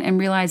pregnant and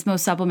realized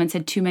most supplements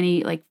had too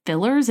many like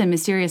fillers and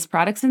mysterious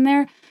products in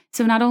there.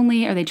 So not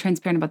only are they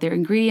transparent about their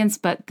ingredients,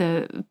 but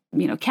the,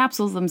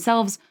 capsules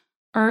themselves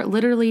are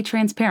literally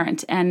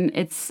transparent. And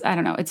it's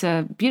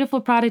a beautiful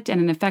product and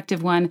an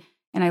effective one.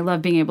 And I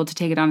love being able to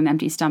take it on an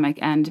empty stomach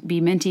and be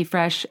minty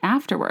fresh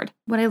afterward.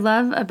 What I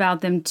love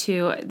about them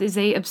too is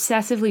they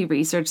obsessively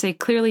research. They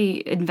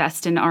clearly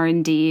invest in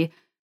R&D,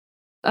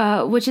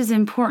 which is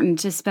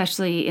important,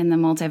 especially in the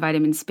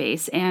multivitamin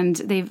space. And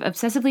they've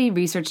obsessively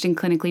researched and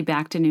clinically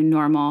backed a new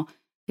normal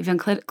They've done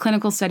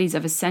clinical studies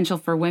of Essential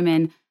for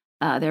Women,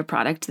 their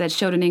product, that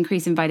showed an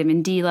increase in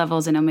vitamin D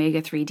levels and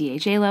omega-3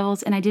 DHA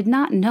levels. And I did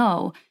not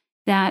know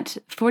that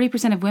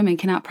 40% of women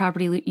cannot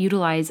properly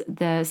utilize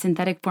the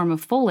synthetic form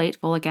of folate,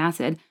 folic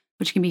acid,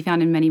 which can be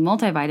found in many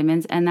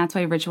multivitamins. And that's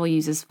why Ritual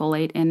uses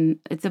folate in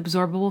its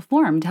absorbable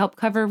form to help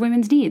cover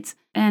women's needs.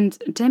 And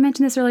did I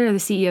mention this earlier? The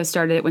CEO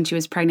started it when she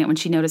was pregnant, when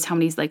she noticed how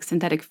many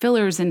synthetic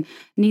fillers and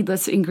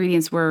needless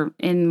ingredients were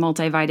in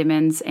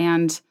multivitamins,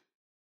 and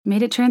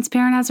made it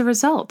transparent as a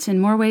result in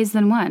more ways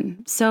than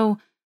one. So,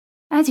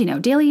 as you know,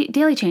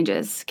 daily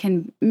changes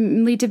can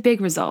lead to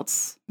big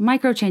results.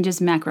 Micro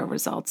changes, macro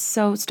results.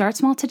 So start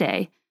small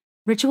today.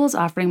 Ritual is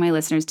offering my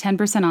listeners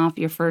 10% off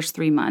your first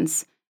 3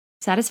 months.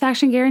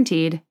 Satisfaction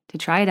guaranteed. To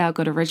try it out,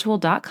 go to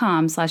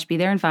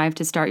ritual.com/BeThereIn5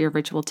 to start your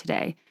Ritual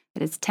today.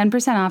 That is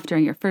 10% off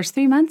during your first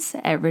 3 months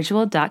at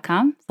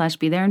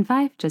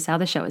ritual.com/BeThereIn5, just how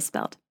the show is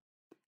spelled.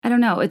 I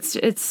don't know.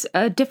 It's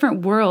a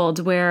different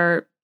world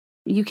where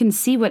you can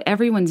see what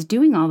everyone's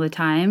doing all the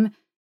time.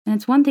 And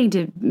it's one thing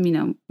to,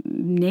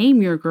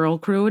 name your girl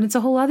crew, and it's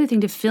a whole other thing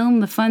to film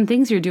the fun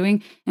things you're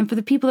doing, and for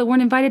the people that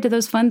weren't invited to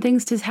those fun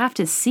things to have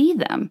to see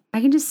them.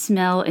 I can just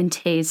smell and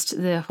taste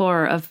the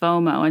horror of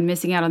FOMO and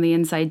missing out on the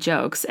inside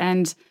jokes,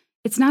 and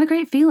it's not a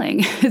great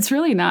feeling. It's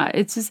really not.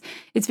 It's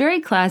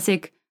very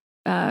classic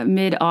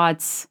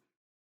mid-aughts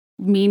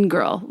Mean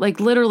Girl.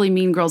 Literally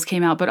Mean Girls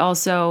came out, but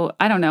also,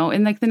 I don't know,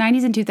 in the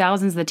 90s and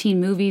 2000s, the teen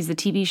movies, the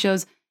TV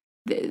shows,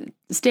 the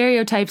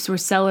stereotypes were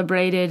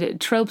celebrated,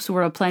 tropes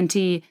were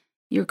aplenty,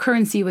 your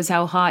currency was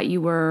how hot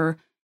you were,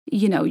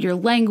 your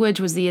language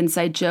was the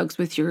inside jokes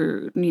with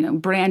your,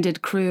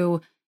 branded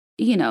crew,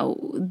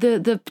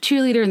 the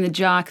cheerleader and the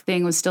jock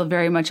thing was still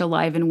very much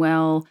alive and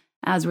well,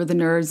 as were the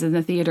nerds and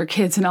the theater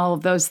kids and all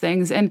of those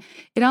things. And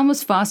it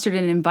almost fostered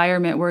an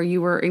environment where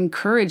you were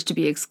encouraged to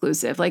be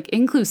exclusive.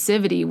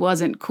 Inclusivity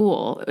wasn't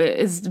cool,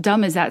 as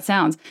dumb as that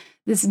sounds.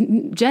 This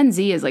Gen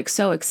Z is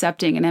so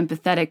accepting and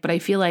empathetic, but I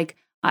feel like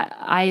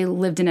I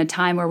lived in a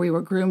time where we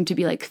were groomed to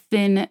be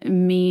thin,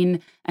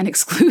 mean, and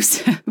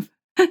exclusive.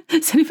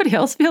 Does anybody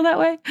else feel that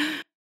way?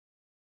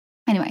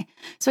 Anyway,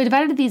 so I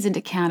divided these into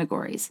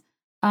categories.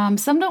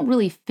 Some don't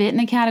really fit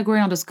in a category.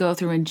 I'll just go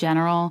through in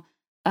general.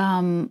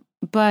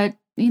 But,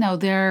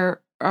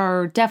 there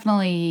are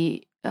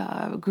definitely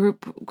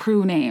group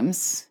crew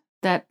names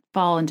that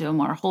fall into a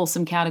more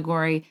wholesome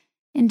category,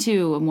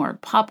 into a more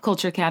pop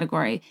culture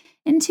category,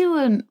 into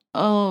an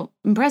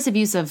impressive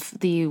use of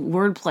the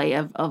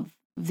wordplay of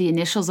the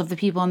initials of the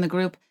people in the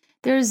group.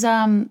 There's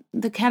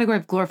the category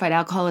of glorified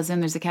alcoholism.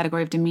 There's the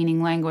category of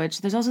demeaning language.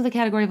 There's also the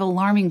category of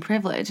alarming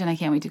privilege, and I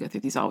can't wait to go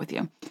through these all with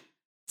you.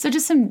 So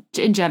just some,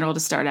 in general, to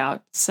start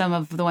out, some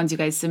of the ones you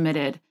guys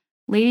submitted.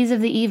 Ladies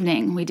of the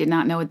evening. We did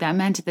not know what that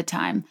meant at the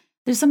time.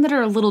 There's some that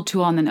are a little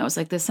too on the nose,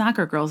 like the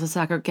soccer girls, the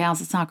soccer gals,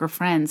 the soccer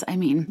friends. I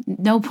mean,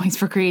 no points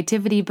for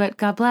creativity, but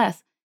God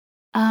bless.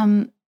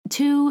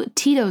 2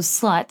 Tito's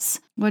sluts,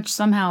 which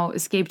somehow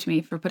escaped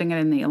me for putting it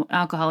in the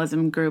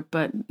alcoholism group,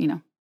 but,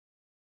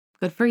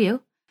 good for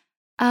you.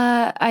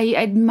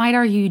 I might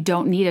argue you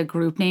don't need a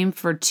group name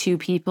for 2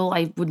 people.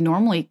 I would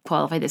normally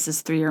qualify this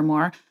as 3 or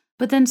more,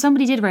 but then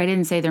somebody did write in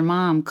and say their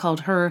mom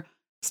called her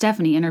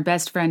Stephanie and her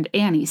best friend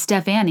Annie,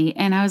 Steph Annie,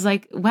 and I was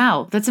like,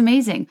 wow, that's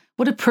amazing.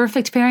 What a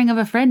perfect pairing of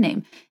a friend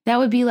name. That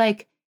would be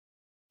like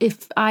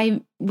if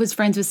I was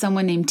friends with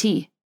someone named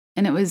T,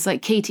 and it was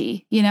like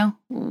KT,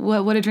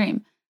 what a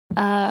dream.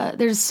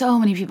 There's so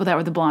many people that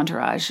were the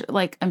Blonderage.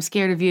 I'm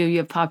scared of you. You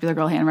have popular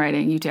girl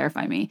handwriting. You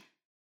terrify me.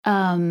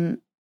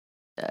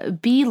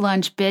 B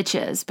lunch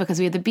bitches, because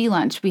we had the B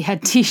lunch. We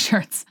had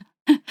t-shirts.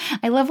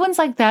 I love ones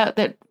like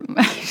that.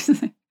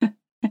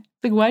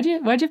 Why'd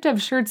you have to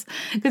have shirts?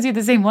 Because you had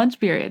the same lunch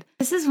period.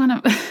 This is one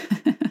of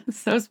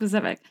so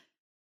specific.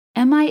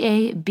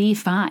 MIA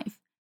B5,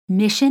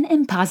 Mission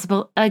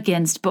Impossible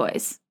Against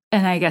Boys.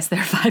 And I guess there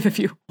are 5 of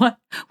you. What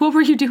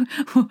were you doing?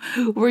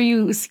 Were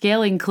you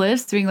scaling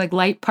cliffs, doing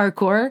light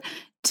parkour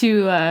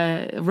to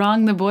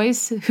wrong the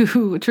boys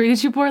who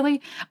treated you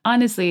poorly?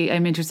 Honestly,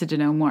 I'm interested to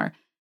know more.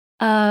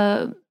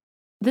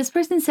 This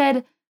person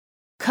said,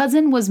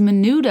 cousin was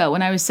Menudo,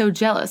 and I was so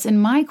jealous.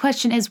 And my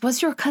question is,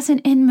 was your cousin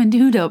in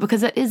Menudo?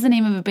 Because that is the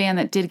name of a band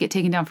that did get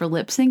taken down for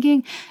lip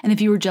syncing. And if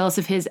you were jealous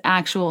of his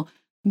actual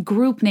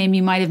group name,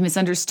 you might have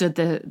misunderstood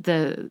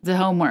the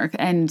homework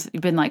and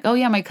been like, oh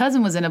yeah, my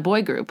cousin was in a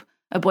boy group,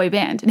 a boy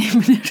band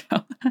named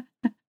Menudo.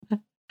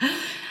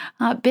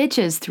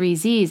 Bitches, 3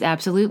 Z's,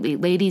 absolutely.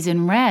 Ladies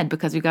in red,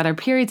 because we got our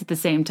periods at the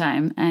same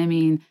time. I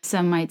mean,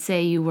 some might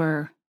say you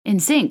were in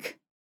sync.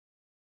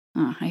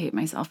 Oh, I hate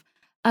myself.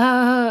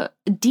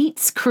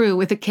 Deets crew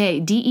with a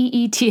K,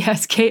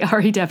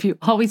 DEETSKREW,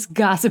 always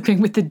gossiping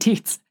with the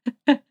Deets.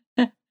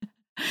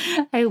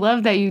 I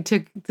love that you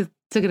took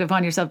it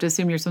upon yourself to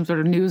assume you're some sort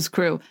of news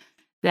crew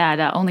that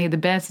only the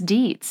best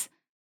Deets.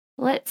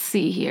 Let's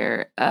see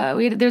here.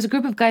 There's a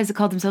group of guys that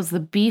called themselves the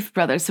Beef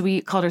Brothers, so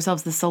we called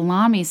ourselves the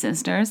Salami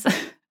Sisters.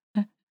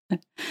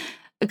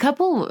 a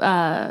couple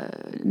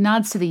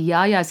nods to the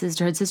Yaya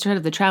sisterhood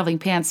of the traveling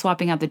pants,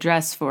 swapping out the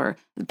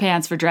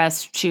pants for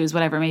dress, shoes,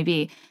 whatever it may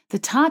be. The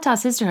Tata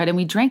sisterhood, and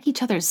we drank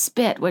each other's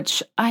spit,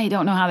 which I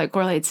don't know how that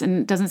correlates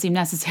and doesn't seem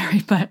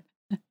necessary, but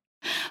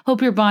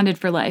hope you're bonded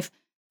for life.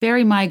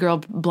 Very my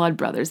girl blood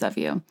brothers of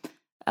you.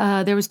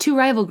 There was 2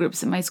 rival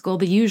groups in my school,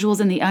 the usuals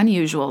and the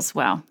unusuals.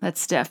 Wow, that's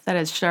stiff. That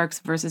is Sharks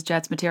versus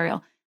Jets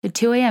material. The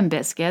 2 a.m.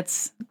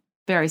 biscuits,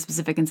 very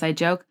specific inside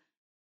joke.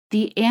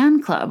 The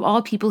Ann Club,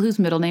 all people whose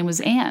middle name was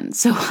Ann.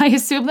 So I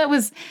assume that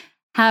was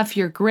half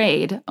your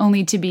grade,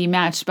 only to be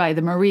matched by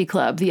the Marie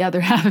Club, the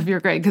other half of your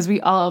grade, because we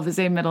all have the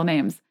same middle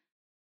names.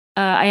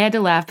 I had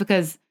to laugh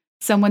because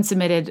someone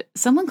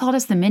called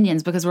us the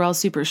Minions because we're all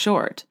super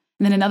short.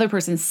 And then another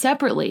person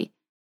separately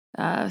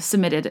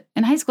submitted,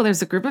 in high school,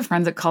 there's a group of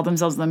friends that called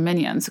themselves the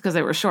Minions because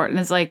they were short. And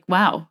it's like,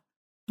 wow,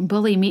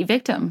 bully, meet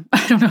victim.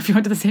 I don't know if you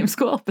went to the same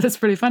school, but it's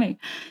pretty funny.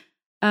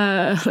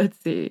 Let's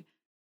see.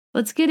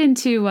 Let's get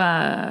into,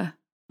 what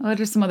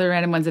are some other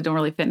random ones that don't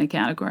really fit in a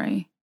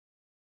category?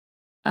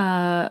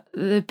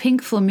 The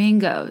Pink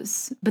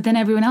Flamingos. But then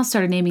everyone else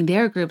started naming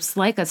their groups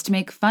like us to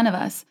make fun of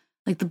us,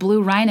 like the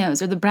Blue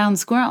Rhinos or the Brown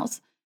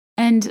Squirrels.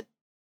 And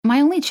my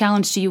only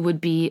challenge to you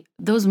would be,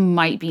 those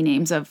might be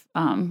names of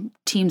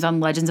teams on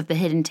Legends of the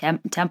Hidden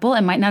Temple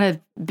and might not have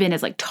been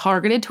as like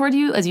targeted toward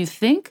you as you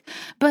think,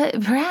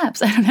 but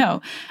perhaps, I don't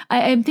know.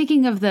 I'm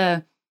thinking of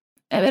I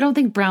don't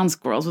think Brown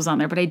Squirrels was on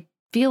there, but I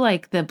feel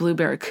like the Blue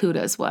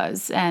Barracudas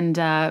was, and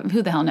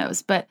who the hell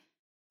knows. But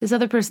this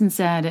other person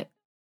said,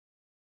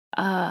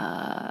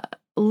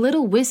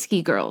 Little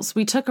Whiskey Girls.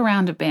 We took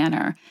around a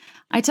banner.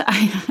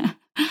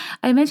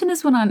 I mentioned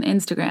this one on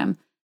Instagram.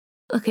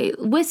 Okay,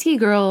 Whiskey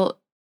Girl,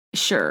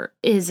 sure,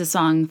 is a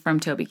song from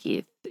Toby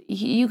Keith.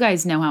 You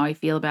guys know how I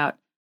feel about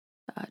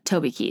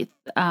Toby Keith.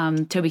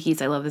 Toby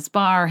Keith's I Love This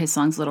Bar, his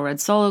songs Little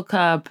Red Solo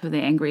Cup, The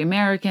Angry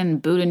American,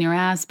 Boot in Your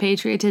Ass,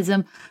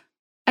 Patriotism.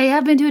 I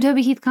have been to a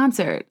Toby Keith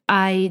concert.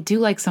 I do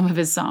like some of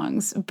his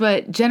songs,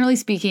 but generally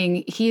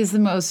speaking, he is the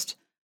most,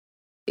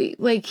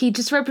 like, he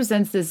just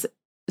represents this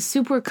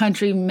super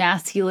country,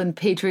 masculine,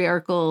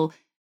 patriarchal,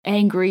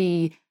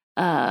 angry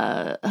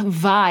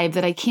vibe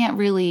that I can't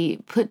really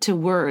put to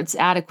words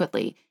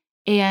adequately.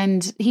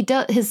 And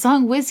his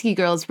song Whiskey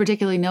Girl is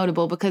particularly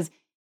notable because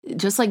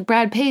just like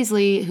Brad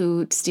Paisley,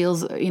 who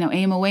steals,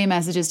 aim away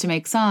messages to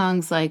make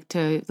songs, like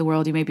to the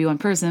world you may be one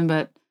person,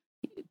 but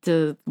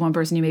to one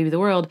person you may be the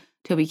world,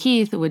 Toby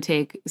Keith would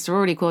take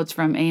sorority quotes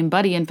from AIM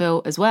Buddy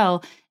Info as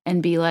well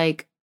and be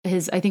like,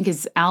 I think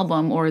his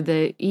album or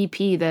the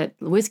EP that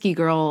Whiskey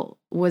Girl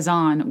was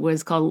on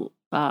was called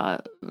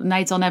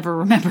Nights I'll Never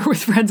Remember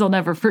with Friends I'll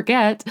Never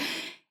Forget.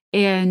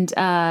 And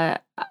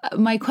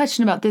my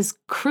question about this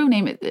crew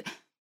name,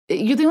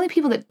 you're the only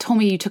people that told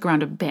me you took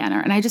around a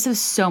banner. And I just have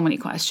so many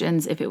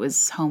questions. If it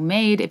was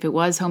homemade and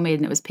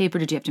it was paper,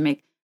 did you have to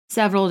make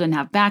several, didn't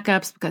have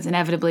backups? Because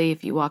inevitably,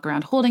 if you walk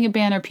around holding a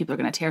banner, people are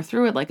going to tear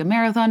through it like a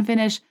marathon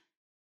finish.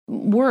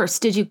 Worse,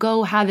 did you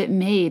go have it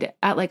made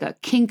at like a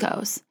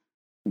Kinko's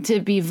to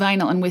be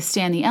vinyl and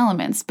withstand the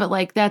elements? But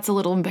like, that's a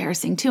little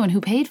embarrassing too. And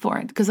who paid for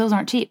it? Because those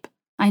aren't cheap.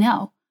 I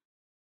know.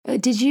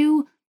 Did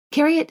you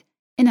carry it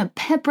in a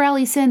pep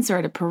rally sense or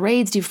at a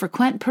parades? Do you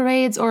frequent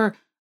parades? Or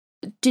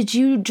did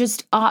you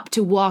just opt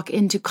to walk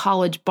into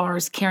college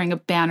bars carrying a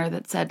banner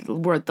that said,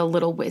 we're the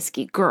Little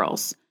Whiskey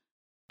Girls?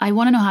 I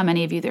want to know how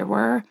many of you there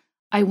were.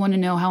 I want to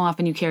know how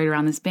often you carried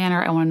around this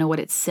banner. I want to know what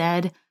it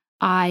said.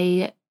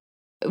 I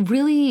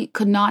really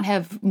could not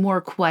have more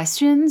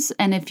questions.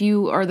 And if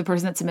you are the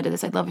person that submitted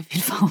this, I'd love if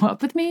you'd follow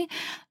up with me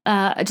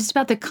just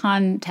about the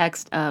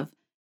context of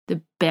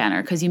the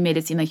banner, because you made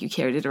it seem like you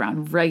carried it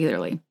around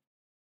regularly.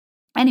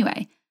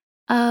 Anyway,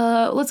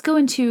 let's go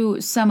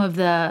into some of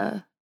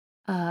the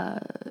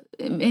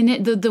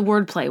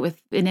wordplay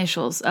with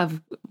initials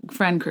of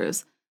friend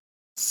crews.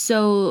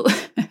 So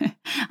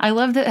I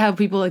love how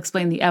people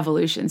explain the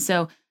evolution.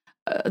 So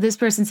this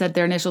person said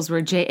their initials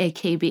were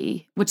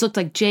JAKB, which looked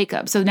like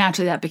Jacob. So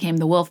naturally that became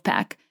the Wolf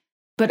Pack.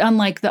 But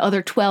unlike the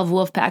other 12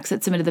 wolf packs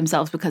that submitted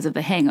themselves because of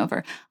the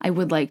hangover, I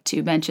would like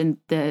to mention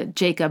the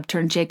Jacob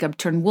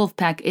turned wolf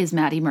pack is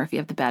Maddie Murphy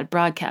of the Bad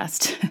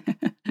Broadcast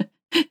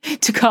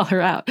to call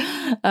her out.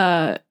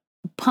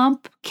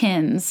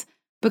 Pumpkins,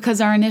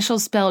 because our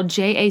initials spelled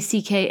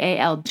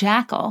JACKAL,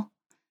 Jackal.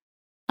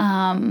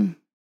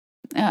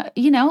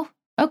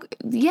 Okay,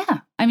 yeah.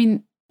 I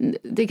mean,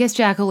 I guess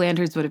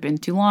jack-o'-lanterns would have been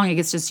too long. I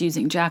guess just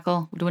using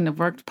jackal wouldn't have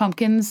worked.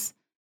 Pumpkins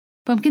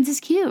is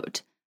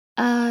cute.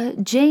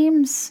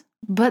 James,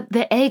 but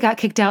the A got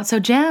kicked out, so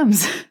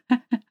Gems.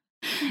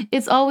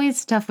 It's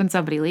always tough when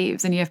somebody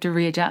leaves and you have to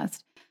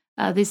readjust.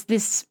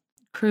 This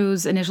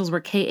crew's initials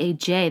were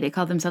KAJ. They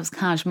called themselves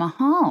Kaj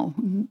Mahal.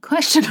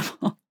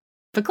 Questionable,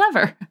 but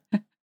clever.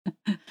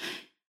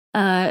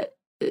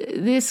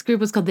 This group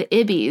was called the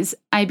Ibbies.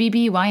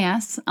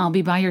 IBBYS. I'll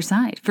be by your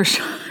side for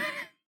sure.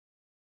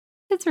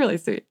 It's really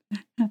sweet.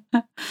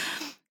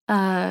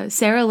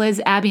 Sarah,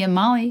 Liz, Abby, and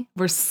Molly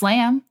were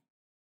Slam.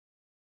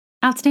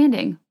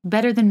 Outstanding.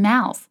 Better than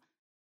Mal's.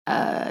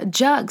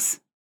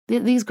 Jugs.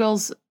 These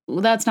girls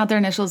that's not their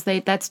initials.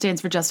 That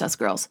stands for Just Us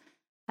Girls.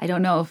 I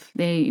don't know if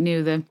they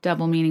knew the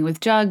double meaning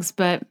with jugs,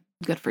 but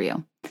good for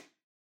you.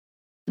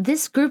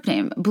 This group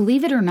name,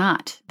 believe it or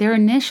not, their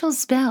initials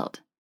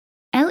spelled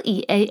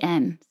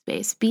Lean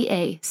space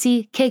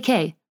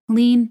BACKK,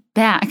 lean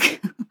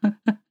back,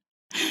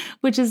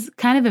 which is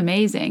kind of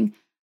amazing.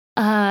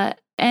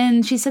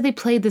 And she said they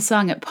played the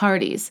song at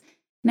parties.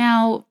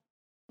 Now,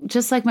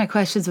 just like my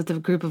questions with the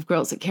group of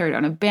girls that carried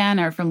on a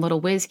banner from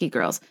Little Whiskey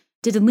Girls,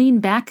 did Lean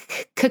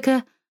Back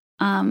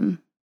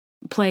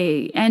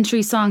play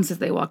entry songs as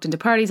they walked into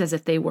parties as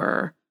if they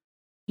were,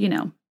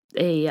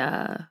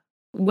 a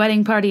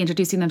wedding party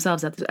introducing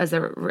themselves at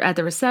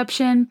the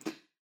reception?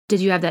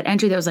 Did you have that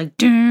entry that was like,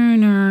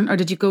 or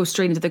did you go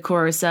straight into the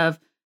chorus of,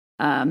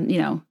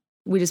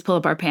 we just pull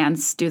up our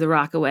pants, do the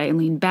rock away, and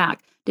lean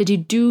back? Did you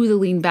do the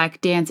lean back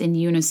dance in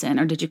unison,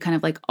 or did you kind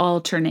of like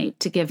alternate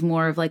to give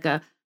more of like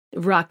a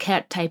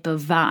rockette type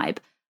of vibe?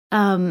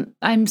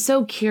 I'm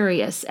so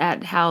curious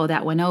at how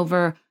that went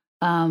over.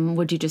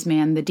 Would you just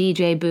man the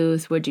DJ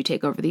booth? Would you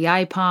take over the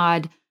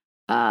iPod?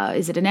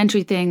 Is it an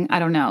entry thing? I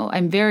don't know.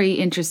 I'm very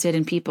interested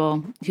in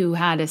people who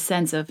had a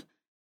sense of,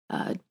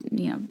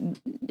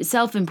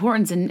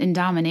 self-importance and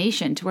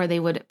domination to where they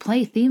would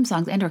play theme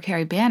songs and or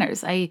carry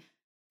banners. I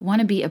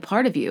want to be a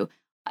part of you.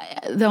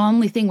 The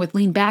only thing with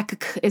lean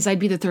back is I'd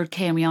be the third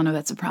K, and we all know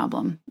that's a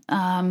problem.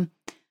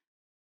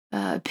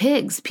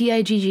 Pigs,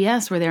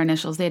 Piggs, were their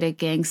initials. They had a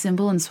gang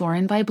symbol and swore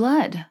in by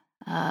blood.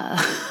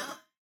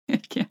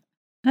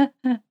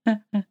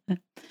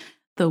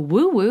 The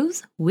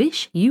woo-woos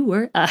wish you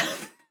were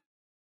us.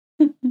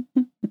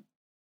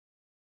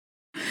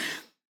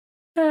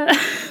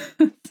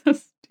 So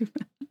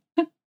stupid.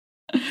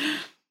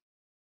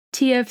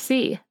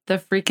 TFC, the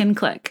freaking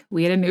click.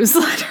 We had a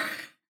newsletter.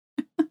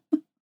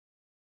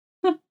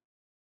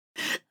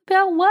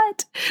 About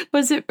what?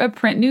 Was it a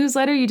print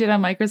newsletter you did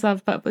on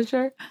Microsoft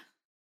Publisher?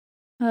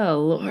 Oh,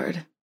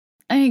 Lord.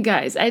 I mean,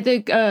 guys, I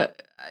think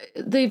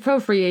the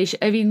appropriation,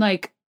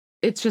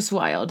 it's just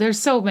wild. There's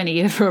so many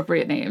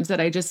inappropriate names that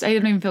I don't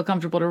even feel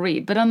comfortable to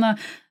read. But on the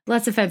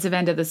less offensive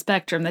end of the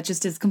spectrum, that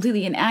just is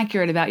completely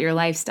inaccurate about your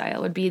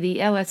lifestyle, would be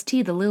the LST,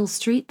 the Little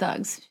Street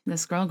Thugs.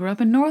 This girl grew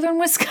up in northern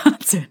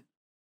Wisconsin.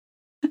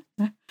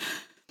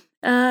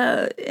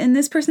 In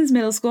this person's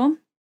middle school,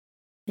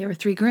 there were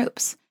 3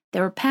 groups.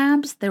 There were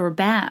Pabs, there were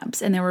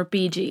Babs, and there were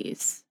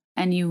BGs.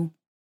 And you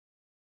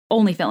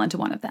only fell into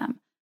one of them.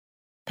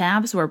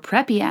 Pabs were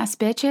preppy-ass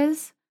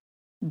bitches.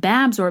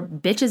 Babs were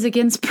bitches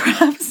against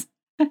preps.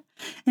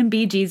 And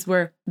BGs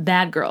were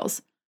bad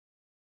girls.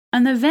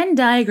 On the Venn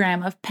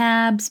diagram of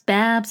Pabs,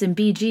 Babs, and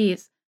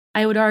BGs,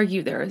 I would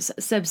argue there is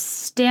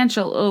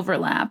substantial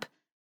overlap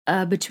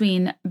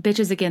between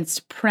bitches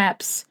against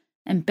preps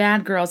and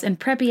bad girls and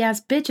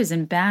preppy-ass bitches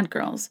and bad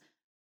girls.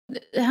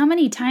 How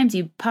many times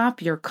you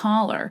pop your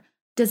collar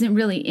doesn't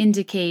really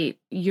indicate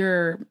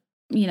your,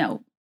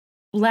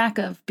 lack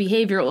of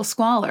behavioral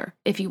squalor,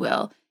 if you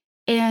will.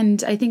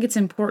 And I think it's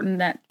important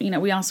that,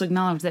 we also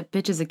acknowledge that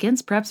bitches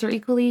against preps are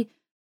equally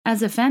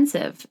as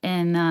offensive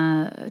in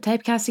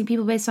typecasting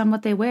people based on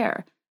what they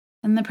wear.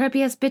 And the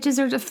preppy-ass bitches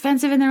are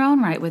offensive in their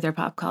own right with their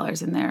pop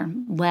collars and their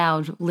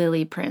loud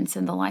lily prints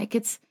and the like.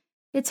 It's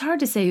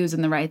hard to say who's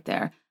in the right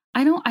there.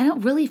 I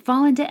don't really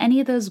fall into any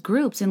of those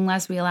groups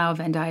unless we allow a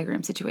Venn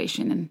diagram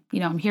situation. And,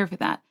 I'm here for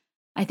that.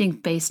 I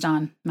think based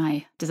on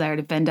my desire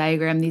to Venn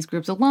diagram these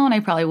groups alone, I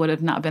probably would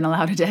have not been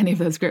allowed into any of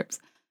those groups.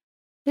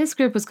 This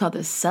group was called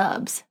the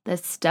Subs, the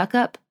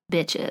Stuck-Up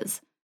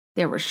Bitches.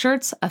 There were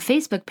shirts, a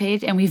Facebook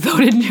page, and we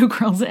voted new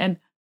girls in.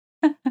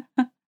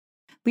 At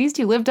least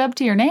you lived up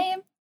to your name.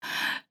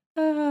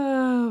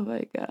 Oh,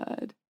 my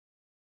God.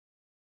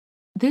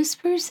 This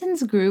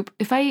person's group,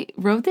 if I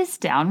wrote this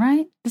down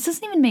right, this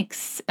doesn't even make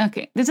sense.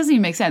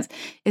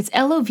 It's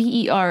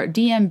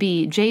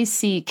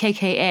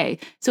LOVERDMBJCKKA.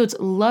 So it's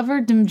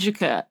Lover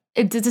Dmjika.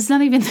 It does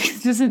not even,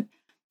 it doesn't,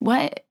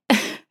 what?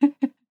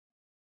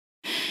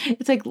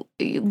 It's like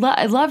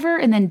Lover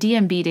and then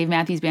DMB, Dave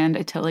Matthews Band,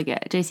 I totally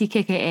get.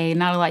 JCKKA,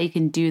 not a lot you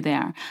can do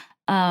there.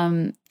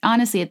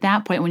 Honestly, at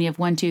that point, when you have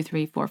 1, 2,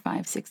 3, 4,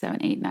 5, 6,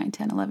 7, 8, 9,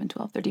 10, 11,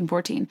 12, 13,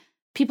 14,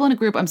 people in a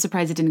group, I'm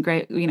surprised it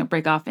didn't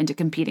break off into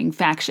competing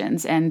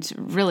factions and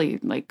really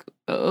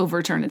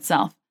overturn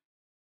itself.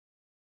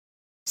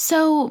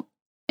 So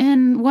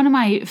in one of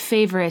my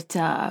favorite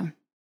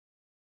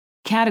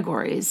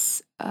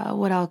categories,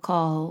 what I'll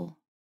call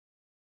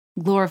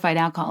glorified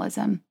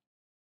alcoholism,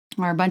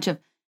 are a bunch of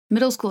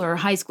middle schooler or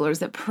high schoolers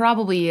that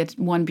probably had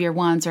one beer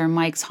once, or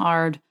Mike's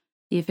Hard,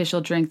 the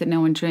official drink that no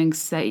one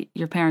drinks that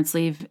your parents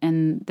leave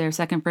in their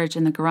second fridge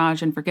in the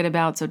garage and forget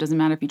about, so it doesn't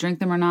matter if you drink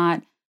them or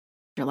not.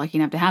 You're lucky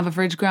enough to have a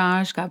fridge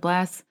garage, God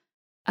bless.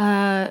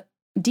 DBFL,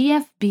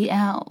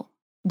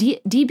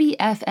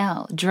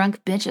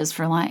 drunk bitches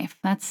for life.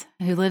 That's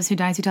who lives, who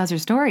dies, who tells your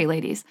story,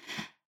 ladies.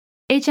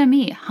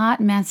 HME,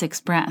 Hot Mess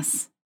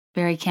Express.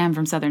 Barry Cam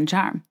from Southern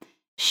Charm.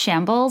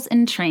 Shambles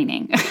in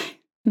training.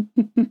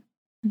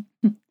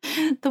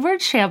 The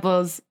word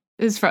shambles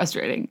is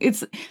frustrating.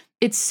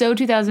 it's so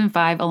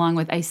 2005, along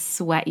with I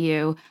Sweat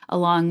You,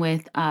 along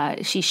with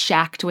She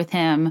Shacked with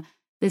Him.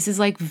 This is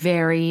like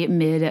very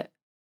mid,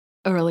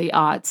 early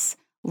aughts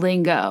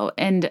lingo,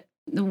 and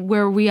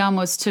where we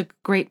almost took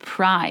great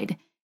pride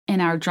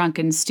in our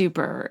drunken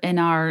stupor, in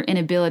our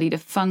inability to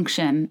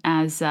function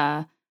as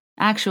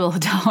actual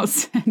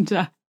adults, and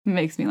it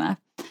makes me laugh.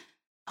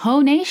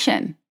 Ho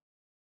Nation.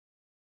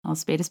 I'll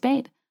spade a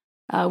spade.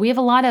 We have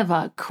a lot of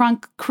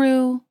Crunk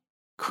Crew,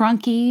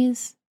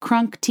 Crunkies,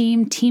 Crunk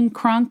Team, Team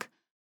Crunk,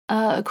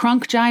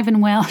 Crunk Jive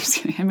and Well. I'm just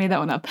kidding, I made that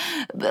one up.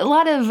 A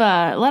lot of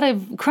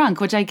Crunk,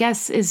 which I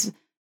guess is.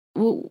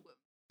 Well,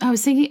 I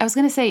was going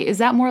to say, is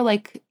that more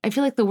like? I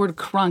feel like the word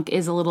crunk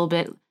is a little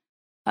bit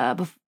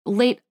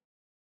late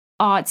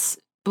aughts,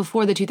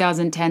 before the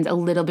 2010s, a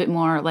little bit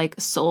more like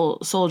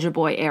Soulja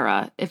Boy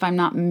era, if I'm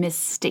not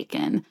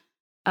mistaken,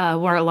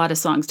 where a lot of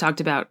songs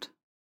talked about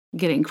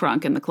getting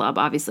crunk in the club,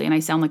 obviously. And I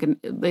sound like a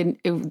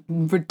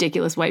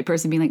ridiculous white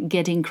person being like,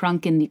 getting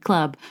crunk in the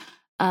club.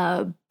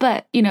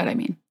 But you know what I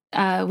mean?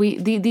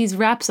 These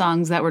rap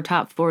songs that were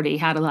top 40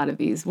 had a lot of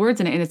these words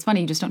in it. And it's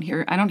funny,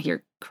 I don't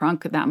hear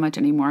crunk that much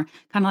anymore.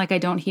 Kind of like I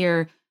don't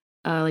hear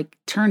like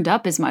turned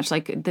up as much,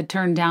 like the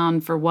turned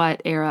down for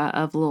what era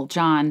of Lil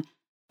Jon,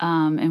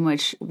 in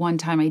which one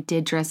time I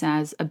did dress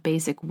as a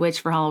basic witch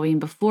for Halloween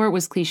before it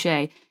was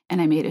cliche.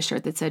 And I made a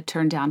shirt that said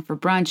turned down for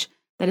brunch.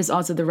 That is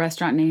also the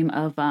restaurant name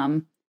of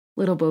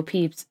Little Bo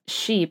Peep's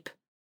Sheep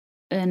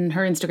and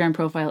her Instagram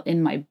profile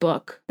in my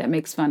book that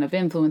makes fun of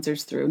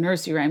influencers through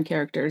nursery rhyme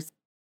characters.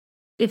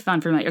 If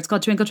unfamiliar, it's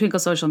called Twinkle Twinkle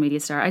Social Media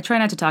Star. I try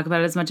not to talk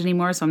about it as much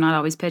anymore, so I'm not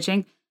always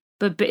pitching.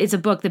 But it's a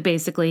book that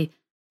basically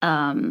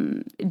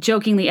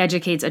jokingly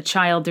educates a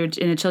child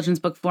in a children's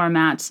book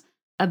format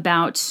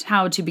about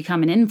how to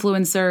become an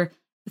influencer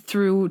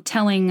through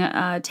telling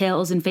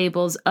tales and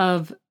fables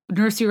of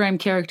nursery rhyme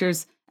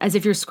characters as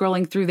if you're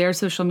scrolling through their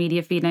social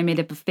media feed. And I made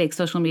up a fake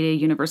social media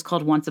universe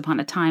called Once Upon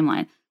a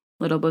Timeline.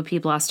 Little Bo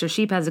Peep lost her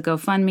sheep, has a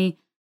GoFundMe,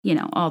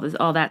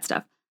 all that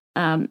stuff.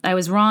 I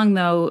was wrong,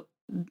 though.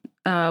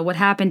 What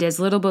happened is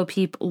Little Bo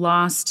Peep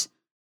lost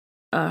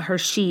her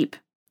sheep,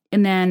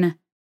 and then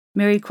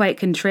Mary Quite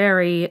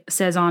Contrary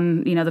says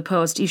on the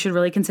post, you should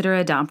really consider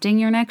adopting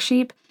your next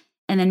sheep.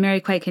 And then Mary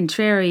Quite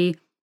Contrary,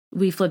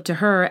 we flip to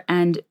her,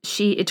 and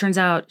it turns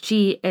out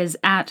she is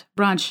at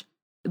brunch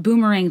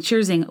boomerang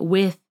cheersing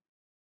with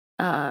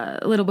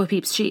Little Bo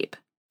Peep's sheep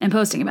and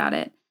posting about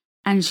it.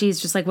 And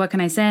she's just like, what can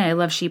I say? I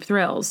love sheep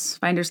thrills.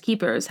 Finders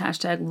keepers.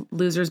 Hashtag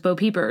losers Bo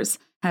Peepers.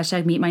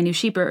 Hashtag meet my new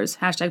sheepers.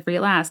 Hashtag free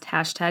at last.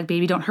 Hashtag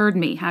baby don't herd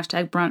me.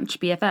 Hashtag brunch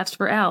BFFs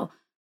for L.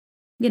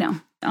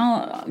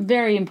 All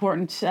very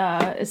important,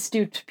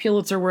 astute,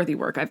 Pulitzer-worthy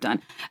work I've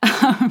done.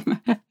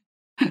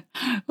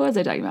 What was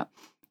I talking about?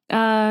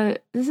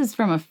 This is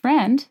from a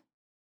friend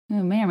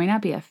who may or may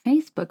not be a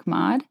Facebook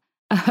mod,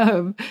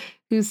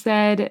 who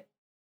said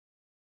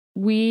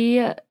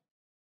we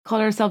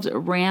called ourselves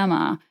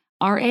Rama,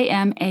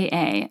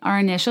 RAMAA, our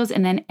initials,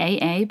 and then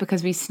AA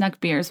because we snuck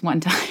beers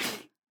one time.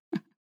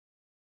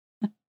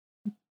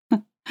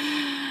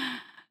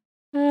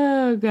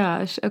 Oh,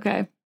 gosh.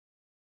 Okay.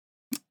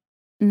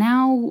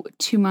 Now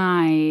to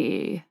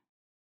my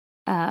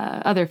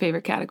other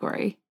favorite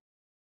category.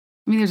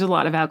 I mean, there's a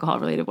lot of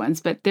alcohol-related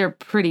ones, but they're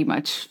pretty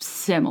much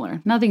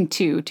similar. Nothing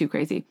too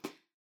crazy.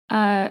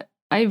 I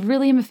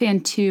really am a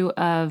fan, too,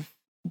 of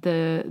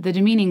the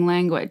demeaning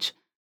language.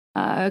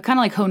 Kind of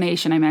like Ho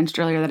Nation I mentioned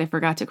earlier that I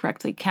forgot to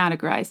correctly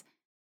categorize.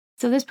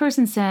 So this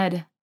person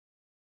said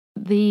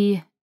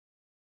the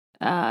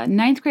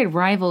ninth grade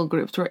rival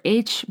groups were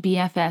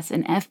HBFS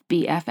and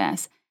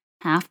FBFS,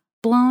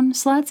 half-blown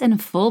sluts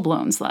and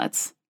full-blown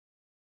sluts.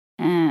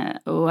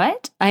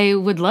 What? I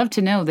would love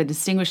to know the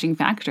distinguishing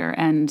factor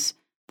and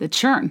the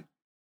churn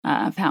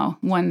of how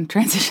one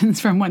transitions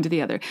from one to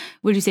the other.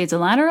 Would you say it's a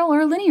lateral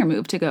or a linear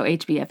move to go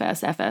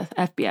HBFS,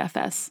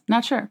 FBFS?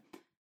 Not sure.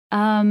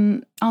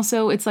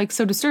 Also, it's like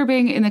so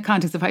disturbing in the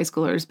context of high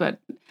schoolers, but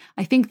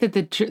I think that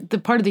the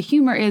part of the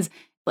humor is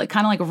like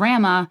kind of like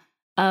Rama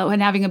when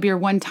having a beer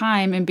one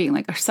time and being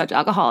like, are such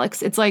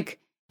alcoholics. It's like,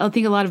 I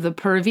think a lot of the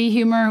pervy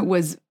humor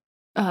was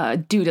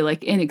due to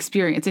like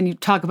inexperience, and you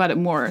talk about it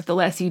more the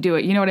less you do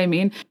it. You know what I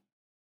mean?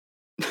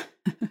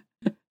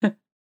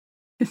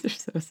 These are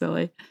so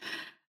silly.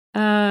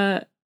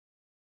 On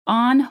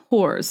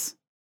whores,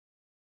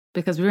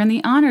 because we were in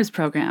the honors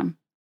program.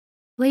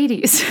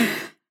 Ladies.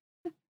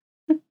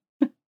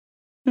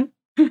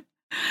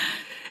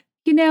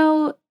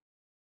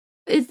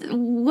 It's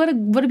what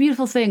a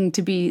beautiful thing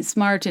to be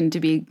smart and to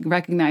be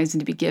recognized and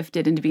to be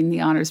gifted and to be in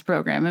the honors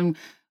program. And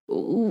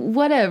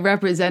what a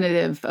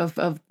representative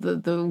of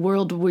the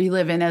world we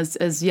live in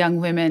as young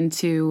women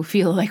to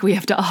feel like we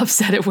have to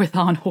offset it with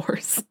on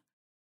whores.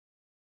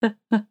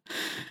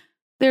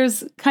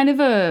 There's kind of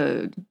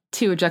a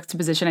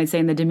juxtaposition, I'd say,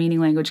 in the demeaning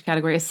language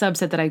category, a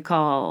subset that I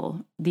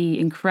call the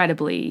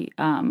incredibly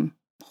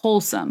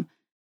wholesome,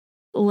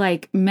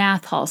 like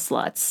math hall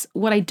sluts.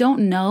 What I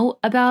don't know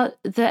about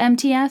the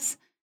MTS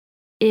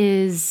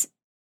is,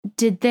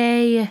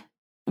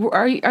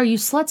 are you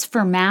sluts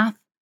for math?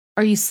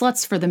 Are you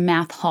sluts for the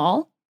math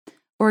hall?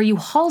 Or are you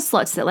hall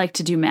sluts that like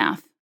to do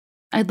math?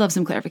 I'd love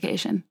some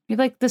clarification. You're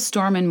like the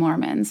Stormin'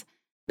 Mormons.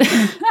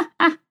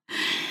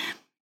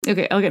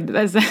 Okay,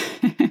 that's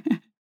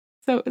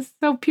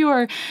so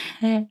pure.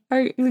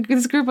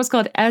 This group was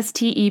called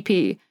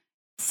STEP,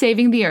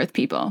 Saving the Earth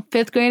People,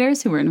 fifth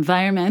graders who were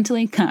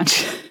environmentally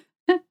conscious.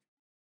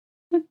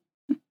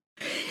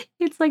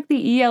 It's like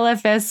the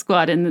ELFS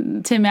squad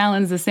in Tim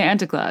Allen's The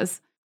Santa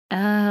Claus.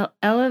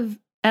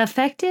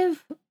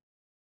 Effective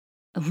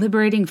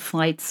Liberating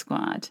Flight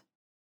Squad.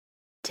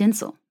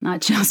 Tinsel,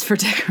 not just for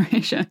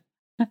decoration.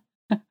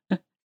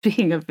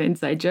 Speaking of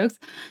inside jokes,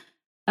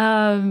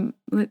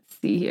 let's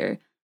see here.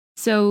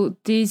 So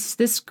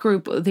this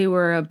group, they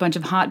were a bunch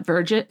of hot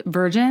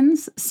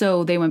virgins,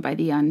 so they went by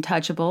the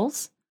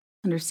Untouchables,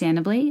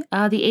 understandably.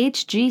 The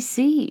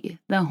HGC,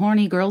 the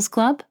Horny Girls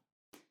Club.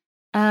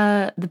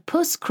 The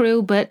Puss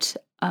Crew, but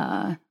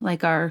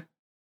like our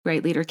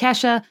great leader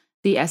Kesha,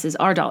 the S's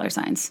are dollar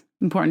signs.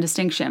 Important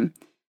distinction.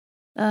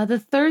 The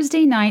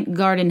Thursday Night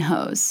Garden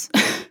Hose.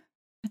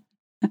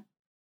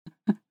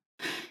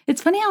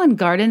 It's funny how in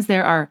gardens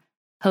there are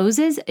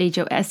hoses,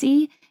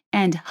 HOSE,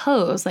 and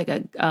hose, like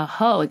a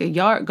hoe, like a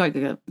yard, like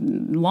a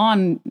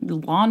lawn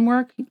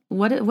work.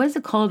 What is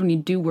it called when you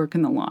do work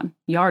in the lawn?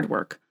 Yard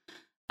work.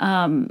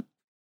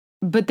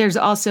 But there's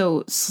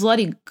also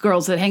slutty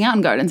girls that hang out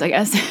in gardens, I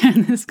guess,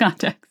 in this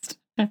context.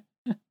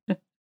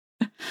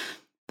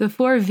 The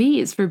 4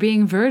 V's for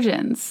being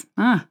virgins.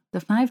 The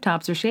 5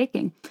 tops are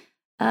shaking.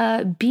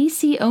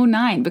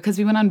 BC09, because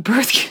we went on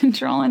birth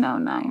control in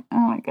 09. Oh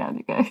my God,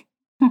 you guys.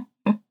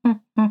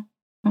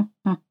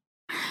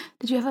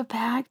 Did you have a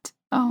pact?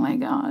 Oh my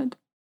God.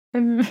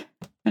 Did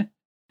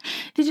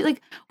you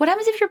what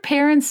happens if your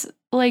parents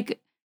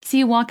see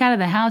you walk out of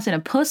the house in a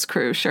Puss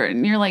Crew shirt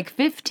and you're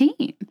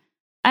 15?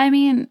 I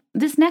mean,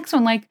 this next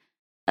one,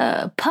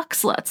 puck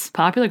sluts,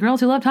 popular girls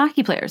who loved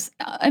hockey players.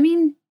 I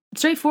mean,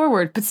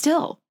 straightforward, but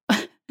still.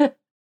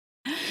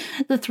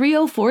 The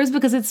 304 is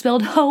because it's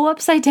spelled hoe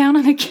upside down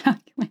on a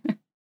calculator.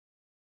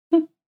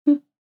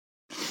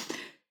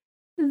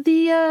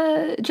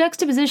 The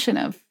juxtaposition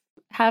of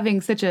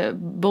having such a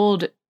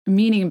bold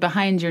meaning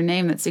behind your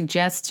name that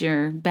suggests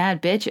you're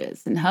bad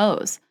bitches and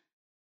hoes,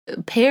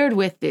 paired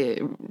with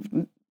the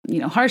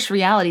harsh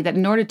reality that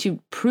in order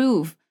to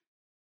prove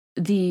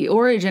the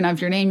origin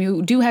of your name,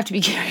 you do have to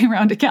be carrying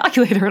around a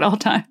calculator at all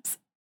times,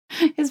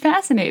 is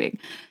fascinating.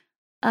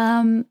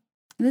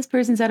 This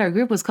person said our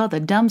group was called the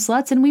Dumb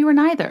Sluts, and we were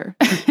neither.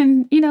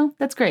 And,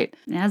 that's great.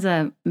 As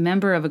a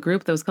member of a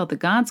group that was called the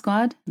God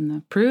Squad and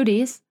the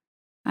Prudies,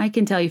 I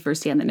can tell you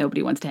firsthand that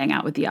nobody wants to hang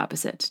out with the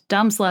opposite.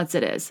 Dumb sluts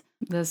it is.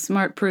 The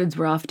smart prudes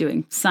were off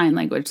doing sign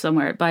language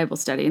somewhere at Bible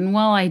study. And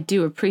while I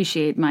do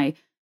appreciate my,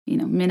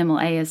 minimal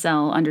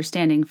ASL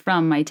understanding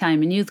from my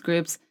time in youth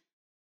groups,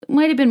 it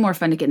might have been more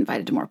fun to get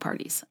invited to more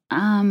parties.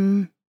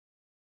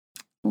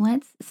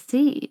 Let's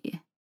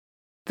see.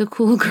 The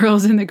cool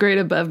girls in the grade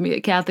above me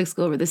at Catholic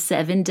school were the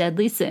 7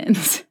 deadly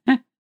sins.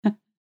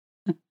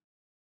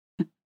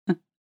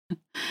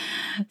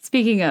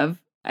 Speaking of,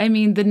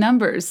 the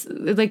numbers,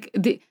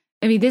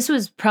 this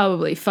was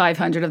probably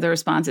 500 of the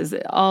responses,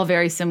 all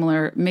very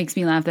similar. Makes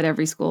me laugh that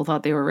every school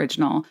thought they were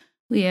original.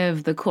 We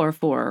have the core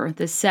 4,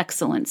 the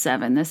sexcellent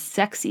 7, the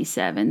sexy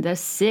 7, the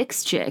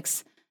 6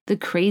 chicks, the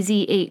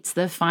crazy 8s,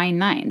 the fine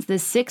 9s, the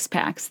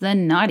 6-packs, the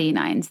naughty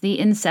 9s, the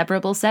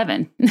inseparable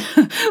 7.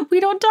 We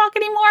don't talk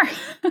anymore.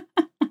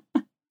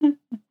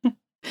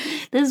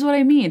 This is what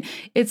I mean.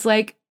 It's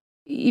like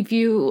if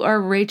you are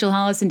Rachel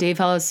Hollis and Dave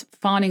Hollis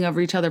fawning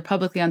over each other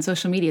publicly on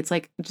social media, it's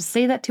like, just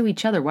say that to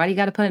each other. Why do you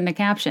got to put it in a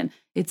caption?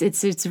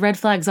 It's red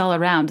flags all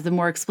around. The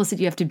more explicit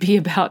you have to be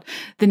about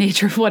the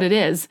nature of what it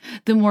is,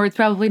 the more it's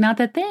probably not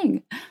that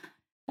thing.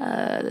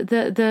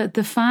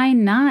 The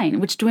fine 9,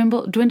 which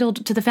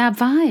dwindled to the Fab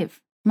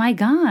 5. My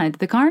God,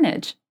 the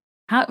carnage.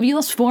 How you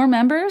lost 4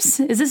 members?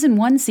 Is this in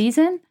one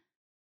season?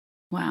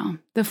 Wow.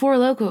 The four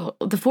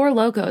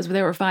locos,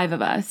 there were 5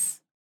 of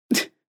us.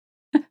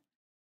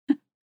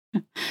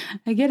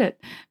 I get it.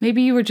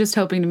 Maybe you were just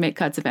hoping to make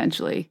cuts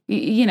eventually.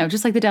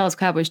 Just like the Dallas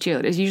Cowboys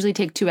cheerleaders usually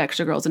take 2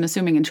 extra girls and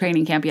assuming in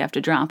training camp you have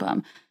to drop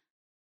them.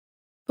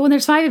 But when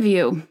there's 5 of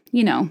you,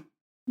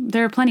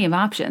 there are plenty of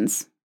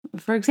options.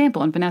 For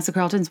example, in Vanessa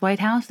Carlton's White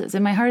Houses,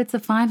 in my heart, it's the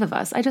 5 of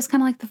us. I just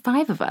kind of like the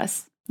 5 of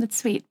us. That's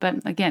sweet.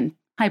 But again,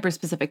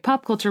 hyper-specific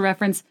pop culture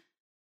reference,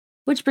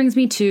 which brings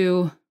me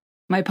to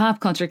my pop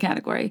culture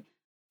category.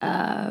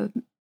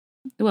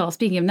 Well,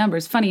 speaking of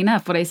numbers, funny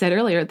enough, what I said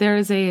earlier, there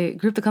is a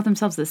group that call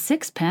themselves the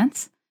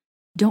Sixpence.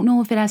 Don't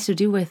know if it has to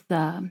do with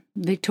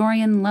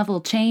Victorian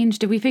level change.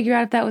 Did we figure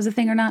out if that was a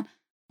thing or not?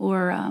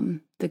 Or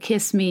the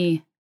Kiss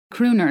Me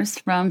crooners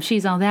from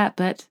She's All That,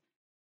 but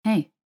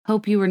hey,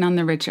 hope you were none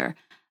the richer.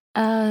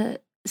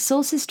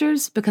 Soul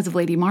Sisters, because of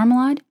Lady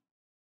Marmalade.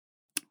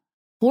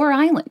 Whore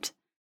Island.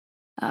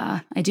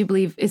 I do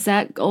believe, is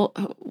that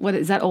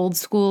old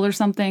school or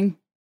something?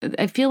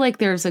 I feel like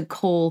there's a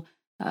whole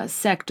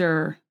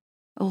sector,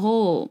 a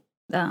whole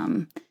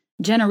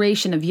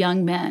generation of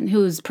young men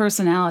whose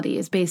personality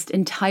is based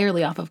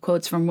entirely off of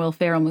quotes from Will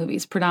Ferrell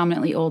movies,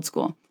 predominantly old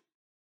school.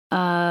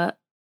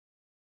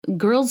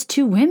 Girls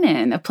to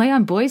Women, a play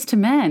on Boys to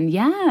Men.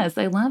 Yes,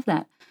 I love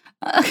that.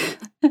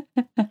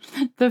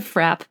 The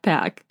Frap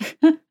Pack.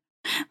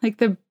 Like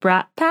the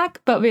Brat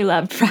Pack, but we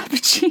loved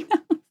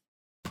Frappuccino.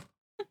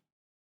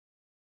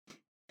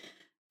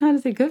 How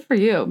does it? Good for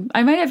you.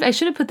 I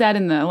should have put that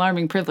in the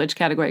alarming privilege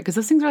category because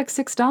those things are like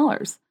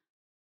 $6.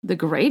 The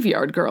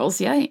Graveyard Girls,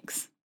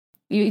 yikes.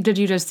 Did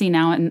you just see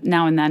now and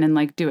then and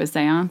like do a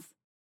seance?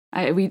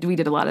 We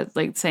did a lot of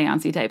like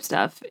seance-y type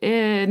stuff.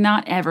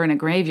 Not ever in a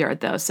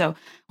graveyard though. So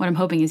what I'm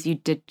hoping is you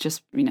did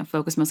just,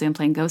 focus mostly on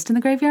playing Ghost in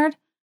the graveyard,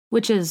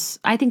 which is,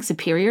 I think,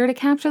 superior to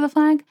Capture the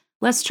Flag.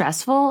 Less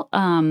stressful,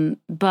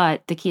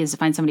 but the key is to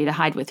find somebody to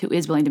hide with who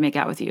is willing to make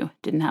out with you. I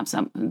didn't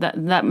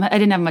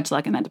have much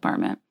luck in that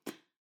department.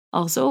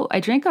 Also, I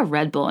drank a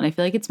Red Bull and I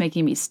feel like it's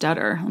making me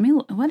stutter.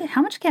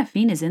 How much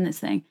caffeine is in this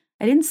thing?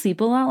 I didn't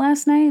sleep a lot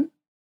last night.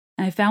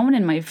 And I found one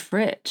in my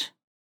fridge.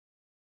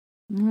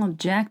 I'm all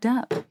jacked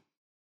up.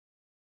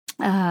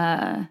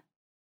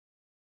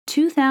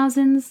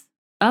 2000s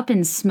Up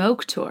in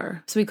Smoke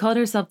tour. So we called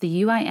ourselves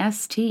the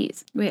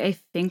UISTs. Wait, I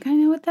think I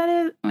know what that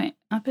is. Wait,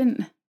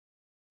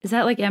 is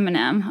that like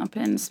Eminem, Up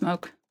in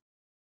Smoke?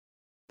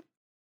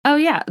 Oh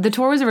yeah, the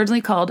tour was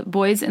originally called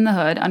Boys in the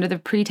Hood under the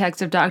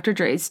pretext of Dr.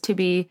 Dre's to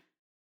be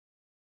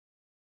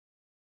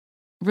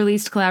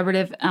released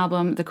collaborative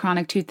album The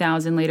Chronic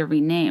 2000, later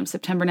renamed.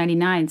 September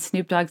 99,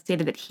 Snoop Dogg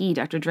stated that he,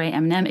 Dr. Dre,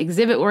 Eminem,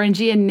 Exhibit, Warren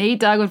G, and Nate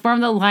Dogg would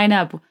form the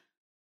lineup.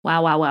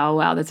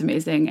 Wow, that's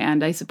amazing.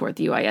 And I support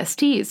the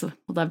UISTs.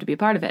 Would love to be a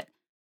part of it.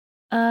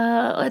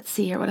 Let's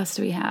see here. What else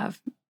do we have?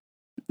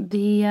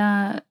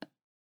 The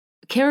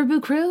Caribou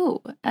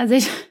Crew,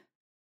 because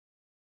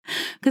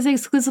they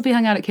exclusively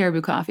hung out at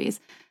Caribou Coffees.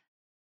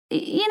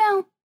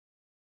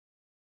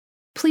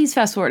 Please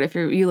fast forward if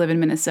you live in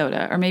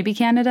Minnesota or maybe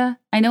Canada.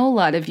 I know a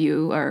lot of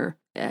you are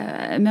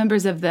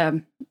members of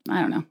the,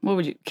 I don't know, what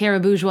would you,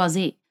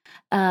 Caribougeoisie.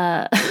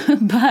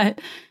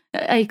 But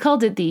I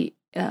called it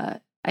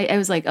I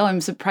was like, oh,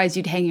 I'm surprised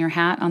you'd hang your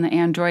hat on the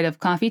Android of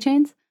coffee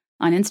chains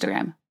on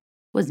Instagram.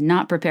 Was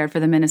not prepared for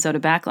the Minnesota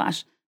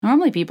backlash.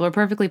 Normally people are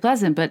perfectly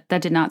pleasant, but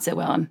that did not sit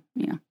well. And,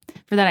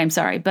 for that, I'm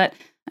sorry. But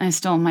I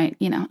still might,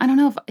 I don't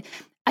know if,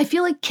 I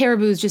feel like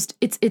Caribou is just,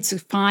 it's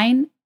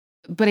fine,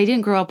 but I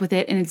didn't grow up with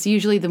it. And it's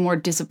usually the more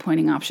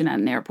disappointing option at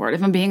an airport,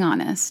 if I'm being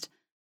honest.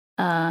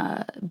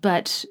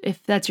 But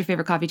if that's your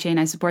favorite coffee chain,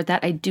 I support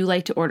that. I do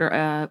like to order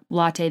a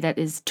latte that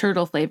is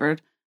turtle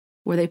flavored,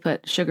 where they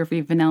put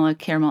sugar-free vanilla,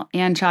 caramel,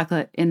 and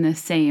chocolate in the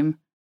same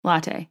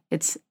latte.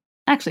 It's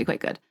actually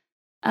quite good.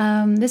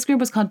 This group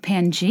was called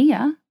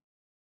Pangea,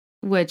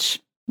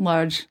 which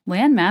large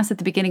landmass at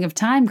the beginning of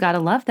time. Gotta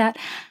love that.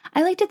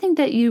 I like to think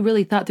that you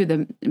really thought through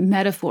the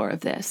metaphor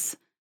of this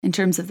in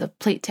terms of the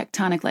plate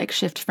tectonic-like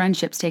shift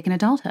friendships take in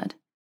adulthood.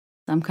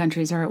 Some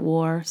countries are at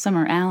war, some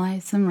are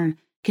allies, some are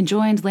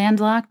conjoined,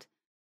 landlocked,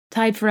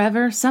 tied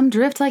forever. Some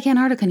drift like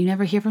Antarctica and you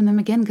never hear from them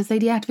again because they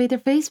deactivate their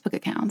Facebook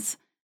accounts.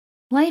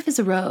 Life is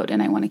a road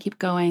and I want to keep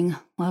going.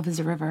 Love is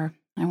a river.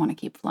 I want to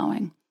keep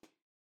flowing.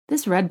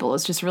 This Red Bull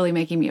is just really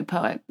making me a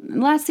poet.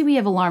 And lastly, we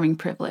have alarming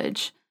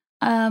privilege.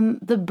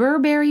 The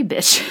Burberry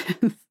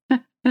bitches.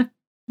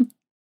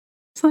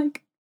 It's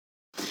like,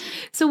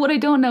 so what I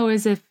don't know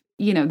is if,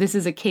 this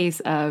is a case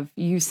of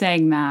you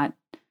saying that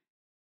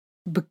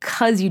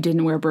because you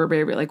didn't wear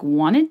Burberry, like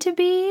wanted to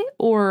be,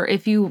 or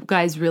if you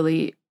guys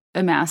really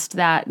amassed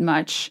that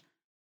much,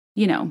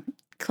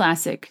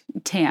 classic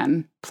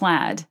tan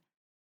plaid,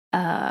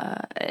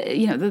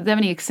 that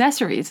many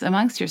accessories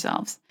amongst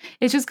yourselves.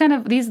 It's just kind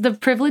of the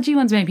privilegey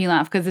ones make me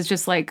laugh because it's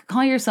just like,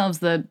 call yourselves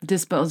the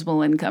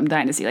disposable income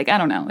dynasty. Like, I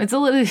don't know. It's a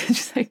little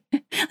just like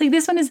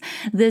this one is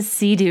the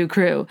Sea-Doo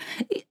crew.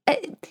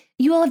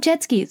 You all have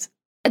jet skis.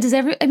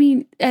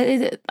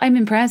 I'm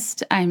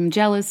impressed. I'm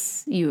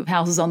jealous. You have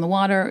houses on the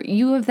water.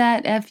 You have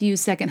that FU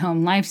second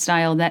home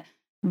lifestyle that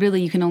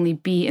really you can only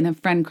be in a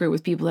friend crew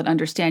with people that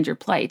understand your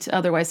plight.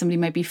 Otherwise, somebody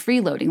might be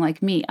freeloading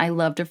like me. I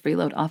love to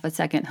freeload off a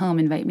second home.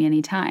 Invite me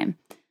anytime.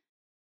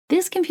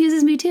 This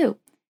confuses me too.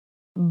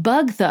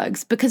 Bug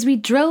thugs, because we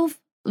drove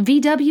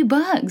VW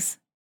bugs.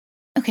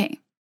 Okay,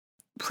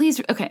 please.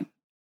 Okay,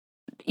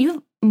 you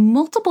have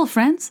multiple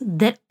friends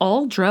that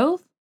all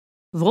drove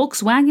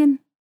Volkswagen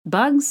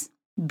bugs,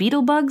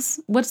 Beetle bugs.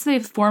 What's the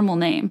formal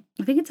name?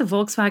 I think it's a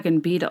Volkswagen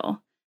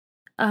Beetle.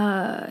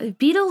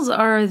 Beetles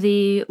are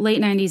the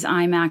late 90s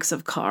IMAX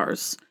of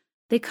cars.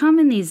 They come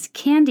in these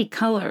candy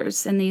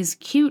colors and these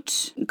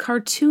cute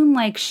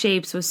cartoon-like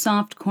shapes with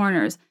soft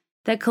corners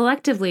that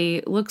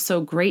collectively look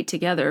so great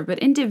together, but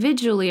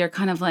individually are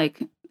kind of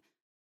like,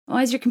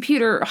 why is your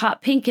computer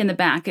hot pink in the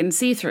back and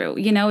see-through?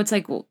 It's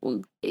like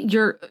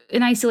you're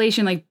in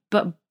isolation, like,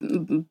 but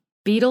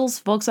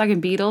Beetles,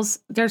 Volkswagen Beetles,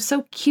 they're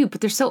so cute,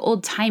 but they're so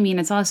old-timey, and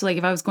it's also like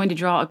if I was going to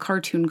draw a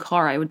cartoon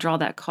car, I would draw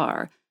that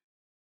car.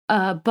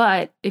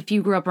 But if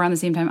you grew up around the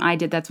same time I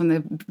did, that's when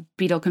the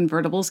Beetle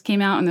convertibles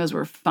came out, and those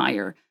were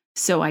fire.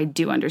 So I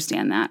do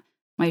understand that.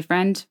 My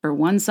friend, for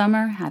one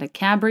summer, had a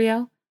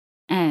Cabrio,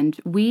 and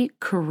we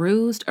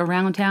cruised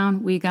around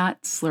town. We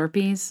got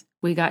Slurpees.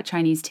 We got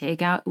Chinese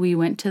takeout. We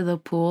went to the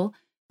pool.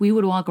 we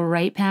would walk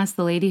right past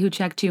the lady who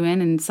checked you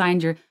in and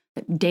signed your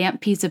damp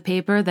piece of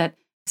paper that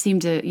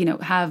seemed to,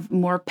 have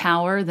more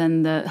power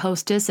than the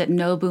hostess at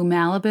Nobu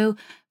Malibu,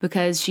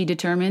 because she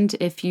determined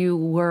if you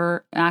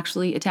were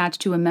actually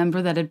attached to a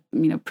member that had,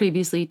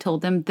 previously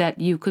told them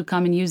that you could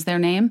come and use their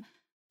name.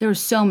 There were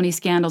so many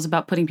scandals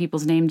about putting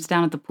people's names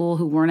down at the pool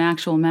who weren't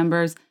actual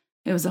members.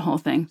 It was a whole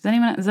thing.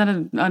 Is that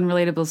an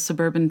unrelatable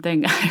suburban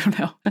thing? I don't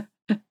know.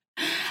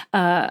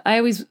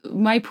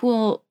 My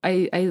pool,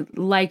 I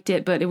liked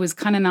it, but it was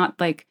kind of not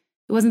like,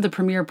 it wasn't the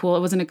premier pool.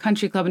 It wasn't a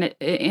country club, and it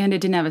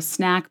didn't have a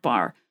snack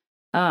bar.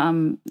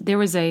 There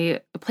was a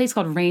place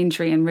called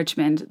Raintree in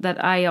Richmond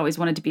that I always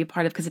wanted to be a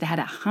part of because it had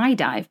a high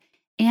dive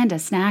and a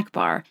snack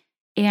bar.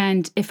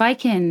 And if I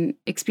can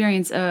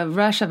experience a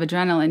rush of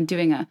adrenaline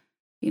doing a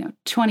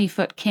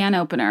 20-foot can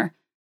opener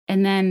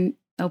and then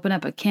open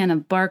up a can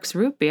of Barks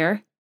root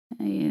beer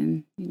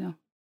and,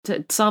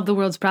 to solve the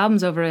world's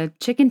problems over a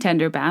chicken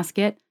tender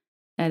basket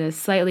at a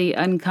slightly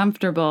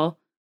uncomfortable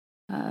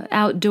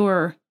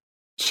outdoor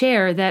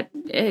chair that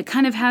it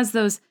kind of has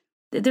there's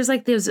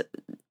like those,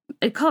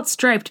 I call it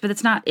striped, but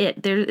it's not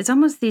it. It's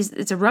almost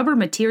it's a rubber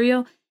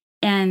material,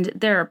 and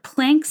there are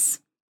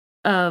planks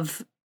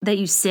that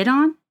you sit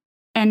on,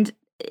 and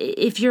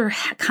if you're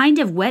kind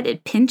of wet,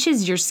 it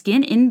pinches your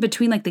skin in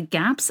between like the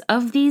gaps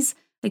of these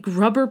like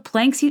rubber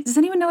planks. Does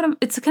anyone know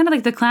it's kind of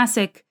like the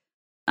classic,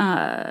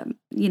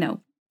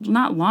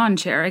 not lawn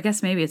chair. I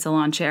guess maybe it's a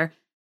lawn chair.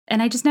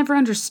 And I just never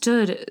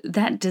understood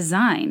that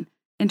design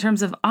in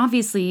terms of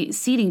obviously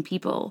seating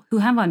people who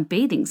have on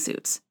bathing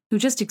suits, who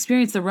just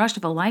experienced the rush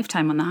of a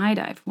lifetime on the high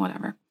dive,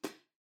 whatever.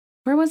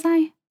 Where was I?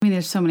 I mean,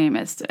 there's so many I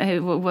missed. I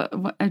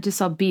just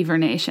saw Beaver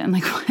Nation.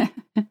 Like, what?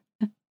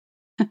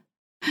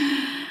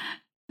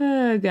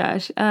 Oh,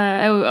 gosh.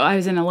 I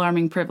was in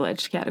alarming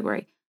privilege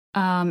category.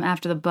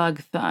 After the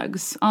bug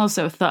thugs.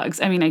 Also thugs.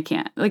 I mean, I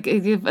can't. Like, a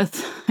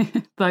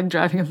thug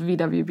driving a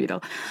VW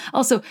Beetle.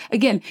 Also,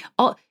 again,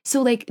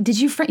 so like, did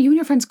you and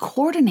your friends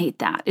coordinate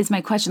that is my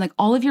question. Like,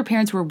 all of your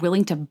parents were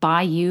willing to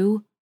buy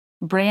you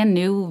brand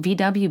new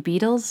VW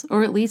Beetles,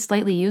 or at least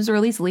slightly used, or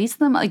at least lease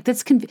them? Like,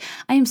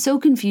 I am so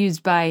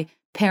confused by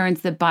parents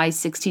that buy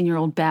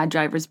 16-year-old bad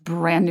drivers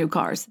brand new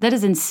cars. That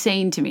is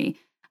insane to me.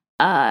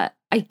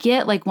 I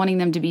get like wanting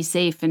them to be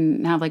safe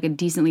and have like a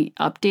decently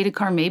updated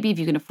car, maybe if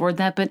you can afford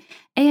that. But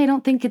A, I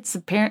don't think it's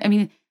apparent. I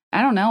mean,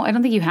 I don't know. I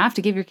don't think you have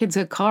to give your kids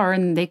a car,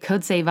 and they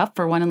could save up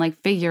for one and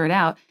like figure it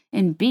out.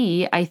 And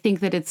B, I think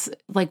that it's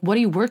like, what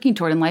are you working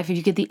toward in life if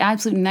you get the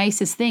absolute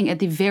nicest thing at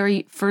the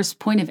very first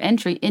point of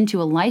entry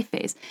into a life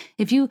phase?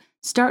 If you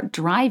start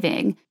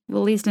driving,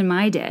 well, at least in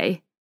my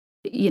day,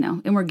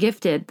 and we're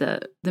gifted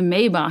the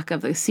Maybach of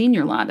the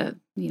senior lot, a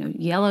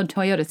yellow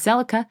Toyota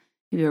Celica,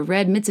 maybe a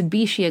red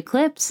Mitsubishi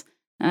Eclipse,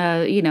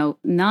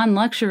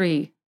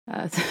 non-luxury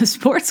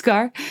sports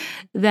car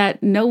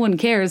that no one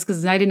cares,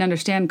 because I didn't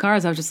understand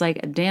cars. I was just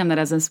like, damn, that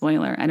has a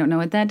spoiler. I don't know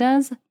what that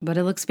does, but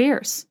it looks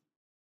fierce.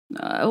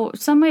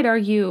 Some might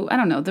argue, I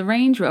don't know, the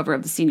Range Rover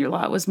of the senior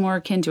lot was more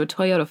akin to a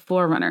Toyota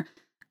 4Runner.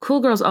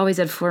 Cool girls always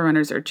had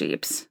 4Runners or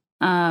Jeeps.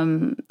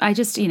 I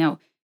just,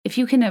 if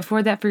you can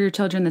afford that for your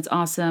children, that's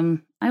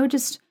awesome. I would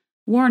just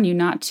warn you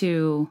not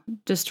to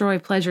destroy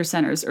pleasure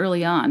centers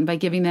early on by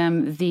giving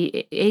them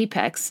the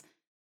apex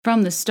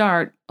from the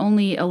start,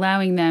 only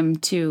allowing them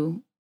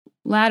to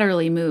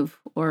laterally move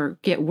or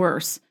get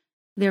worse,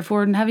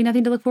 therefore having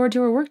nothing to look forward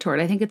to or work toward.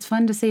 I think it's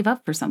fun to save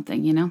up for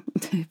something,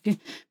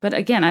 But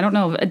again, I don't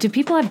know. Do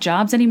people have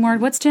jobs anymore?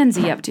 What's Gen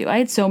Z up to? I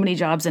had so many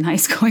jobs in high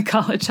school and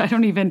college. I don't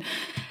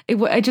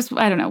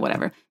know,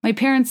 whatever. My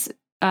parents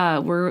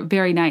were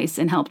very nice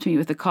and helped me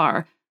with the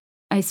car.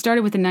 I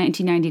started with a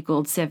 1990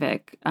 Gold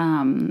Civic,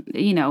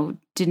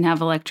 didn't have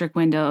electric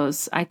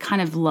windows. I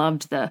kind of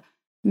loved the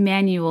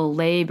manual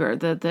labor,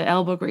 the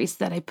elbow grease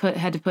that I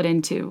had to put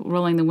into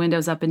rolling the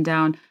windows up and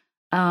down.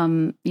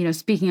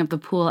 Speaking of the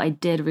pool, I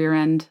did rear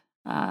end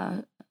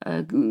a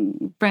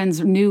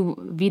friend's new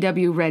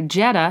VW Red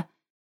Jetta,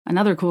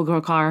 another cool girl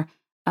car,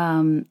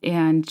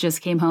 and just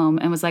came home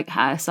and was like,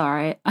 "Hi,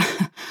 sorry,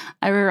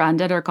 I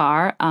rear-ended her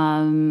car.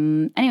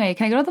 Anyway,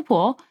 can I go to the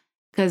pool?"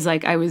 Because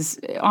I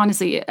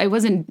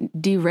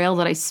wasn't derailed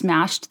that I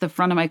smashed the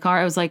front of my car.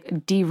 I was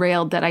like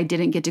derailed that I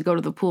didn't get to go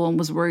to the pool and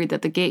was worried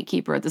that the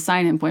gatekeeper at the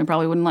sign-in point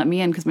probably wouldn't let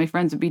me in because my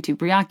friends would be too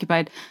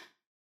preoccupied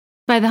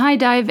by the high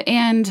dive,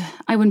 and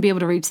I wouldn't be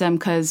able to reach them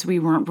because we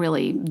weren't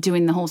really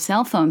doing the whole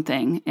cell phone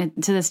thing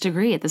to this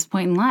degree at this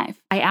point in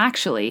life. I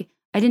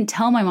didn't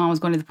tell my mom I was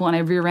going to the pool, and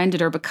I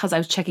rear-ended her because I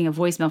was checking a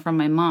voicemail from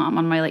my mom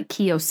on my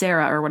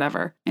Kyocera or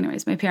whatever.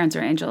 Anyways, my parents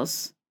are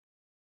angels.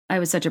 I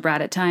was such a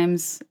brat at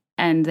times,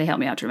 and they helped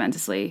me out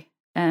tremendously.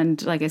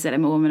 And like I said,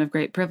 I'm a woman of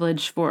great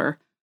privilege for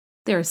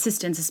their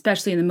assistance,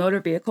 especially in the motor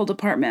vehicle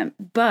department.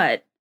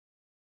 But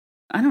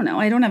I don't know.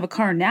 I don't have a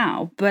car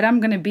now, but I'm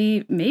going to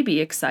be maybe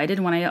excited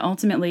when I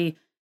ultimately,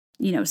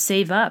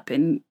 save up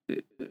and,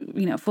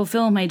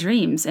 fulfill my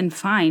dreams and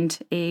find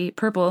a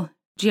purple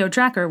Geo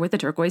Tracker with a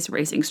turquoise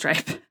racing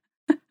stripe.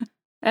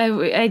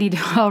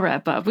 I'll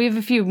wrap up. We have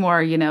a few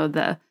more,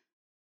 the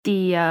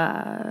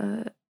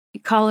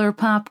Color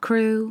Pop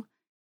crew,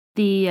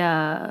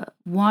 the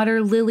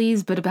water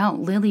lilies, but about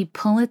Lily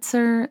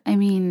Pulitzer. I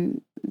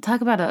mean,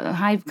 talk about a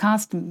high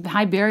cost,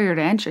 high barrier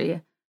to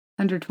entry.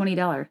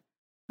 $120.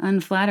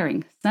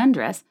 Unflattering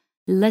sundress.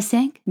 Les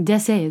cinq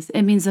déesses.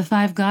 It means the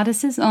 5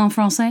 goddesses en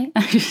français.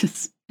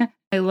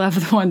 I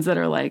love the ones that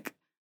are like,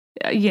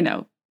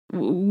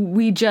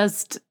 we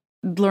just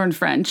learned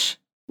French.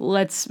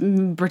 Let's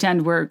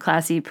pretend we're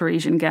classy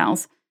Parisian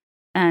gals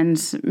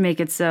and make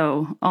it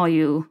so all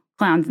you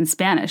clowns in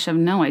Spanish have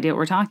no idea what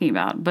we're talking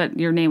about. But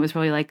your name was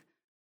probably like,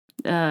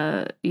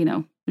 Je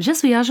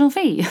suis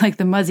Agilfie, like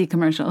the Muzzy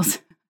commercials.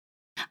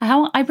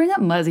 I bring up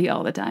Muzzy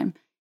all the time.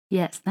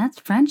 Yes, that's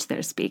French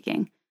they're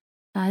speaking.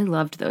 I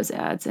loved those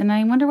ads, and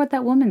I wonder what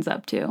that woman's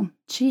up to.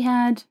 She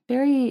had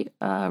very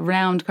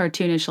round,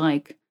 cartoonish,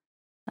 like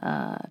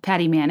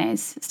Patty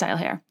Mayonnaise style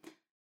hair.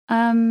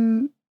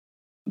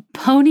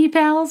 Pony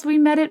pals we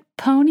met at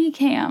Pony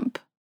Camp.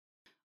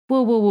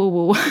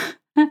 Whoa.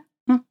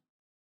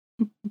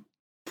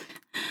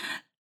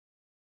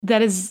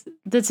 That's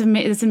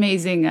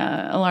amazing,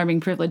 alarming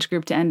privilege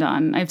group to end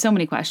on. I have so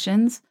many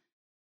questions.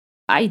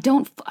 I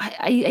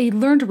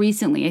learned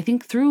recently, I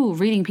think through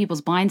reading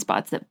people's blind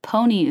spots, that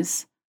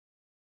ponies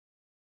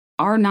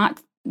are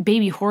not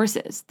baby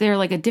horses. They're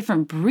like a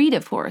different breed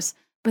of horse.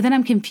 But then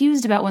I'm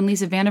confused about when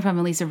Lisa Vanderpump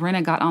and Lisa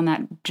Rinna got on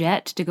that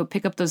jet to go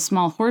pick up those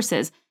small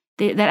horses.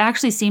 That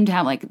actually seemed to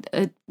have like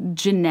a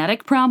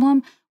genetic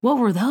problem. What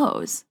were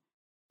those?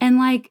 And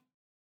like,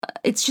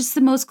 it's just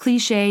the most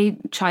cliche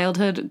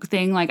childhood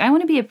thing. Like, I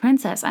want to be a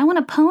princess. I want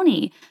a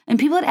pony. And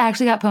people that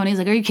actually got ponies,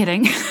 like, are you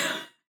kidding?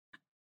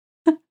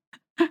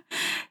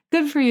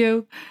 Good for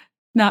you.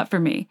 Not for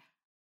me.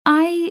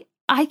 I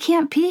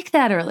can't peak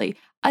that early.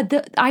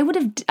 I would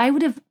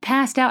have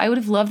passed out. I would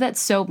have loved that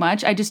so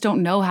much. I just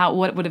don't know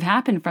what would have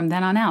happened from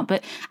then on out.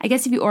 But I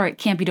guess if you are at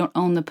camp, you don't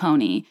own the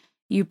pony.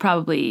 You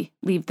probably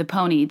leave the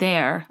pony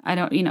there. I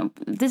don't,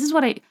 this is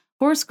what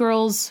horse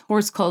girls,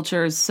 horse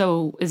culture is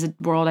a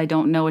world I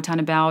don't know a ton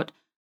about.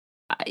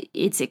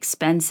 It's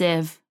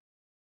expensive.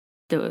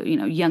 The,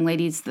 young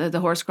ladies, the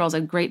horse girls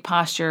had great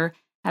posture,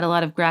 had a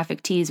lot of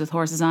graphic tees with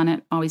horses on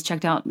it. Always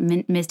checked out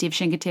Misty of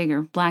Chincoteague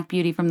or Black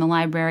Beauty from the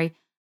library.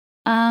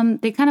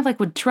 They kind of like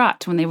would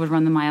trot when they would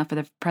run the mile for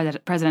the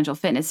presidential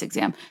fitness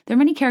exam. There are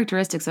many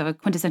characteristics of a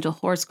quintessential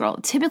horse girl.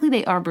 Typically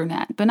they are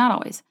brunette, but not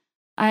always.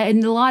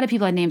 And a lot of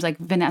people had names like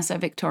Vanessa,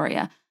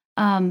 Victoria,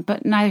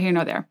 but neither here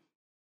nor there.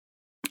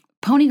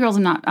 Pony girls,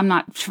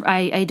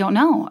 I don't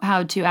know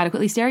how to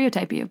adequately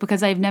stereotype you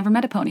because I've never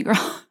met a pony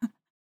girl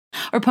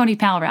or pony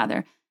pal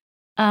rather.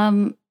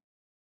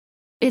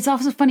 It's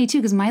also funny too,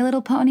 because My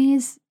Little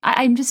Ponies,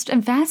 I'm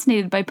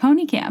fascinated by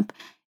Pony Camp,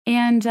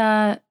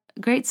 and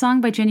great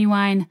song by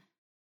Genuine.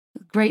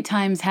 Great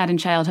times had in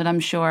childhood, I'm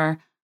sure.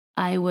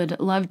 I would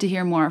love to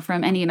hear more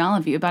from any and all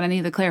of you about any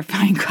of the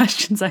clarifying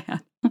questions I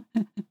had.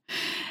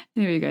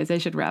 Anyway, you guys, I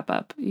should wrap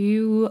up.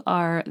 You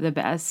are the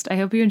best. I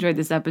hope you enjoyed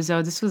this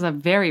episode. This was a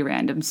very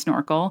random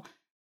snorkel,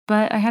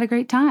 but I had a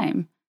great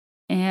time.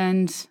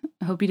 And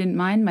I hope you didn't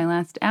mind my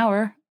last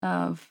hour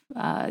of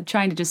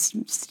trying to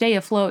just stay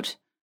afloat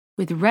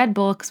with Red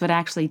Bull, because what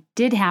actually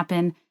did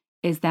happen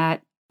is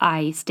that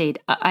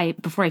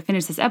before I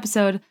finished this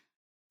episode,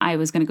 I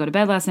was going to go to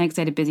bed last night because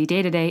I had a busy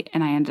day today,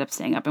 and I ended up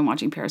staying up and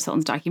watching Paris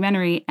Hilton's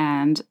documentary,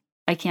 and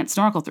I can't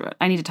snorkel through it.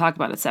 I need to talk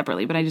about it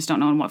separately, but I just don't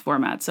know in what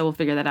format, so we'll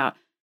figure that out.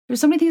 There's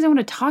so many things I want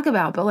to talk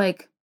about, but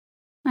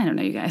I don't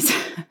know, you guys.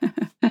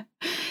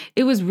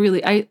 It was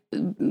really,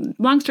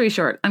 long story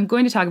short, I'm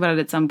going to talk about it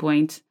at some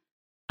point.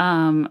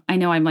 I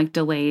know I'm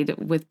delayed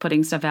with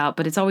putting stuff out,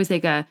 but it's always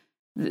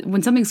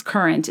when something's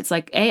current, it's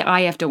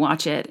I have to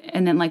watch it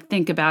and then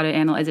think about it,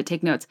 analyze it,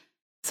 take notes.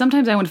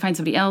 Sometimes I want to find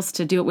somebody else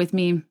to do it with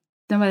me.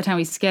 Then by the time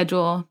we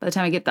schedule, by the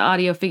time I get the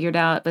audio figured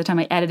out, by the time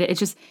I edit it, it's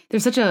just,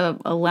 there's such a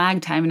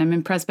lag time, and I'm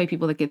impressed by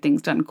people that get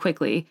things done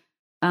quickly.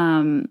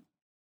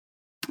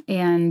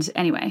 And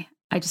anyway,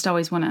 I just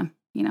always want to,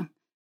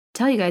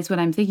 tell you guys what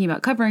I'm thinking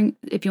about covering.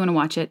 If you want to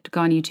watch it,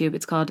 go on YouTube.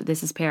 It's called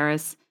This is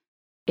Paris.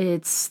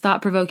 It's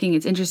thought-provoking.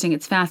 It's interesting.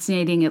 It's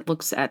fascinating. It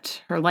looks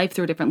at her life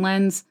through a different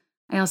lens.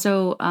 I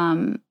also,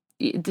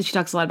 she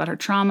talks a lot about her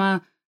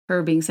trauma,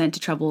 her being sent to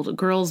troubled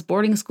girls'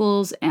 boarding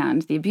schools,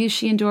 and the abuse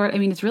she endured. I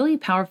mean, it's really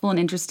powerful and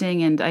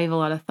interesting, and I have a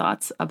lot of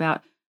thoughts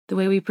about the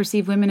way we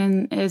perceive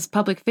women as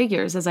public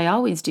figures, as I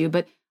always do.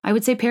 But I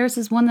would say Paris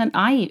is one that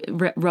I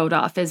wrote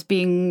off as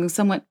being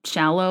somewhat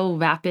shallow,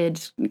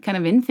 vapid, kind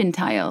of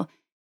infantile.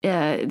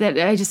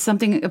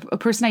 That a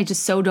person I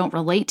just so don't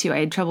relate to. I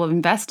had trouble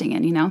investing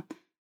in,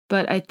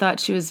 But I thought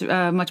she was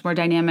a much more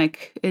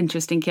dynamic,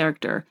 interesting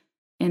character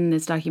in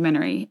this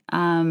documentary.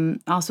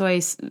 Also,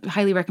 I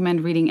highly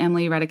recommend reading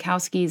Emily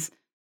Ratajkowski's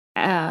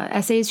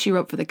essays she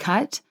wrote for The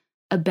Cut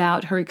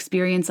about her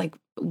experience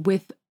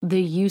with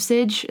the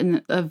usage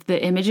of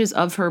the images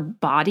of her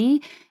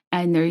body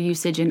and their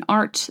usage in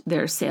art,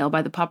 their sale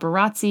by the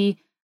paparazzi,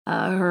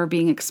 her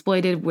being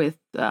exploited with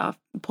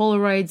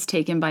Polaroids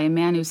taken by a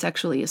man who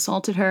sexually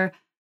assaulted her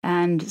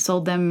and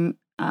sold them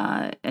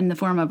in the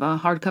form of a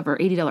hardcover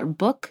 $80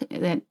 book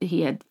that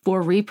he had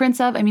 4 reprints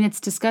of. I mean,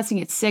 it's disgusting.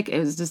 It's sick. It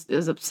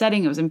was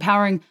upsetting. It was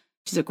empowering.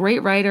 She's a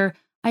great writer.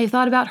 I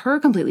thought about her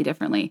completely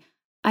differently.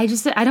 I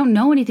don't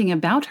know anything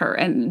about her.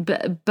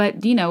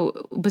 But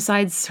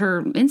besides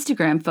her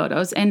Instagram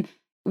photos, and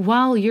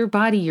while your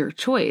body, your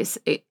choice,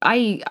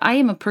 I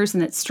am a person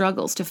that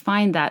struggles to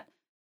find that,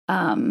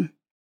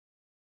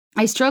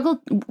 I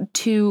struggle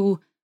to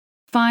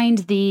find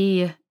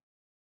the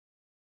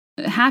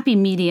happy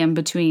medium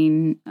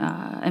between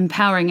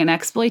empowering and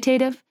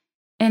exploitative.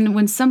 And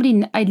when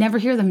I never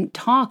hear them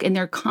talk and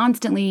they're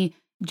constantly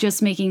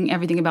just making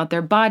everything about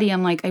their body,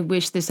 I'm like, I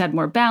wish this had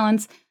more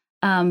balance.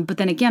 But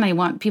then again, I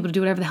want people to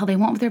do whatever the hell they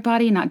want with their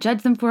body and not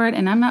judge them for it.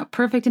 And I'm not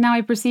perfect in how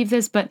I perceive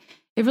this, but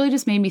it really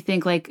just made me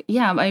think like,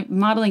 yeah,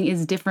 modeling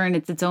is different.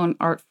 It's its own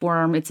art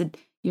form. It's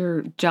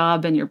your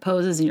job and your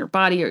poses and your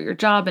body or your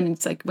job. And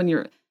it's like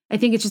I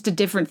think it's just a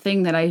different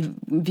thing that I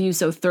view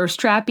so thirst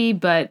trappy,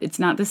 but it's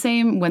not the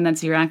same when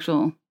that's your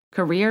actual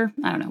career.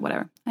 I don't know,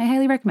 whatever. I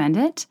highly recommend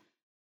it.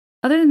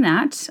 Other than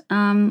that,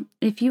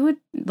 if you would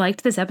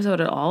liked this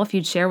episode at all, if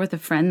you'd share with a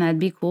friend, that'd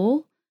be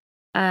cool.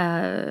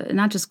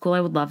 Not just cool,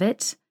 I would love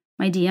it.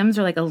 My DMs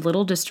are like a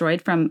little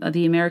destroyed from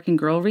the American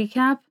Girl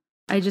recap.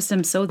 I just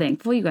am so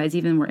thankful you guys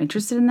even were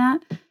interested in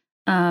that.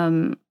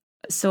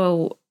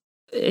 So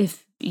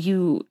if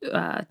you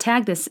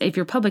tag this, if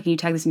you're public and you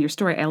tag this in your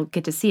story, I'll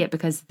get to see it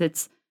because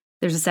there's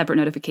a separate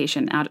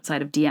notification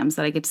outside of DMs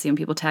that I get to see when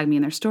people tag me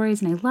in their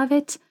stories, and I love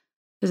it.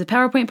 There's a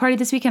PowerPoint party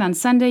this weekend on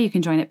Sunday. You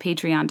can join at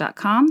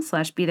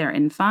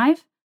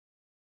patreon.com/BeThereIn5.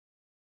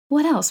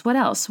 What else?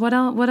 What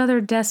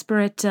other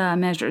desperate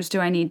measures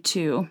do I need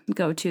to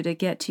go to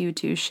get you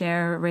to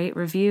share, rate,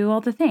 review,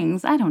 all the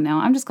things? I don't know.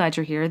 I'm just glad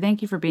you're here.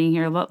 Thank you for being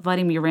here,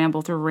 letting me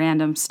ramble through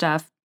random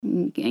stuff,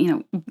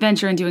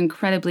 venture into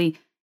incredibly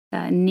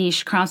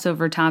niche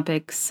crossover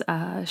topics,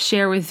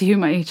 share with you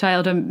my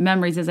childhood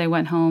memories as I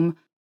went home,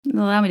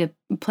 allow me to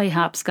play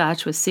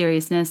hopscotch with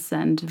seriousness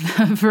and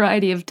a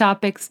variety of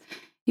topics.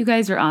 You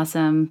guys are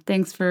awesome.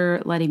 Thanks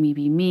for letting me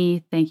be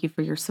me. Thank you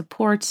for your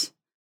support.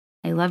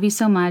 I love you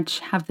so much.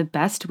 Have the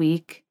best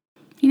week.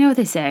 You know what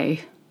they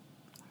say,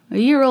 a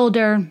year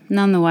older,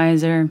 none the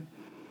wiser.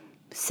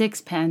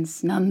 6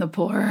 pence, none the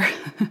poorer.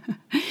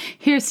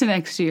 Here's to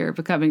next year,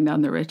 becoming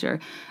none the richer.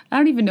 I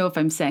don't even know if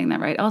I'm saying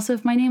that right. Also,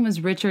 if my name was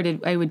Richard,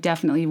 I would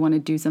definitely want to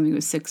do something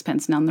with 6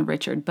 pence, none the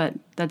Richard, but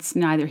that's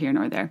neither here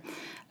nor there.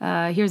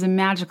 Here's a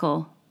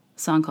magical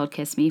song called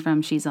Kiss Me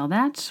from She's All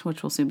That,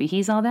 which will soon be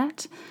He's All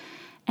That.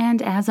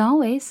 And as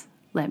always,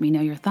 let me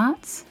know your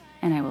thoughts,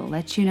 and I will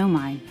let you know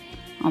mine.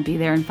 I'll be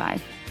there in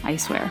 5, I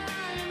swear.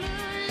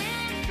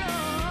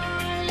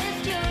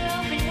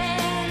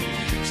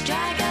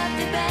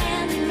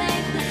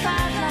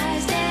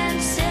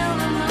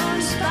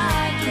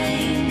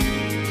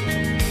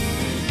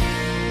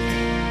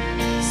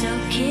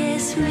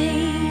 Kiss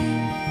me.